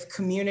 with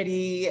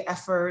community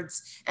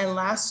efforts. And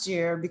last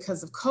year,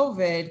 because of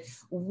COVID,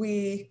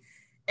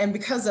 and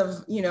because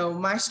of, you know,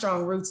 my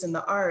strong roots in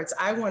the arts,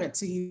 I wanted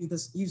to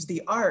use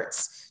the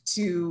arts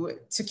to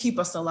keep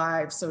us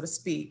alive, so to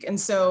speak. And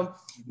so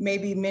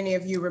maybe many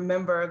of you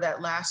remember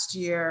that last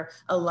year,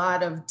 a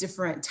lot of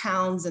different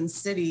towns and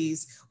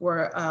cities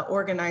were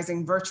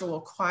organizing virtual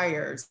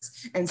choirs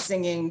and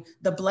singing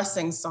the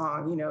blessing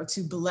song, you know,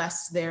 to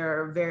bless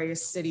their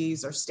various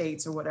cities or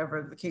states or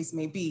whatever the case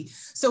may be.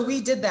 So we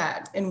did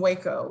that in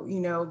Waco, you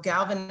know,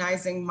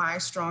 galvanizing my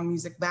strong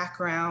music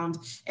background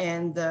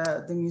and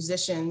the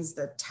musicians,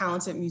 the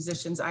talented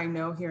musicians I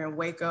know here in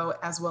Waco,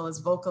 as well as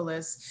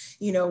vocalists.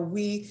 You know,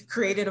 we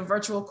created a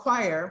virtual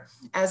choir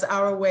as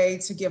our way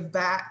to give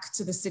back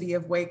to the city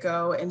of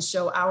Waco and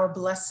show our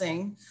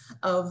blessing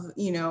of,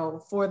 you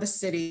know, for the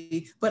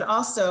city, but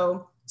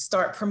also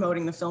start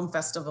promoting the film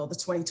festival, the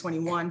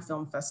 2021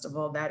 film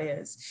festival, that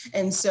is.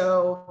 And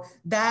so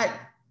that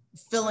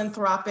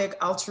philanthropic,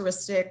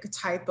 altruistic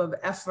type of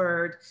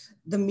effort,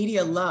 the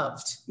media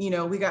loved. You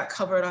know, we got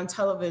covered on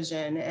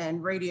television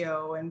and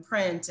radio and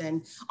print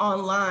and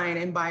online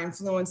and by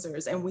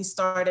influencers. And we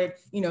started,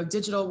 you know,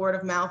 digital word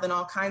of mouth and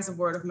all kinds of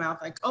word of mouth,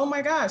 like, oh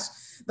my gosh,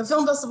 the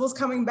film festival's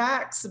coming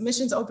back.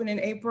 Submissions open in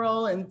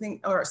April and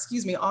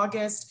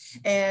August.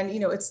 And, you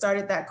know, it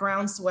started that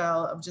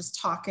groundswell of just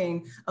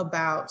talking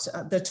about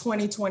the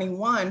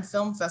 2021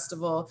 film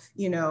festival,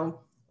 you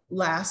know,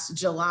 last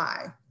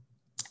July.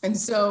 And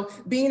so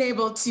being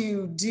able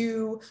to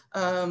do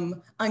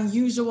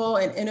unusual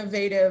and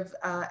innovative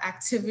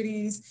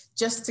activities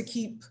just to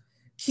keep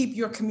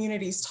your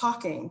communities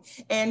talking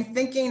and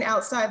thinking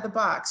outside the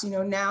box. You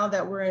know, now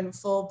that we're in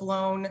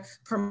full-blown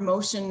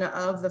promotion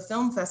of the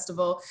film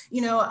festival,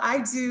 you know,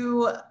 I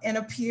do and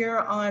appear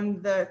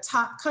on the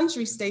top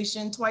country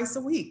station twice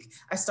a week.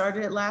 I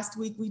started it last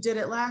week, we did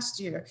it last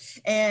year.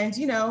 And,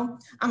 you know,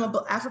 I'm an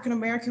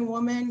African-American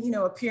woman, you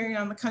know, appearing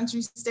on the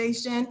country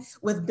station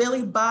with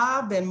Billy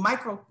Bob and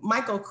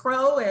Michael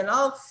Crow and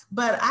all,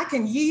 but I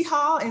can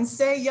yeehaw and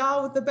say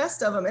y'all with the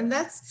best of them. And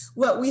that's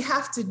what we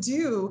have to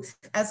do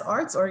as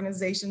arts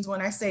organizations. When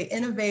I say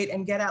innovate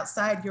and get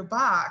outside your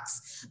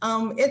box,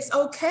 it's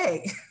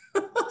okay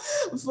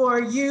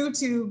for you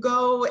to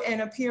go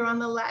and appear on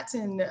the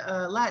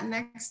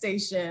Latinx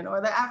station or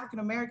the African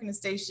American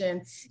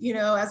station, you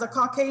know, as a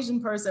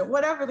Caucasian person,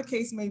 whatever the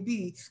case may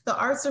be. The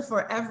arts are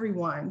for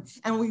everyone,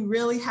 and we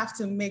really have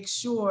to make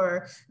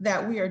sure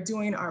that we are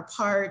doing our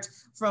part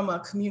from a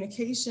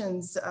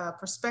communications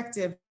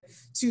perspective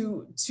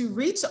to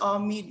reach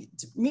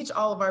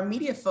all of our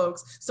media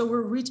folks, so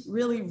we're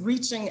really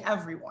reaching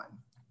everyone.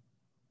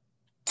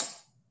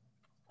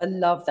 I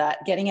love that,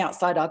 getting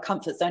outside our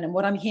comfort zone. And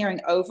what I'm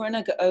hearing over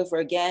and over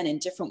again in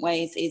different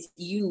ways is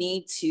you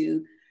need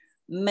to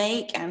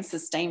make and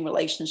sustain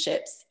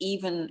relationships,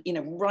 even, you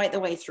know, right the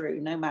way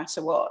through, no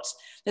matter what.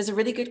 There's a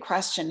really good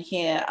question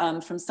here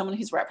from someone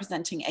who's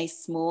representing a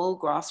small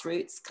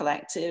grassroots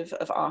collective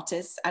of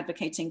artists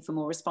advocating for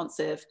more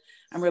responsive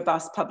and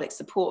robust public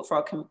support for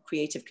our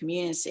creative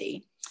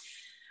community.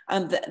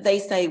 They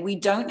say, we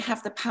don't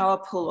have the power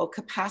pull or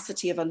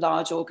capacity of a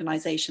large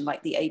organization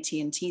like the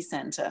AT&T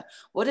Center.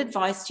 What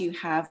advice do you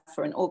have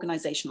for an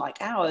organization like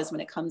ours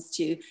when it comes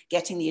to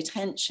getting the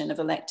attention of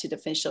elected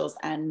officials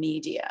and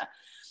media?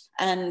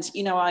 And,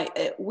 you know,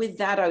 with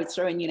that, I would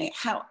throw in, you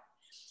know,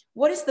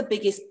 what is the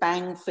biggest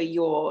bang for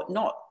your,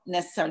 not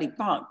necessarily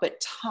buck,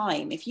 but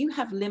time? If you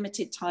have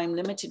limited time,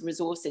 limited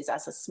resources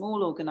as a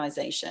small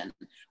organization,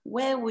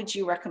 where would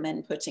you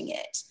recommend putting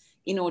it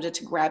in order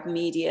to grab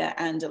media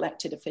and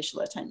elected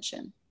official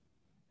attention?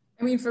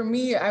 I mean, for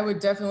me, I would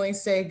definitely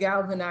say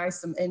galvanize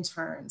some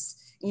interns.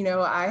 You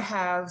know, I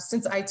have,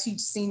 since I teach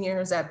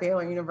seniors at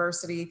Baylor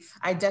University,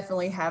 I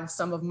definitely have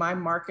some of my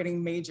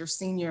marketing major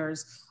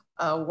seniors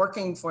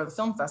working for the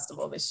film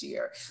festival this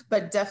year.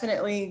 But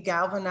definitely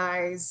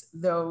galvanize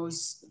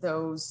those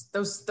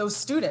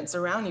students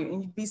around you,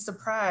 and you'd be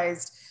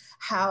surprised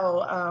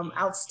how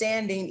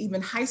outstanding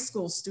even high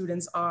school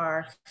students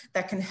are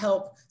that can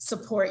help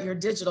support your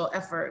digital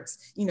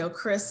efforts. You know,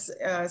 Chris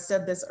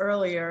said this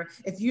earlier,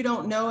 if you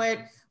don't know it,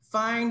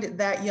 find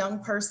that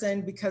young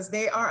person, because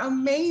they are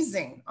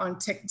amazing on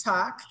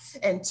TikTok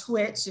and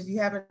Twitch. If you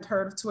haven't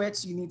heard of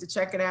Twitch, you need to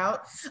check it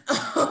out.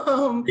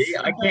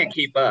 Yeah, I can't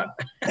keep up.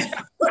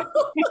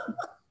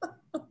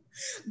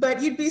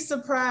 But you'd be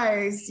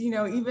surprised, you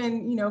know,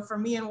 even, you know, for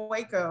me in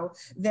Waco,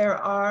 there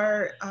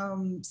are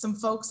some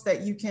folks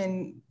that you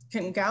can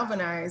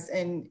galvanize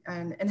and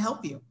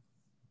help you.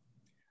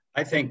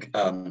 I think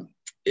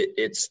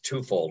it's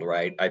twofold,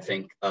 right? I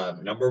think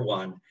number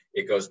one,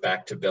 it goes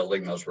back to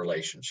building those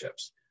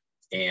relationships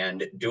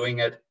and doing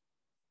it,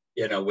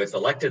 you know, with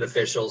elected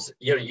officials.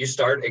 You know, you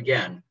start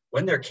again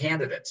when they're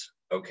candidates,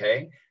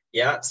 okay?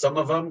 Yeah, some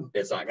of them,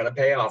 it's not going to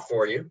pay off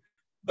for you,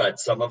 but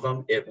some of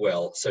them it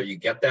will. So you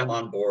get them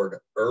on board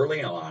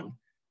early on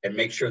and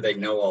make sure they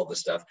know all the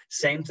stuff.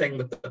 Same thing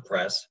with the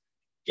press,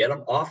 get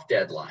them off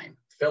deadline,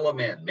 fill them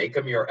in, make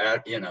them your,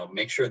 you know,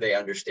 make sure they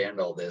understand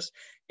all this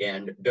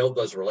and build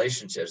those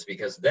relationships,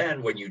 because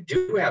then when you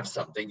do have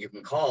something, you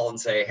can call and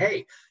say,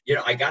 hey, you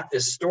know, I got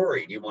this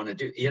story. Do you want to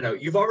do, you know,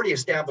 you've already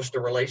established a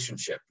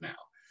relationship now.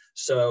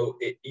 So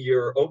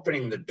you're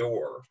opening the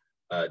door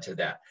to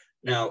that.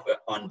 Now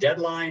on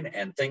deadline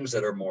and things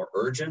that are more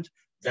urgent,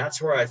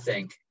 that's where I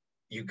think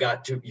you've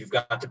got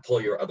to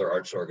pull your other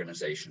arts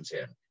organizations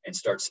in and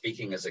start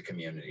speaking as a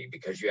community,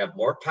 because you have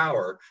more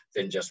power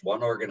than just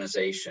one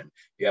organization.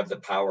 You have the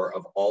power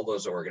of all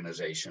those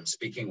organizations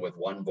speaking with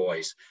one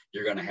voice.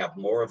 You're going to have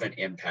more of an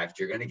impact.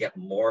 You're going to get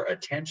more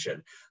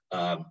attention.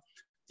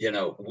 You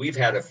know, we've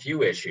had a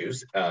few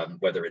issues,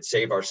 whether it's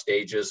Save Our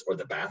Stages or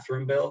the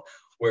bathroom bill,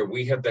 where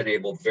we have been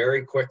able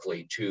very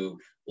quickly to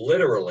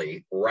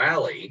literally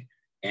rally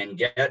and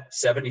get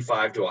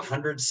 75 to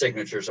 100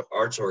 signatures of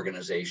arts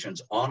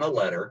organizations on a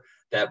letter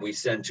that we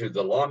send to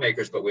the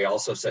lawmakers, but we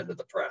also send to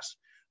the press.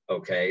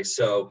 Okay,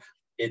 so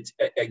it's,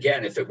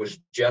 again, if it was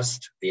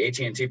just the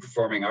AT&T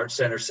Performing Arts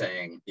Center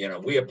saying, you know,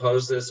 we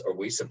oppose this or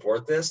we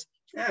support this,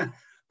 yeah,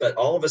 but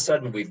all of a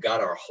sudden we've got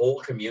our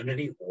whole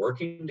community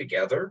working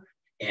together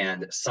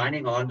and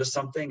signing on to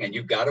something, and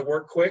you've got to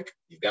work quick.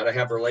 You've got to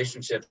have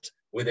relationships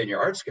within your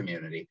arts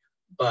community.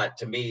 But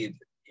to me,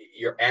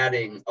 you're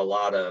adding a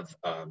lot of,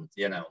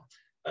 you know,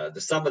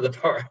 the sum of the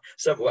part.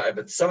 Some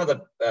of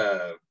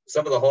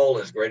the whole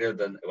is greater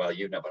than. Well,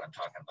 you know what I'm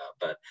talking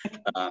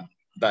about.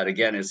 But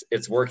again,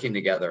 it's working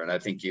together, and I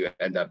think you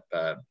end up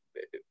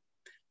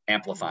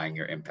amplifying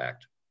your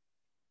impact.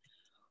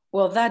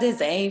 Well, that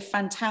is a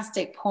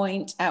fantastic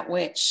point at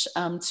which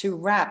to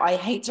wrap. I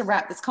hate to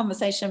wrap this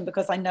conversation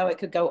because I know it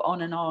could go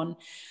on and on.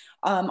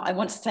 I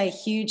want to say a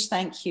huge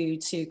thank you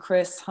to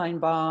Chris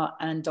Heinbar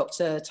and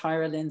Dr.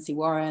 Tyra Lindsay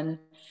Warren.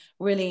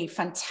 Really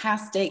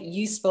fantastic,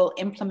 useful,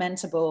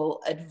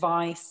 implementable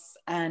advice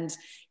and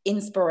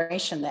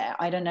inspiration there.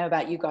 I don't know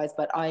about you guys,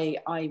 but I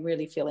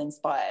really feel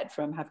inspired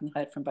from having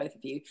heard from both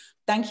of you.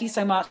 Thank you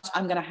so much.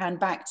 I'm going to hand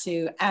back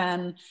to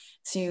Anne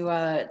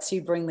to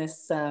bring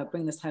this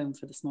home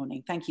for this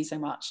morning. Thank you so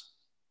much.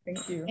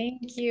 Thank you.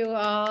 Thank you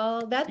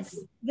all. This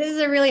is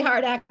a really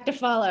hard act to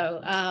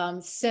follow.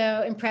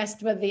 So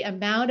impressed with the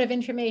amount of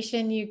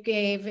information you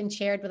gave and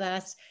shared with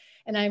us.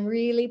 And I'm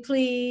really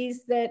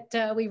pleased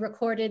that we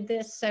recorded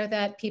this so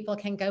that people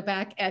can go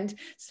back and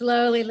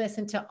slowly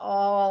listen to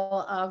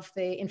all of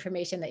the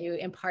information that you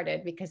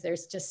imparted, because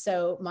there's just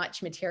so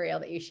much material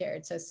that you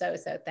shared. So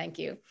thank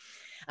you.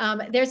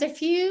 There's a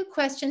few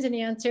questions and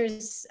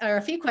answers, or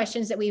a few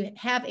questions that we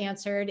have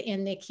answered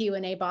in the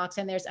Q&A box,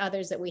 and there's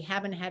others that we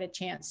haven't had a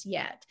chance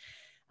yet.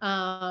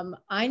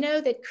 I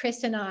know that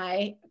Chris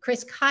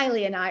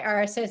Kiley and I,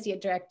 our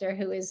associate director,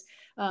 who is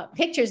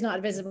picture's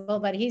not visible,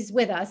 but he's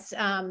with us.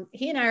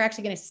 He and I are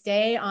actually going to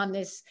stay on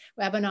this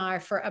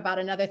webinar for about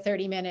another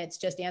 30 minutes,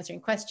 just answering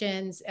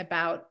questions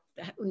about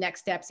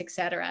next steps,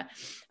 etc.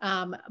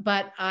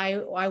 But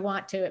I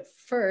want to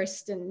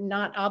first and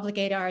not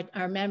obligate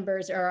our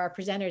members or our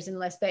presenters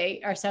unless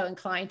they are so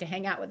inclined to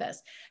hang out with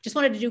us. Just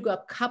wanted to do a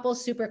couple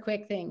super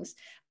quick things.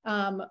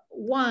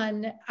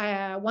 One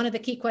of the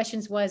key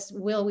questions was,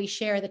 will we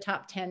share the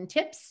top 10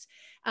 tips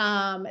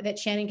that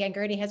Shannon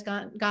Gangurdy has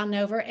gone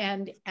over?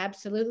 And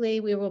absolutely,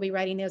 we will be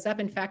writing those up.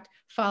 In fact,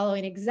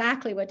 following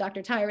exactly what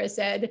Dr. Tyra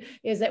said,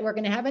 is that we're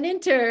going to have an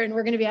intern.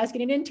 We're going to be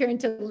asking an intern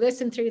to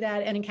listen through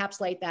that and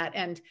encapsulate that.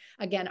 And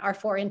again, our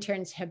 4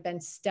 interns have been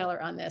stellar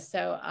on this.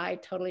 So I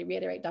totally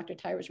reiterate Dr.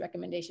 Tyra's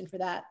recommendation for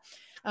that.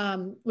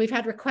 We've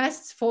had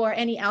requests for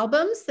any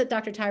albums that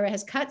Dr. Tyra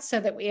has cut, so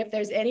that if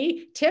there's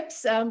any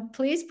tips,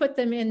 please put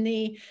them in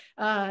the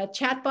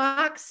chat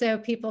box so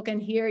people can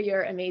hear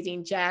your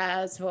amazing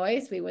jazz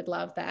voice. We would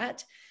love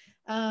that.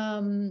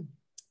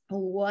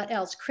 What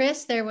else?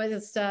 Chris, there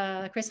was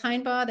Chris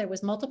Heinbaugh, there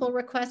was multiple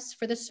requests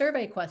for the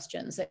survey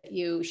questions that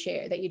you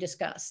shared, that you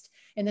discussed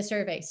in the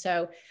survey.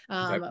 So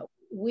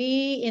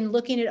we, in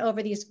looking it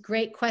over these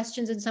great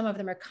questions, and some of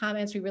them are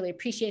comments, we really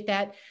appreciate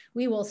that.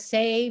 We will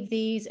save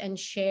these and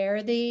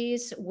share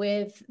these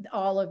with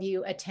all of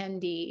you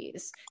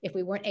attendees if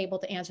we weren't able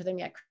to answer them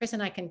yet. Chris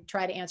and I can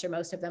try to answer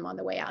most of them on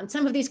the way out. And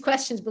some of these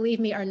questions, believe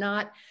me, are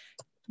not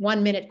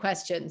 1-minute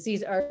questions.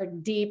 These are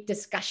deep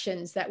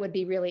discussions that would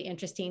be really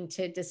interesting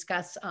to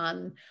discuss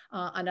on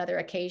other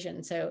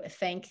occasions. So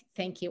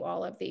thank you,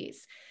 all of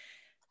these.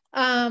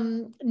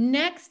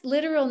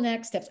 Literal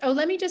next steps. Oh,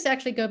 let me just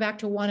actually go back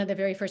to one of the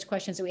very first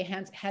questions that we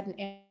hadn't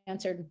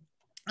answered.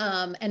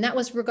 And that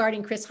was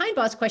regarding Chris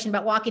Heinbaugh's question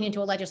about walking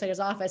into a legislator's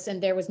office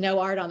and there was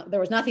there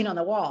was nothing on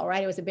the wall,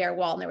 right? It was a bare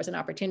wall and there was an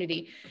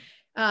opportunity.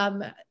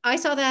 I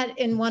saw that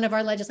in one of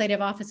our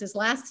legislative offices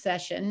last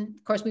session.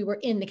 Of course, we were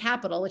in the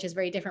Capitol, which is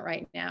very different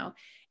right now.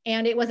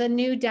 And it was a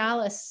new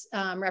Dallas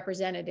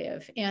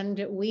representative.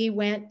 And we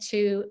went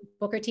to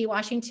Booker T.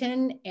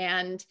 Washington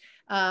and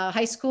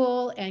high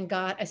school and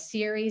got a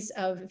series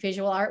of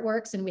visual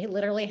artworks. And we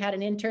literally had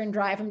an intern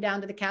drive them down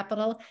to the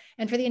Capitol.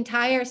 And for the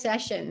entire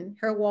session,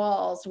 her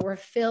walls were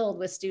filled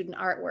with student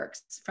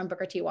artworks from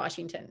Booker T.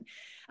 Washington.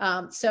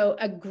 So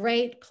a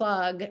great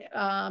plug,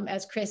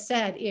 as Chris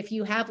said, if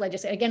you have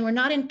legislation, again, we're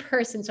not in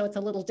person, so it's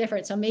a little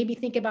different. So maybe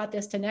think about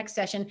this to next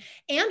session,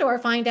 and or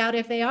find out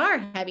if they are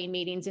having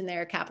meetings in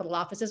their Capitol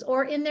offices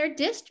or in their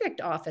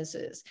district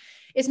offices,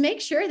 is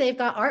make sure they've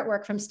got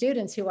artwork from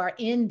students who are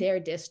in their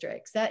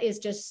districts. That is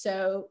just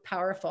so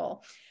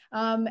powerful.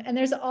 And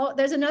there's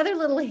another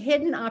little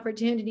hidden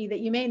opportunity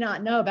that you may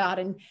not know about.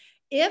 And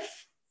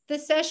if the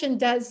session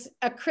does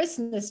a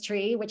Christmas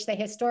tree, which they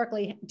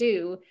historically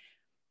do,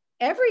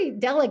 every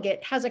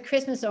delegate has a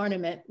Christmas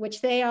ornament,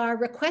 which they are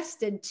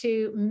requested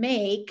to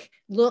make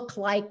look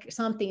like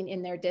something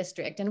in their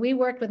district. And we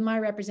worked with my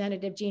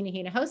representative, Gina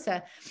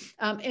Hinojosa,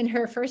 in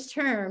her first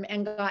term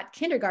and got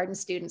kindergarten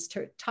students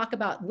to talk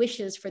about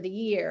wishes for the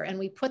year. And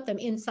we put them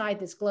inside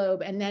this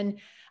globe. And then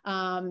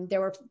there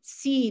were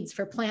seeds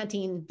for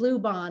planting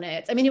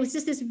bluebonnets. I mean, it was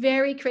just this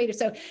very creative.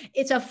 So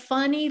it's a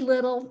funny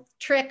little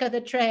trick of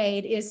the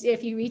trade is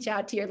if you reach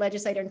out to your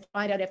legislator and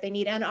find out if they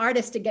need an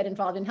artist to get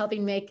involved in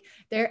helping make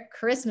their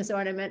Christmas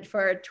ornament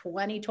for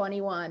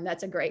 2021.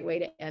 That's a great way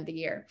to end the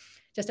year.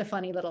 Just a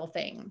funny little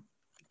thing.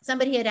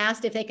 Somebody had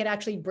asked if they could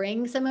actually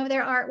bring some of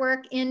their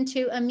artwork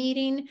into a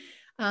meeting.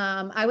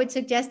 I would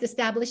suggest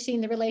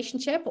establishing the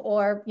relationship,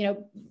 or,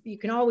 you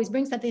can always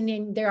bring something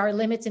in. There are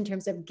limits in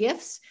terms of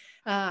gifts.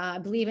 I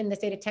believe in the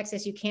state of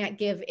Texas, you can't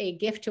give a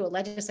gift to a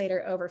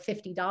legislator over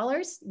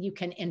 $50. You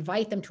can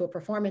invite them to a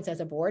performance as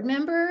a board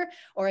member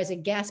or as a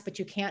guest, but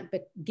you can't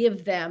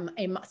give them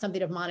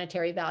something of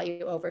monetary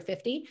value over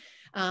 $50.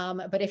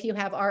 But if you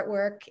have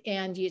artwork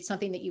and it's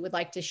something that you would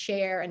like to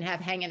share and have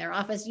hang in their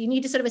office, you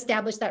need to sort of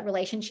establish that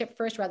relationship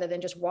first rather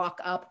than just walk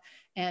up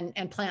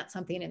and plant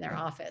something in their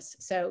office.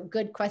 So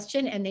good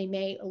question. And they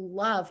may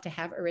love to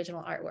have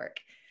original artwork.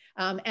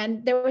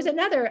 And there was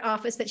another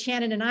office that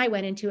Shannon and I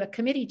went into, a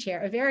committee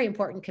chair, a very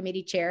important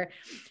committee chair,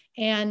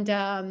 and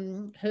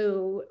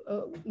who,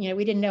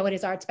 we didn't know what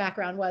his arts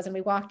background was. And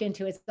we walked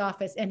into his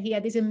office and he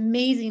had these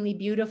amazingly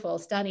beautiful,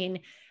 stunning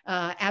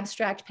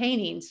abstract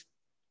paintings.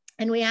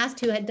 And we asked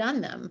who had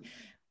done them.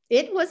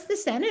 It was the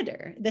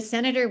senator. The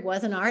senator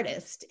was an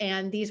artist,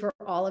 and these were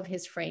all of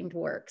his framed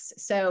works.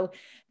 So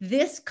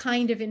this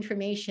kind of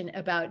information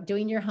about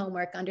doing your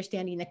homework,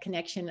 understanding the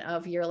connection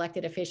of your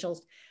elected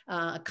officials,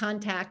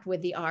 contact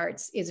with the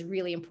arts is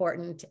really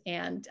important,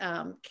 and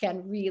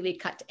can really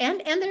cut,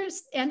 and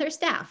their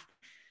staff.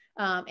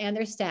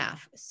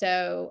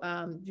 So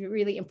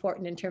really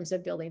important in terms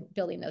of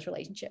building those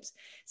relationships.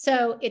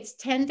 So it's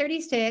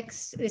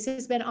 10:36. This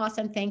has been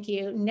awesome. Thank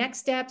you. Next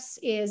steps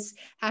is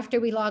after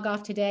we log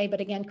off today,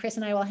 but again, Chris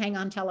and I will hang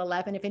on till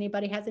 11. If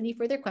anybody has any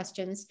further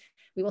questions,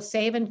 we will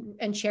save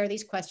and share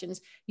these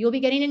questions. You'll be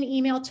getting an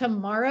email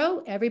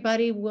tomorrow.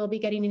 Everybody will be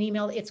getting an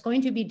email. It's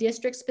going to be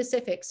district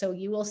specific. So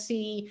you will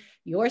see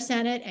your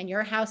Senate and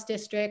your House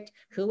district,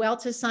 who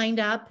else has signed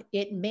up.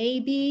 It may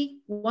be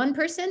one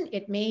person,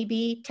 it may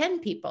be 10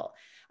 people.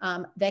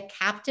 The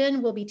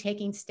captain will be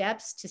taking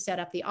steps to set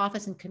up the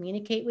office and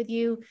communicate with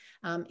you.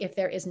 If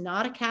there is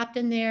not a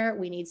captain there,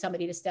 we need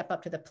somebody to step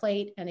up to the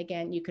plate. And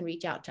again, you can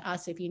reach out to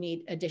us if you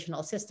need additional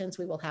assistance.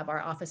 We will have our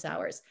office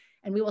hours.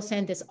 And we will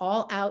send this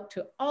all out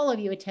to all of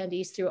you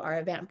attendees through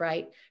our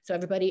Eventbrite. So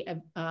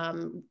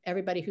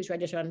everybody who's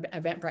registered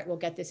on Eventbrite will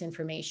get this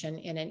information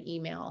in an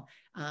email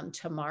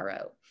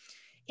tomorrow.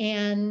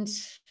 And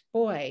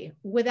boy,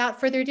 without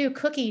further ado,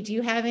 Cookie, do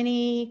you have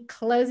any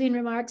closing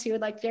remarks you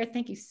would like to share?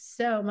 Thank you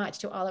so much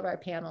to all of our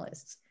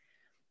panelists.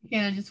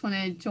 Again, I just want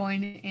to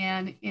join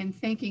in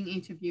thanking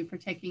each of you for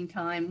taking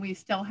time. We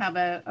still have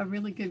a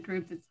really good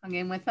group that's hung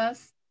in with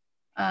us.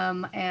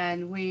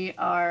 And we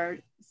are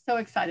so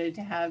excited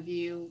to have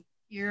you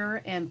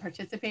here and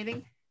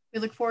participating. We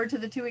look forward to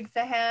the 2 weeks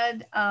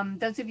ahead.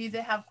 Those of you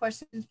that have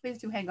questions, please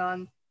do hang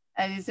on.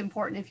 It is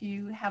important if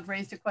you have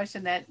raised a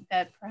question that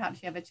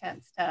perhaps you have a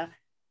chance to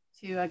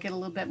get a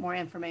little bit more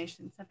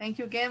information. So thank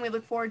you again. We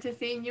look forward to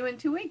seeing you in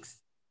 2 weeks.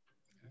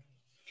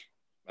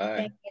 Bye.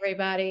 Thanks,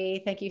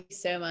 everybody. Thank you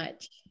so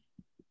much.